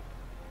I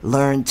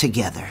learn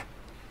together?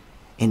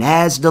 And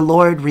as the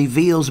Lord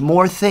reveals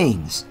more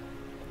things,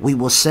 we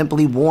will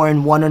simply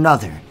warn one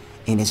another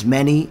and as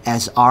many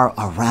as are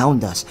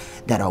around us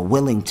that are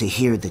willing to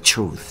hear the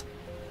truth.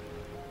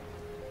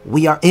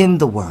 We are in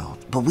the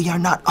world, but we are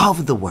not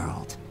of the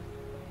world.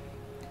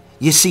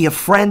 You see, a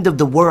friend of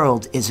the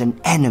world is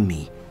an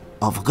enemy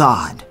of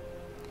God.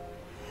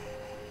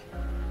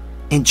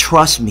 And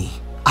trust me,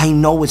 I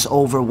know it's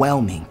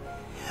overwhelming.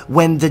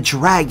 When the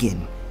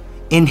dragon,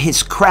 in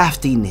his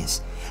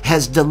craftiness,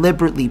 has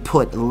deliberately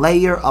put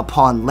layer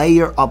upon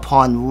layer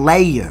upon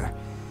layer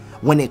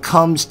when it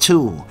comes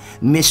to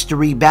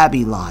Mystery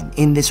Babylon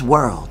in this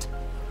world.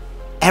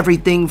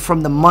 Everything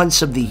from the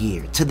months of the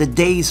year to the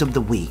days of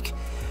the week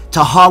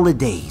to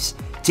holidays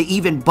to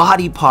even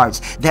body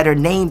parts that are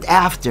named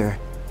after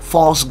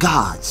false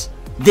gods.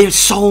 There's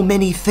so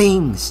many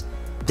things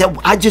that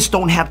I just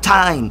don't have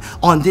time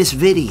on this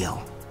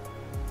video.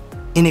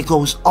 And it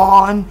goes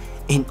on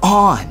and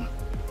on.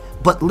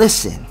 But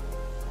listen,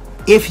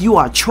 if you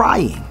are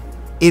trying,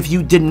 if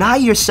you deny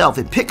yourself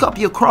and pick up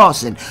your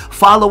cross and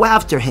follow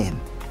after him,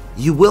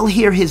 you will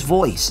hear his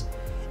voice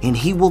and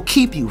he will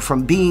keep you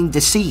from being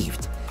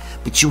deceived.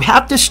 But you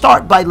have to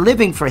start by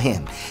living for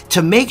him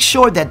to make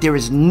sure that there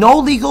is no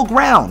legal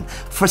ground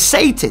for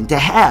Satan to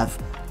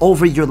have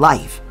over your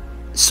life.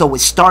 So it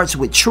starts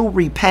with true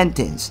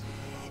repentance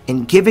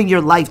and giving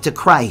your life to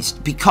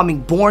Christ,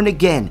 becoming born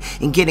again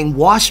and getting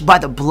washed by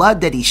the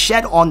blood that he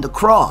shed on the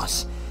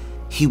cross.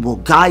 He will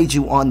guide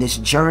you on this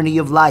journey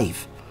of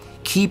life,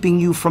 keeping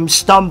you from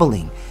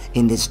stumbling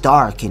in this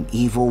dark and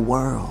evil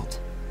world.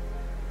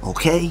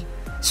 Okay?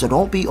 So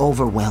don't be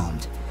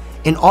overwhelmed.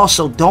 And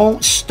also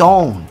don't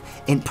stone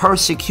and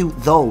persecute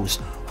those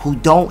who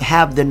don't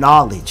have the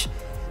knowledge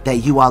that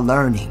you are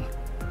learning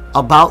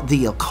about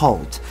the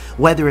occult,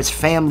 whether it's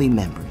family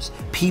members,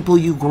 people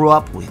you grew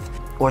up with,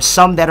 or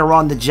some that are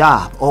on the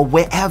job or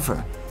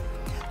wherever.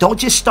 Don't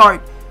just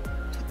start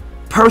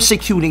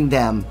persecuting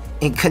them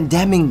and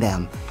condemning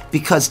them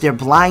because they're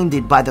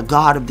blinded by the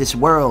God of this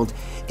world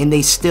and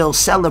they still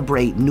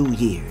celebrate New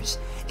Year's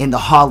and the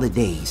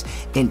holidays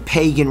and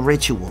pagan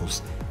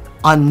rituals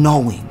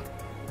unknowing.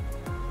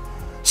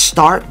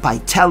 Start by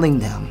telling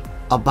them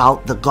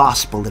about the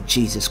gospel of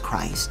Jesus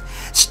Christ.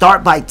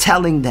 Start by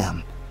telling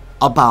them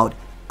about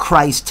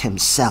Christ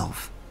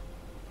himself.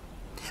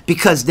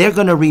 Because they're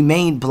going to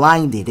remain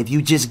blinded if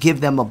you just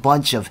give them a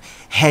bunch of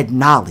head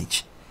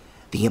knowledge.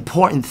 The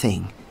important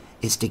thing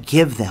is to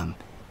give them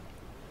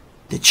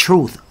the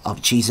truth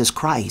of Jesus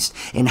Christ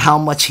and how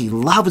much he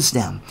loves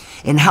them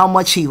and how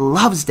much he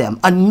loves them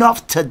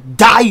enough to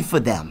die for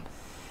them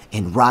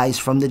and rise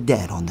from the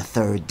dead on the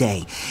third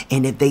day.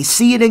 And if they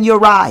see it in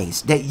your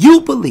eyes that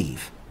you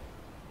believe,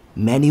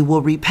 many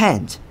will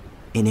repent,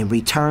 and in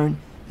return,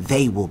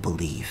 they will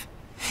believe.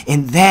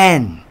 And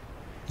then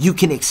you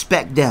can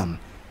expect them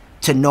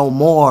to know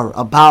more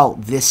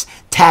about this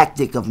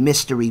tactic of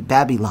Mystery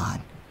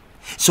Babylon.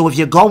 So if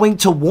you're going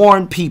to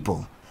warn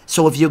people,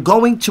 so if you're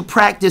going to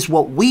practice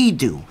what we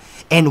do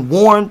and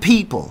warn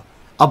people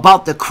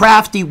about the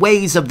crafty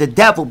ways of the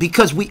devil,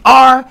 because we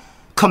are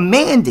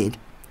commanded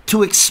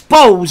to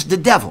expose the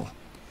devil.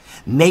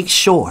 Make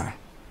sure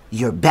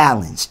you're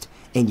balanced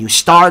and you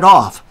start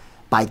off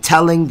by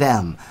telling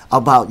them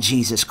about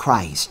Jesus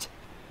Christ.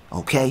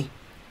 Okay?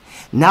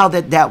 Now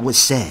that that was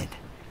said,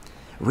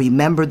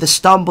 remember the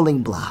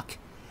stumbling block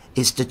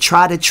is to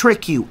try to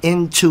trick you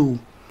into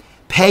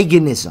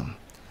paganism,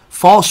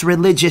 false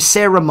religious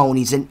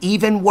ceremonies, and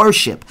even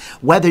worship.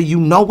 Whether you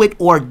know it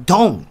or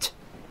don't,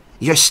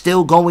 you're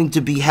still going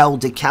to be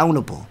held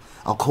accountable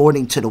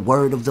according to the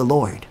word of the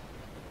Lord.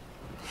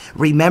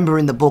 Remember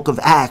in the book of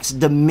Acts,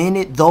 the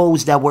minute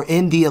those that were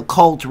in the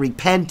occult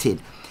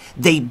repented,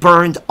 they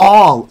burned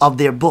all of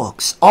their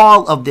books,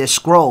 all of their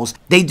scrolls.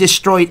 They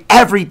destroyed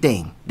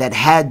everything that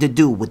had to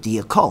do with the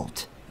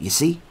occult. You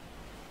see?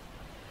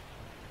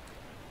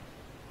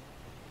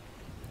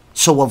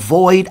 So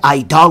avoid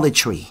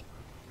idolatry.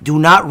 Do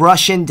not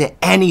rush into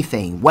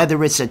anything,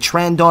 whether it's a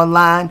trend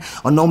online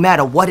or no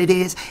matter what it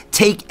is.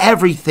 Take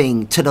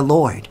everything to the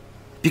Lord.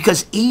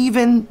 Because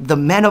even the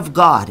men of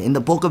God in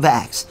the book of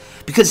Acts,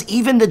 because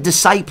even the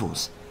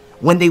disciples,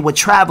 when they were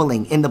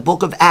traveling in the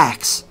book of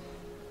Acts,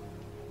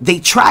 they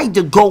tried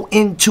to go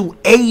into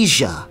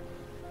Asia,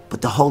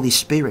 but the Holy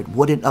Spirit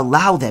wouldn't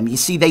allow them. You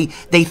see, they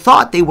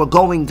thought they were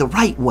going the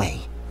right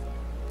way.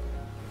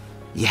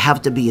 You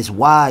have to be as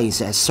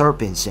wise as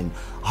serpents and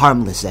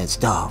harmless as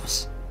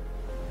doves.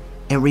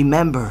 And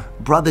remember,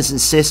 brothers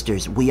and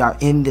sisters, we are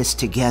in this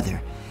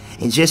together.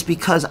 And just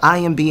because I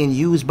am being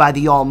used by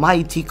the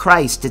Almighty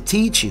Christ to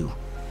teach you,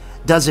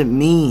 doesn't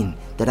mean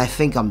that I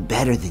think I'm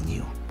better than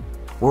you.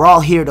 We're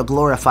all here to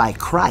glorify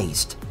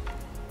Christ.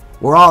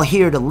 We're all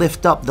here to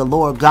lift up the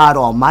Lord God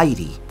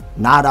Almighty,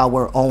 not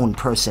our own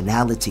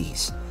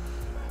personalities.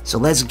 So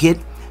let's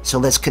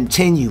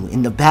continue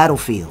in the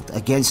battlefield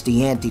against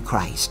the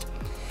Antichrist.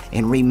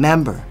 And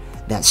remember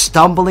that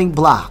stumbling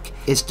block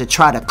is to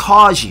try to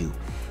cause you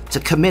to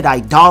commit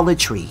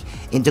idolatry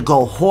and to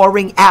go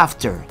whoring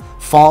after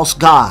false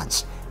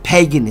gods,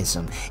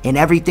 paganism, and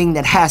everything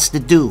that has to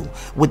do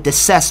with the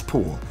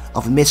cesspool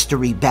of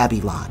Mystery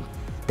Babylon,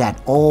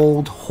 that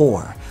old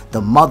whore,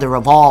 the mother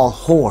of all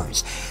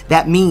whores.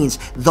 That means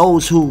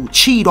those who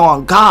cheat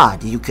on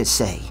God, you could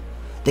say.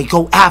 They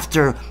go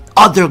after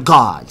other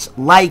gods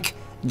like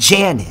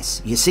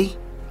Janus, you see?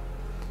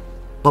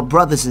 But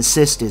brothers and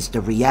sisters,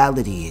 the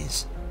reality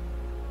is,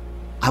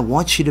 I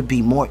want you to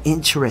be more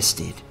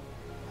interested.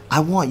 I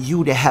want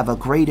you to have a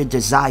greater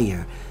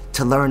desire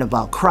to learn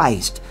about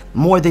Christ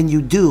more than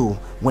you do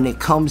when it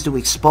comes to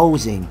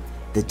exposing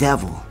the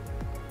devil.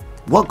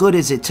 What good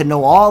is it to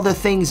know all the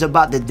things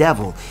about the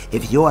devil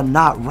if you're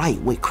not right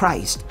with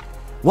Christ?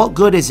 What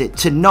good is it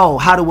to know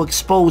how to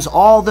expose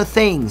all the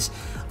things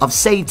of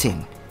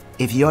Satan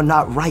if you're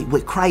not right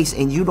with Christ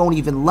and you don't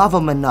even love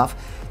him enough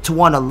to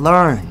want to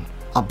learn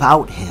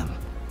about him?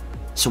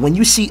 So when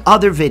you see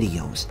other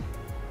videos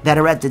that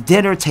are at the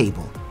dinner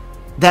table,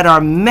 that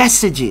are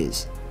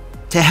messages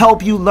to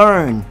help you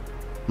learn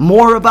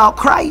more about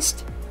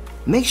Christ,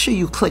 make sure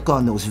you click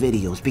on those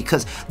videos,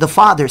 because the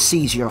Father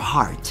sees your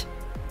heart.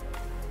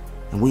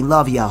 And we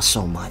love y'all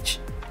so much.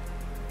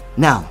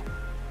 Now,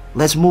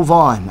 let's move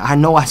on. I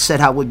know I said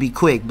I would be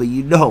quick, but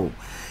you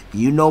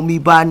know me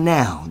by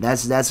now.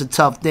 That's a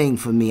tough thing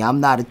for me.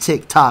 I'm not a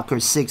TikToker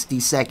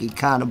 60-second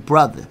kind of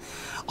brother.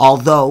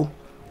 Although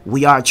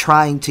we are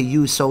trying to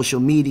use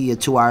social media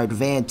to our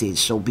advantage,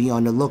 so be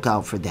on the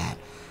lookout for that.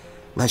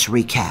 Let's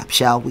recap,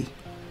 shall we?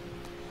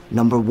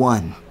 Number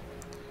 1,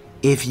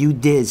 if you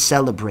did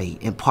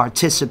celebrate and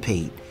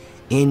participate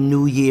in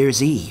New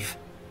Year's Eve,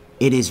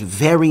 it is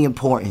very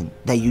important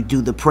that you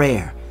do the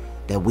prayer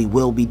that we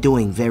will be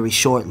doing very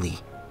shortly.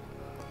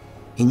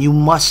 And you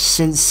must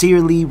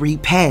sincerely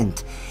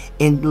repent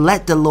and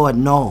let the Lord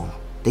know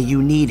that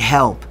you need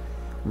help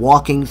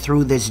walking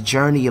through this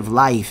journey of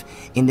life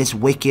in this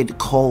wicked,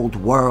 cold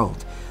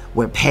world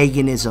where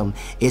paganism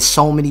is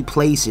so many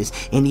places.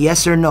 And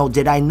yes or no,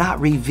 did I not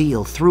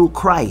reveal through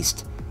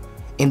Christ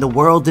in The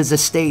World is a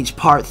Stage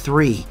Part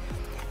 3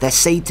 that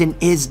Satan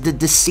is the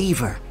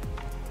deceiver?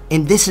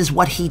 And this is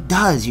what he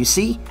does, you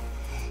see?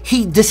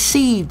 He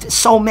deceived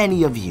so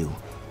many of you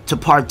to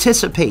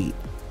participate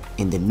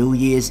in the New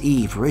Year's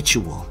Eve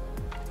ritual.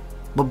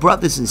 But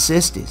brothers and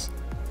sisters,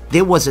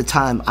 there was a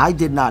time I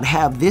did not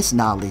have this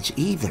knowledge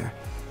either.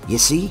 You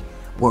see,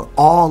 we're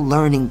all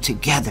learning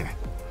together.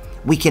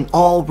 We can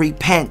all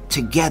repent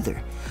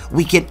together.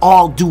 We can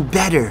all do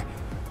better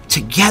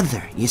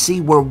together. You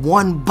see, we're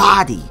one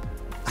body.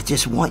 I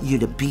just want you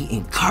to be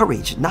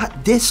encouraged,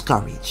 not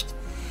discouraged.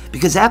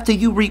 Because after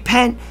you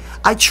repent,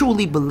 I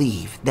truly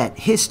believe that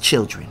his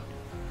children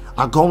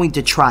are going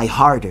to try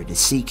harder to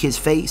seek his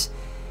face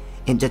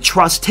and to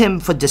trust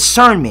him for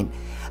discernment,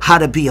 how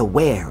to be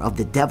aware of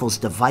the devil's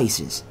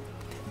devices.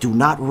 Do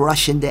not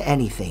rush into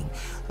anything.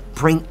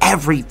 Bring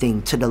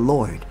everything to the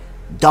Lord.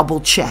 Double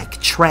check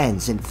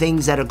trends and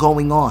things that are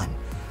going on.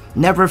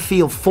 Never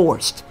feel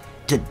forced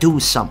to do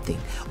something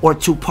or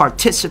to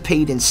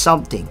participate in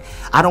something.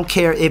 I don't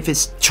care if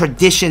it's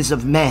traditions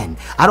of men.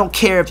 I don't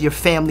care if your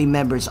family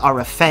members are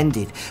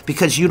offended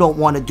because you don't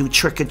want to do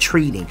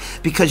trick-or-treating,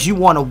 because you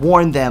want to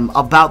warn them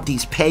about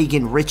these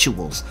pagan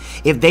rituals.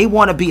 If they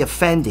want to be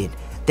offended,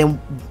 then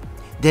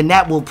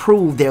that will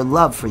prove their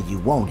love for you,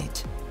 won't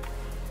it?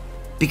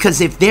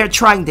 Because if they're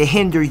trying to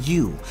hinder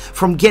you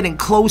from getting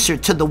closer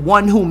to the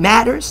one who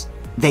matters,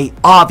 they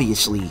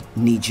obviously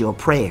need your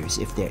prayers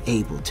if they're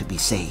able to be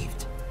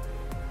saved.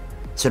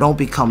 So don't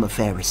become a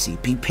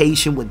Pharisee. Be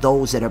patient with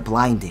those that are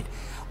blinded.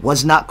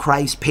 Was not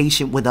Christ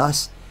patient with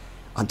us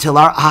until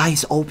our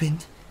eyes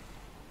opened?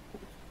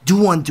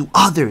 Do unto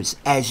others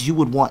as you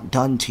would want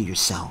done to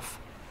yourself.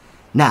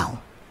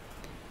 Now,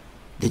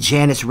 the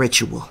Janus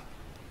ritual.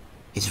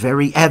 It's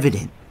very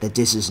evident that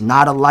this is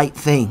not a light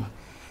thing.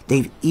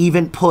 They've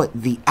even put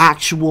the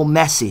actual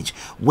message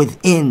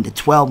within the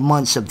 12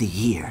 months of the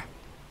year.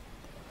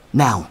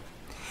 Now,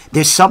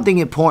 there's something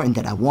important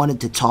that I wanted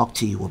to talk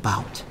to you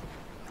about.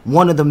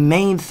 One of the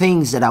main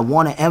things that I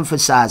want to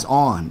emphasize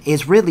on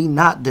is really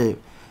not the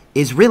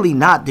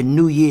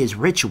New Year's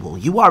ritual.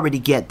 You already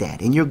get that,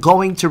 and you're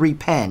going to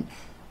repent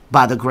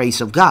by the grace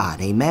of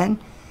God. Amen?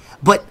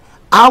 But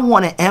I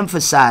want to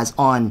emphasize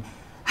on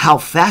how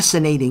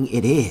fascinating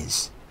it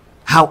is,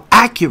 how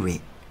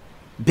accurate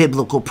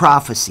biblical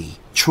prophecy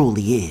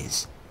truly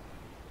is.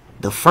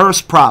 The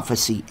first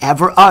prophecy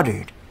ever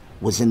uttered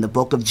was in the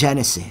book of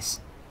Genesis.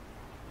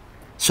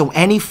 So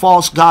any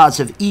false gods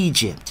of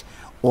Egypt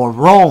or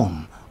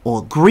Rome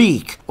or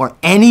Greek or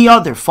any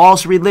other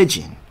false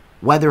religion,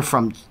 whether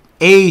from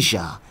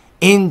Asia,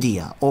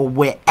 India, or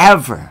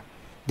wherever,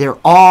 they're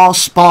all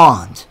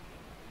spawned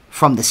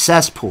from the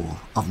cesspool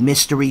of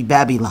Mystery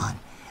Babylon.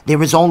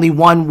 There is only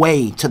one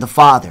way to the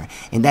Father,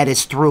 and that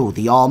is through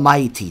the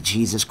Almighty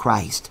Jesus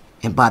Christ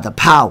and by the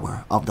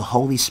power of the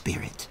Holy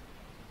Spirit.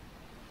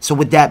 So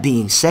with that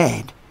being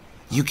said,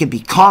 you can be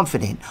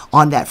confident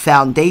on that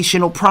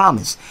foundational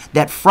promise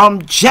that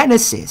from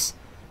Genesis,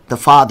 the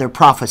Father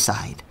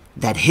prophesied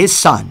that his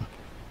Son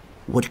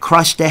would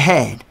crush the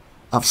head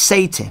of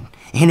Satan.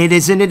 And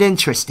isn't it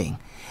interesting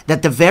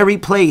that the very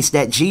place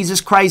that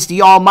Jesus Christ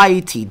the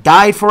Almighty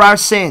died for our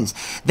sins,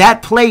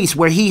 that place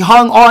where he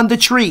hung on the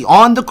tree,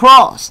 on the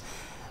cross,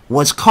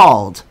 was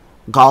called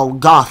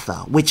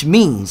Golgotha, which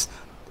means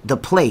the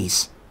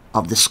place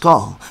of the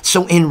skull.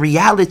 So in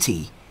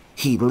reality,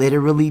 he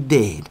literally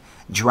did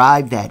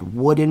drive that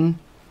wooden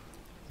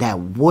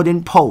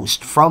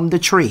post from the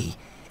tree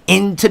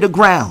into the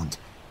ground,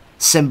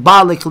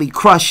 symbolically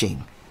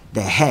crushing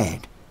the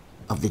head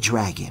of the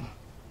dragon.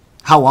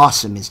 How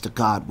awesome is the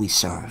God we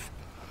serve.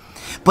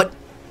 But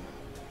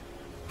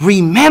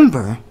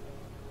remember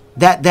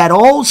that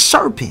old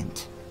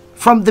serpent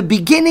from the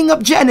beginning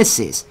of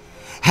Genesis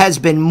has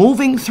been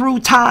moving through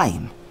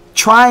time,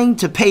 trying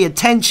to pay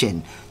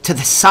attention to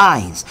the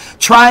signs,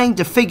 trying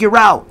to figure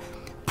out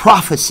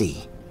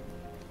prophecy.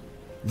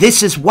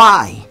 This is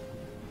why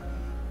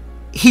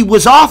he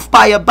was off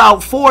by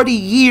about 40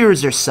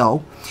 years or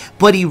so,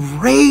 but he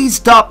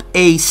raised up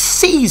a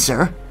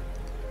Caesar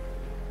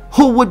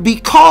who would be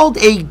called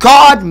a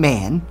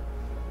God-man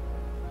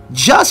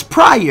just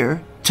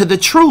prior to the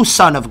true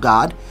Son of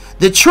God,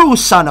 the true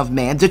Son of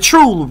Man, the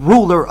true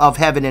ruler of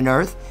heaven and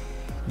earth,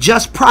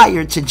 just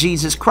prior to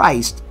Jesus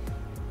Christ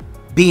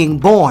being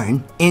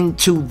born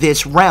into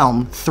this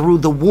realm through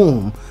the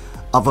womb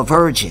of a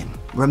virgin.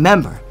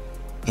 Remember,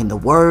 and the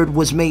Word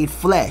was made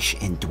flesh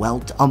and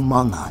dwelt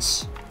among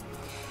us.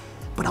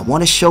 But I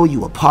want to show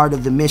you a part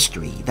of the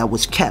mystery that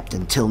was kept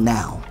until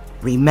now.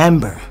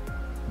 Remember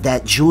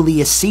that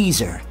Julius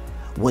Caesar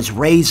was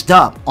raised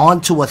up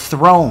onto a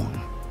throne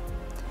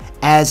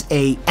as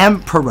an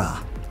emperor.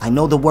 I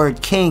know the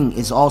word king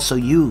is also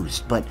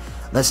used, but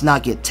let's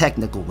not get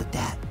technical with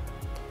that.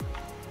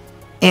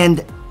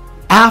 And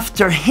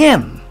after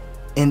him,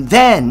 and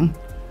then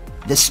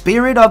the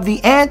spirit of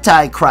the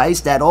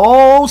Antichrist, that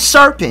old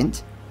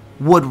serpent,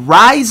 would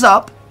rise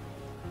up.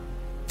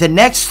 The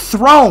next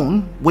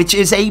throne, which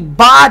is a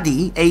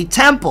body, a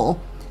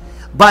temple,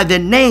 by the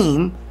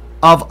name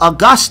of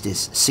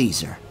Augustus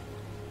Caesar.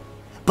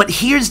 But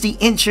here's the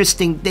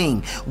interesting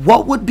thing.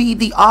 What would be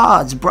the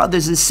odds,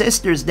 brothers and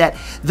sisters, that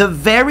the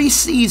very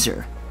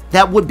Caesar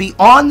that would be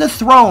on the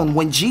throne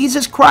when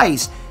Jesus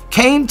Christ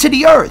came to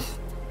the earth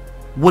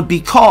would be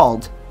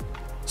called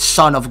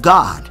Son of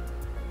God?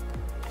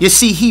 You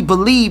see, he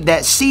believed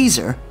that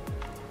Caesar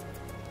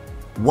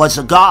was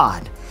a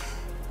god,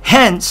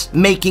 hence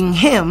making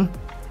him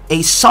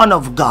a son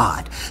of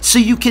God. So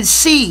you can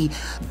see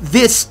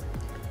this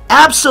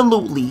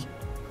absolutely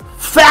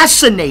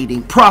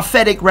fascinating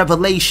prophetic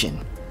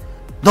revelation.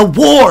 The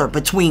war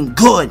between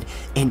good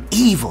and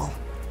evil.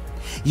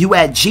 You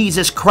had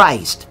Jesus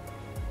Christ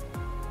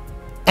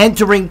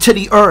entering to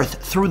the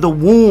earth through the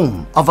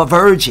womb of a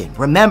virgin.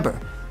 Remember,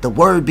 the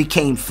Word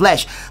became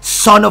flesh,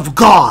 Son of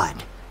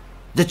God,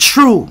 the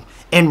true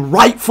and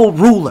rightful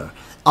ruler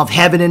of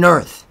heaven and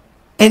earth.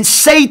 And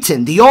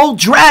Satan, the old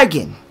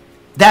dragon,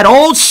 that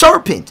old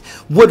serpent,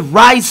 would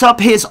rise up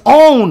his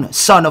own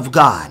Son of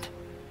God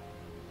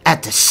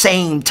at the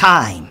same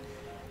time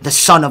the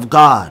Son of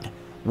God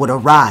would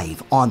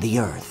arrive on the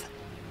earth.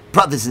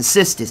 Brothers and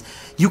sisters,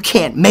 you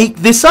can't make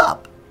this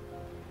up.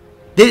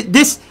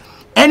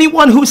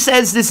 Anyone who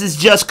says this is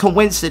just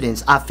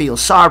coincidence, I feel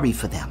sorry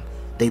for them.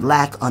 They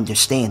lack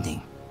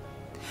understanding.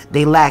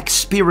 They lack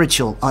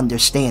spiritual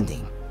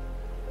understanding.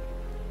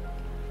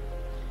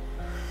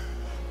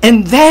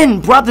 And then,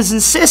 brothers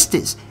and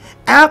sisters,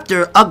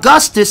 after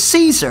Augustus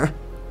Caesar,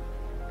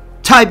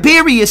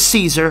 Tiberius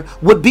Caesar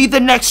would be the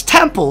next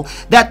temple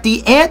that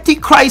the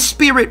Antichrist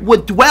spirit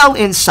would dwell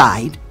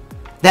inside.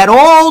 That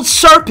old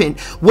serpent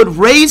would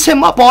raise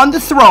him up on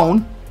the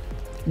throne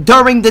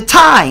during the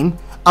time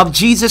of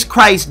Jesus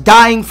Christ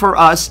dying for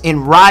us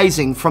and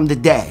rising from the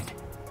dead.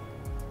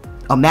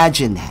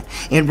 Imagine that.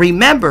 And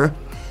remember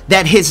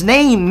that his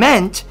name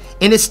meant,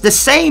 and it's the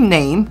same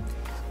name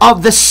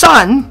of the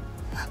son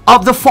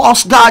of the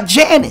false god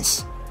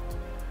Janus.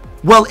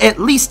 Well, at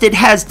least it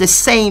has the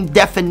same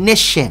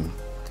definition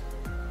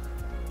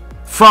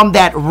from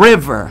that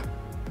river,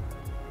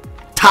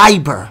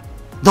 Tiber,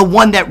 the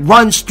one that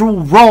runs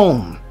through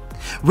Rome.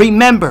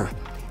 Remember,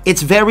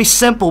 it's very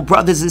simple,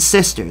 brothers and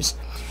sisters.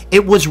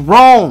 It was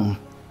Rome.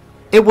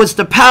 It was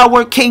the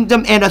power,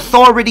 kingdom, and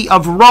authority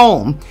of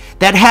Rome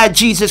that had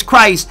Jesus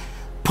Christ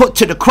put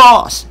to the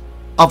cross.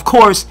 Of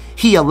course,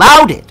 he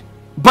allowed it.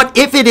 But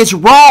if it is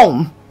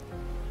Rome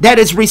that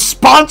is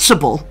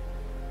responsible,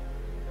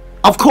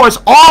 of course,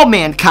 all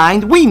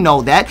mankind, we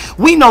know that.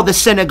 We know the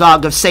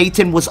synagogue of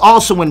Satan was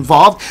also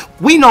involved.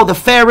 We know the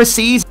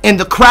Pharisees and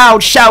the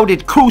crowd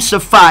shouted,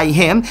 "Crucify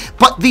him."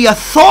 But the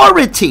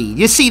authority,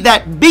 you see,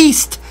 that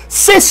beast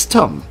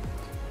system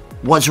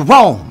was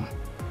Rome.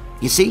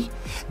 You see?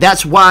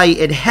 That's why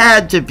it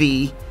had to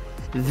be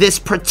this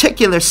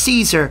particular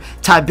Caesar,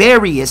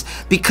 Tiberius,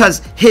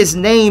 because his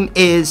name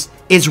is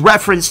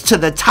reference to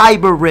the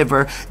Tiber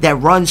River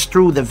that runs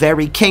through the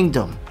very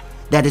kingdom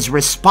that is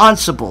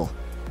responsible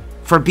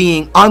for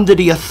being under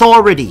the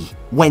authority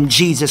when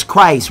Jesus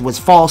Christ was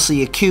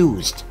falsely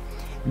accused,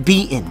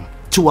 beaten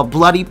to a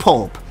bloody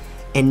pulp,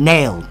 and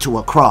nailed to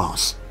a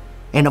cross.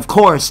 And of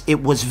course,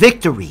 it was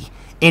victory,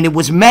 and it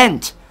was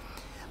meant,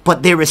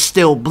 but there is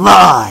still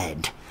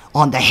blood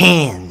on the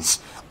hands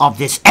of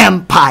this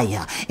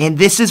empire. And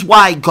this is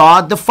why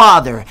God the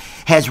Father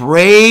has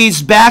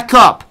raised back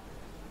up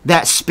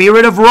that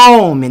spirit of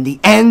Rome in the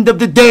end of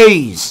the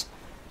days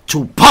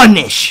to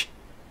punish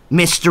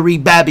Mystery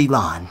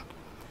Babylon.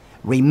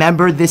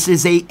 Remember, this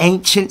is an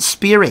ancient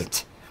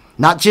spirit,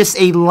 not just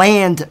a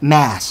land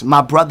mass, my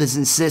brothers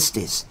and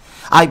sisters.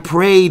 I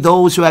pray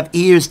those who have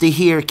ears to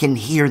hear can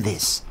hear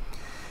this.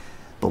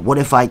 But what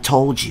if I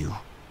told you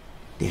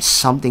there's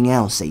something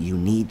else that you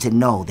need to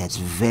know that's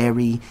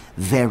very,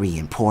 very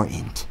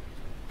important?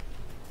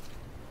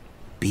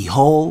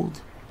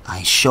 Behold,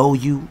 I show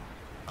you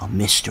a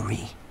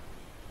mystery.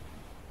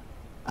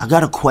 I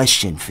got a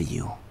question for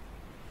you.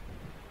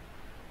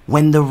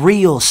 When the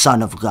real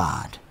Son of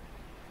God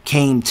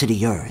came to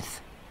the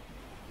earth,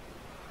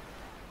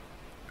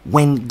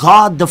 when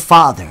God the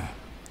Father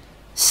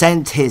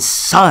sent his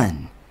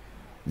Son,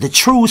 the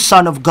true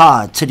Son of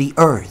God, to the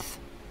earth,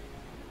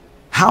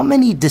 how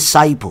many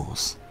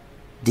disciples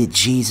did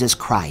Jesus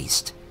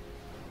Christ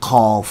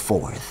call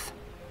forth?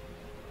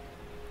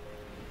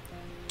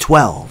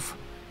 12,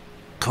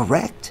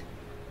 correct?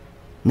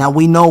 Now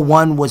we know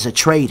one was a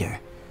traitor,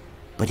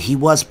 but he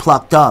was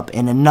plucked up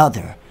and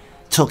another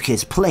took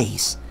his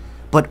place.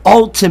 But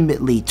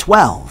ultimately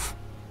 12.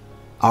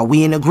 Are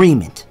we in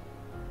agreement?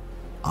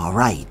 All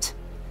right.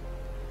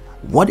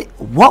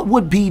 What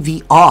would be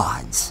the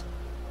odds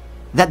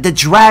that the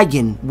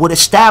dragon would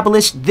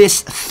establish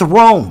this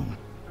throne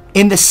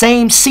in the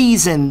same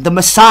season the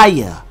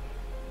Messiah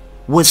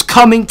was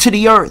coming to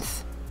the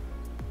earth?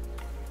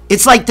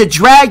 It's like the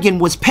dragon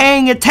was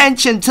paying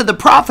attention to the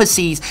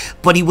prophecies,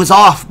 but he was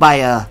off by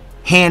a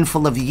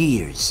handful of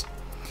years.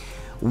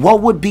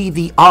 What would be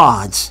the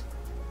odds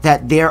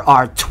that there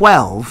are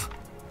 12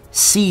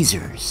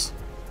 Caesars?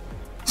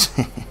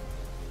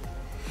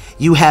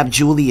 You have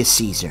Julius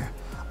Caesar,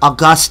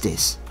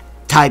 Augustus,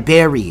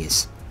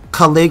 Tiberius,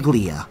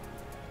 Caligula,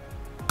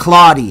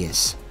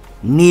 Claudius,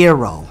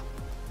 Nero,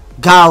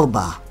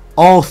 Galba,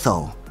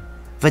 Otho,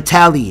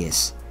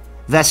 Vitellius,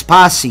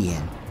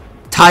 Vespasian,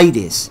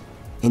 Titus,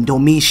 and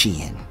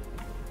Domitian.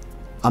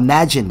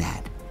 Imagine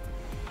that.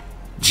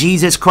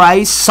 Jesus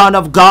Christ, Son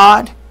of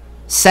God,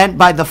 sent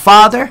by the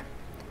Father,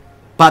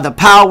 by the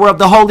power of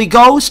the Holy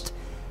Ghost,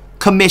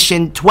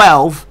 commissioned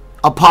 12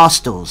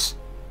 apostles.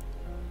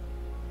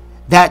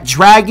 That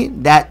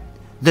dragon,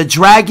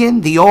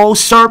 the old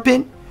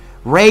serpent,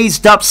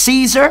 raised up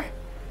Caesar,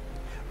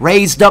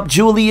 raised up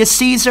Julius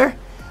Caesar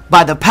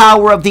by the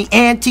power of the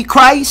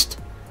Antichrist,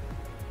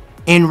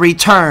 in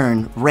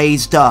return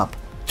raised up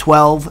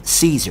 12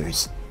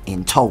 Caesars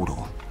in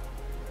total.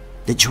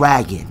 The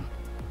dragon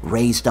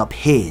raised up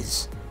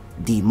his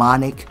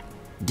demonic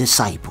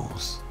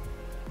disciples.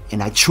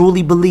 And I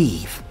truly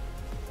believe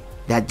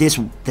that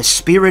the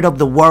spirit of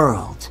the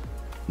world,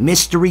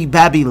 Mystery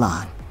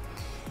Babylon,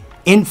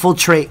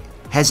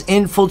 has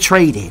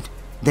infiltrated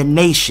the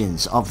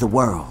nations of the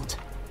world.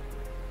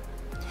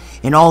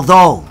 And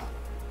although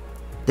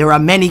there are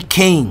many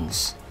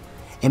kings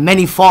and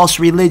many false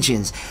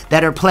religions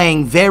that are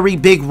playing very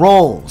big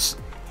roles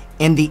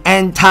in the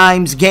end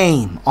times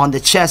game on the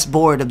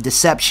chessboard of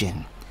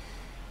deception,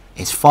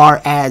 as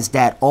far as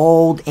that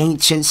old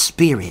ancient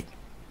spirit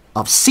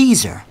of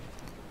Caesar,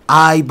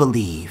 I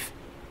believe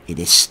it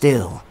is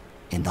still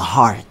in the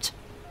heart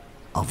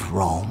of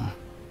Rome.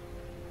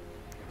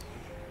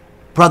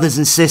 Brothers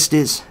and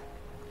sisters,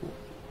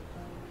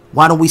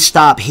 why don't we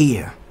stop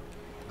here?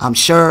 I'm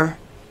sure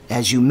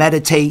as you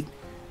meditate,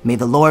 may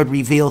the Lord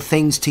reveal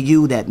things to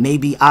you that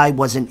maybe I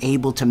wasn't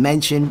able to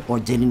mention or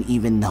didn't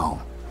even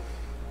know.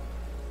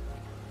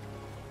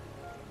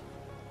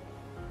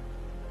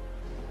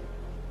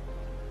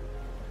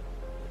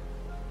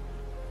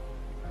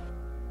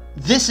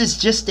 This is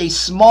just a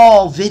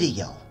small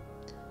video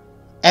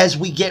as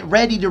we get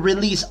ready to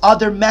release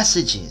other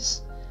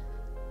messages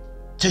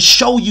to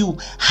show you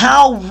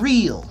how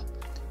real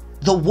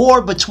the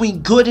war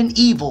between good and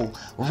evil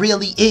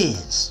really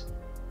is.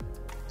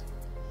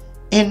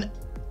 And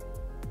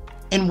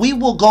we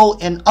will go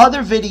in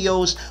other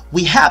videos,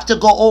 we have to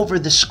go over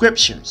the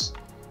scriptures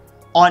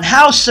on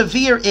how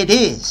severe it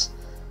is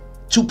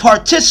to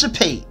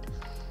participate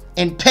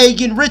in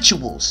pagan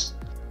rituals,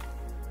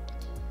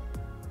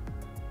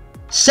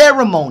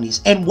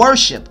 ceremonies, and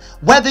worship,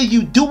 whether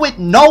you do it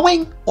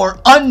knowing or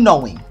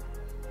unknowing.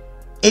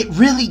 It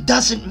really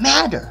doesn't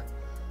matter,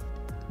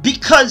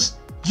 because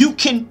you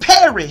can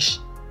perish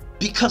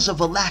because of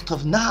a lack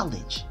of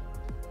knowledge.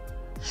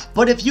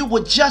 But if you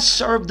would just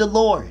serve the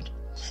Lord,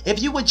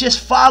 if you would just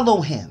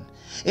follow Him,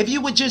 if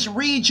you would just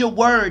read your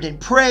word and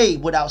pray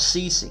without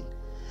ceasing,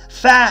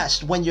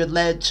 fast when you're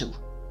led to,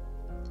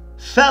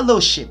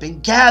 fellowship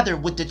and gather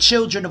with the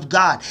children of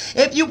God,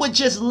 if you would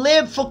just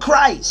live for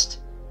Christ,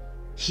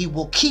 He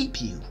will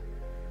keep you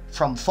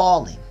from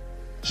falling.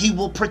 He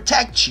will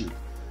protect you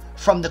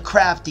from the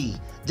crafty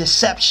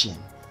deception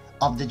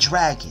of the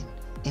dragon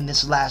in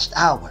this last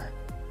hour.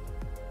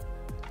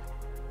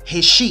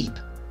 His sheep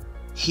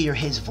hear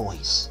His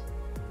voice.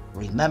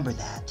 Remember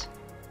that.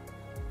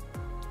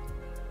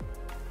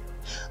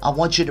 I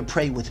want you to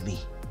pray with me.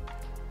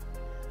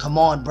 Come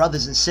on,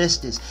 brothers and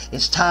sisters,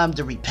 it's time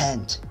to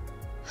repent.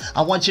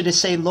 I want you to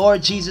say,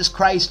 Lord Jesus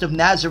Christ of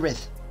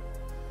Nazareth,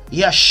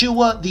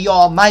 Yeshua the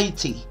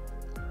Almighty,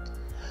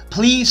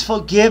 please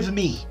forgive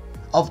me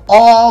of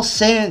all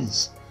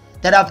sins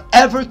that I've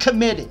ever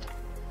committed,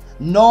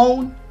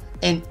 known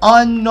and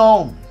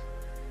unknown.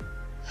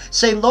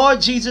 Say,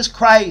 Lord Jesus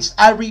Christ,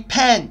 I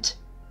repent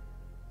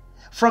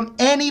from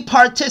any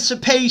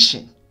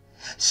participation.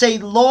 Say,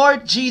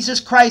 Lord Jesus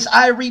Christ,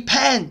 I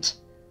repent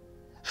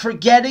for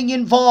getting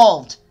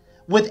involved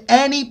with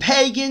any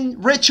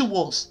pagan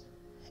rituals,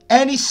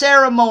 any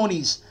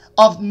ceremonies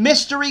of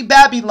Mystery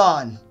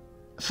Babylon,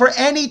 for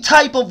any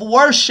type of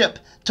worship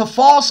to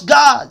false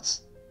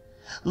gods.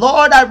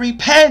 Lord, I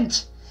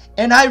repent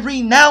and I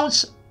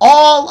renounce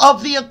all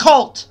of the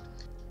occult.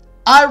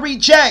 I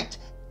reject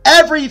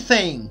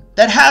everything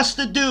that has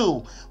to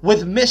do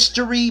with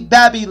Mystery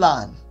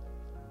Babylon.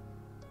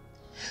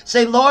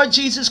 Say, Lord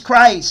Jesus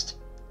Christ,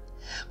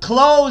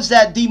 close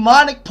that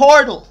demonic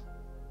portal.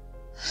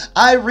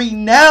 I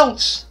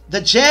renounce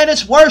the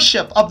Janus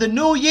worship of the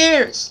New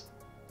Year's.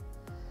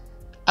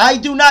 I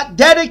do not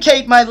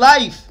dedicate my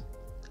life.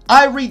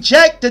 I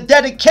reject the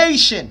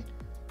dedication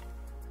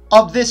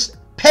of this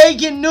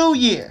pagan New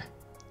Year.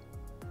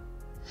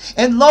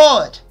 And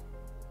Lord,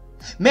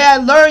 may I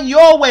learn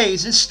your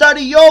ways and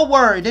study your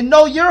word and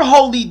know your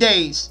holy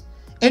days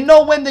and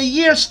know when the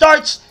year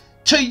starts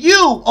to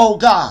you, O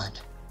God.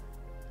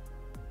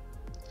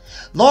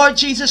 Lord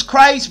Jesus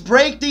Christ,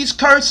 break these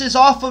curses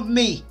off of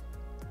me.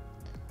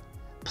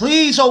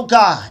 Please, O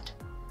God.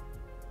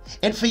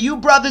 And for you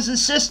brothers and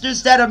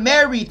sisters that are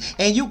married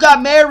and you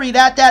got married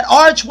at that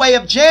archway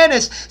of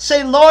Janus,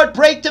 say, Lord,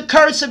 break the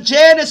curse of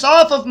Janus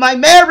off of my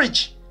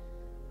marriage.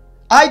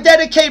 I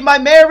dedicate my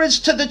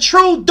marriage to the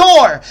true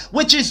door,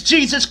 which is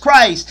Jesus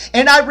Christ,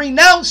 and I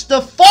renounce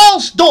the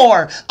false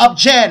door of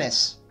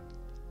Janus.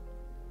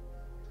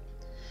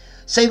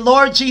 Say,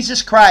 Lord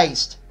Jesus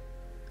Christ,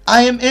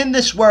 I am in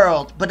this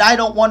world, but I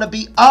don't want to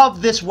be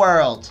of this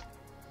world.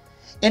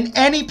 In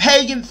any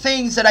pagan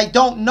things that I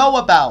don't know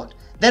about,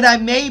 that I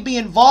may be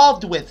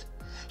involved with,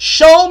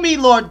 show me,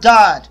 Lord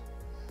God.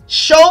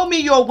 Show me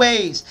your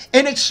ways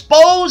and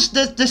expose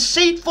the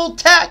deceitful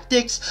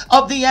tactics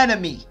of the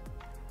enemy.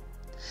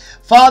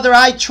 Father,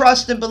 I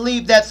trust and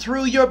believe that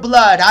through your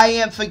blood I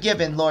am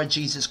forgiven, Lord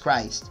Jesus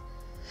Christ.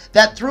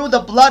 That through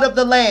the blood of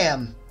the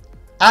Lamb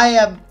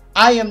I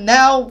am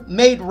now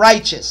made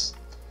righteous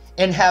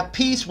and have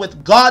peace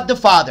with God the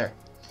Father.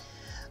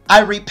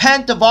 I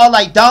repent of all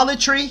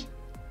idolatry.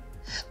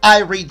 I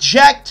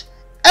reject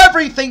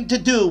everything to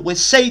do with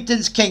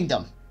Satan's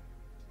kingdom.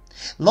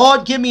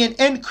 Lord, give me an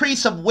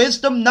increase of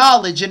wisdom,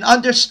 knowledge, and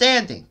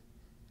understanding.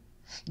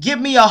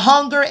 Give me a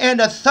hunger and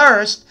a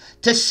thirst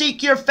to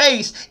seek your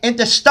face and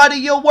to study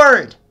your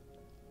word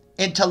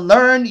and to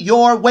learn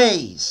your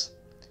ways.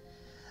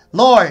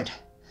 Lord,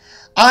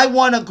 I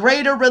want a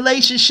greater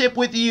relationship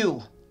with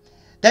you,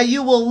 that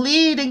you will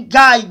lead and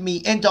guide me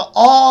into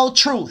all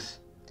truth.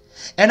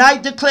 And I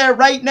declare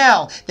right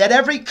now that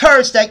every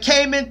curse that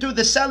came in through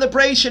the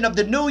celebration of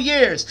the New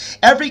Year's,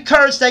 every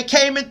curse that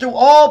came in through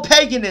all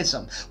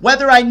paganism,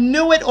 whether I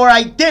knew it or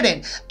I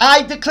didn't,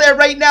 I declare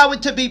right now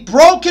it to be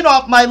broken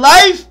off my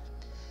life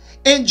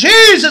in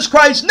Jesus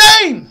Christ's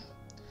name.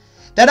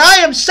 That I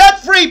am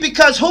set free,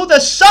 because who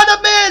the Son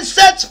of Man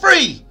sets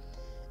free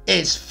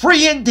is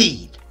free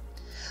indeed.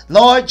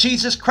 Lord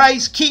Jesus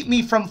Christ, keep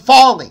me from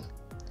falling.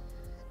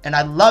 And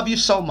I love you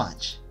so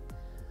much.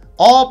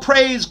 All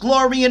praise,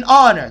 glory, and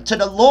honor to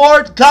the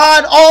Lord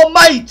God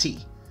Almighty,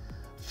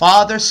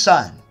 Father,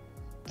 Son,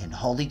 and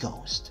Holy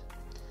Ghost.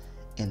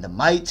 In the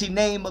mighty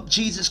name of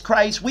Jesus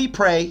Christ we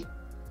pray.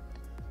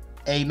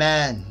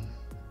 Amen.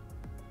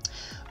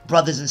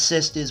 Brothers and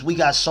sisters, we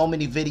got so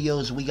many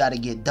videos we got to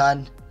get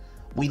done.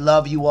 We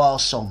love you all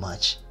so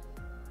much.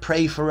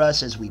 Pray for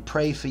us as we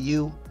pray for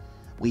you.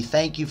 We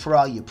thank you for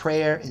all your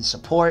prayer and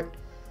support,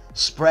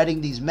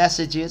 spreading these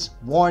messages,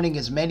 warning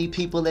as many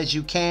people as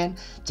you can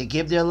to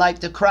give their life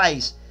to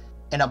Christ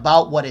and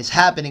about what is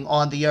happening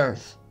on the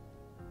earth.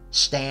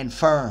 Stand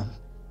firm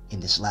in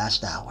this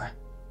last hour.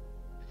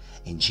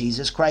 In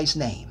Jesus Christ's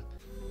name,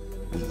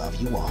 we love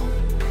you all.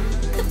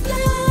 The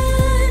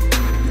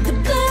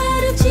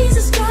blood of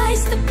Jesus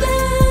Christ, the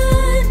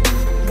blood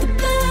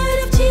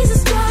of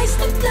Jesus Christ,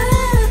 the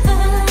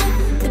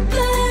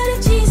blood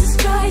of Jesus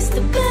Christ,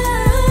 the blood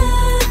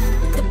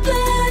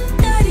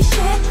that He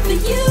shed for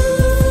you,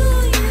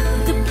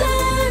 the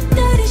blood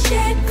that He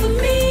shed for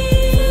me.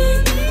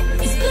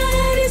 His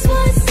blood is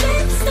what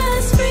sets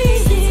us free,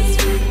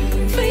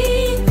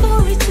 free for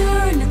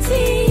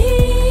eternity.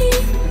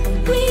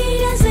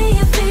 Read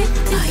Isaiah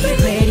 53. Are you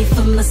ready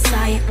for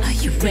Messiah? Are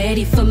you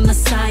ready for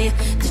Messiah?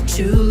 The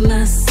true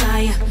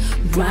Messiah,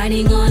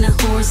 riding on a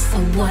horse, a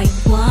white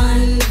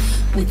one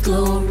with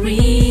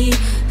glory.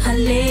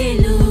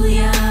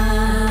 Hallelujah.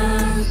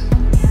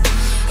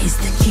 He's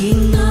the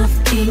King of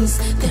Kings,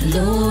 the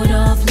Lord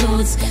of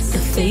Lords, the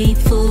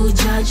faithful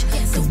judge,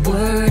 the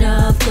word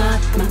of God.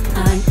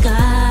 My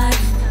God,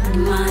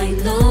 my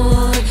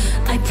Lord,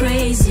 I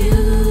praise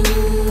you.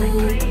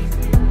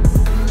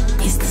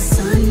 He's the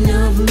Son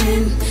of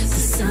Man, the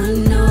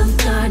Son of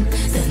God,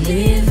 the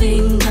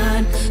living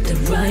God, the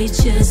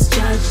righteous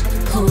judge,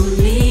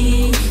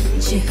 holy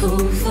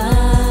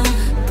Jehovah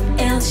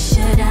El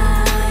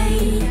Shaddai.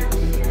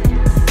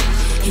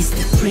 He's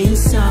the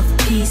Prince of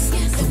Peace,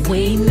 the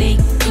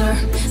Waymaker,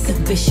 the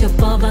Bishop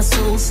of our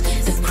souls,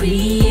 the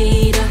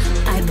Creator.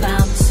 I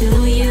bow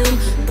to you,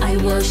 I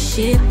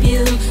worship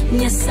you,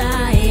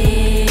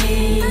 Messiah.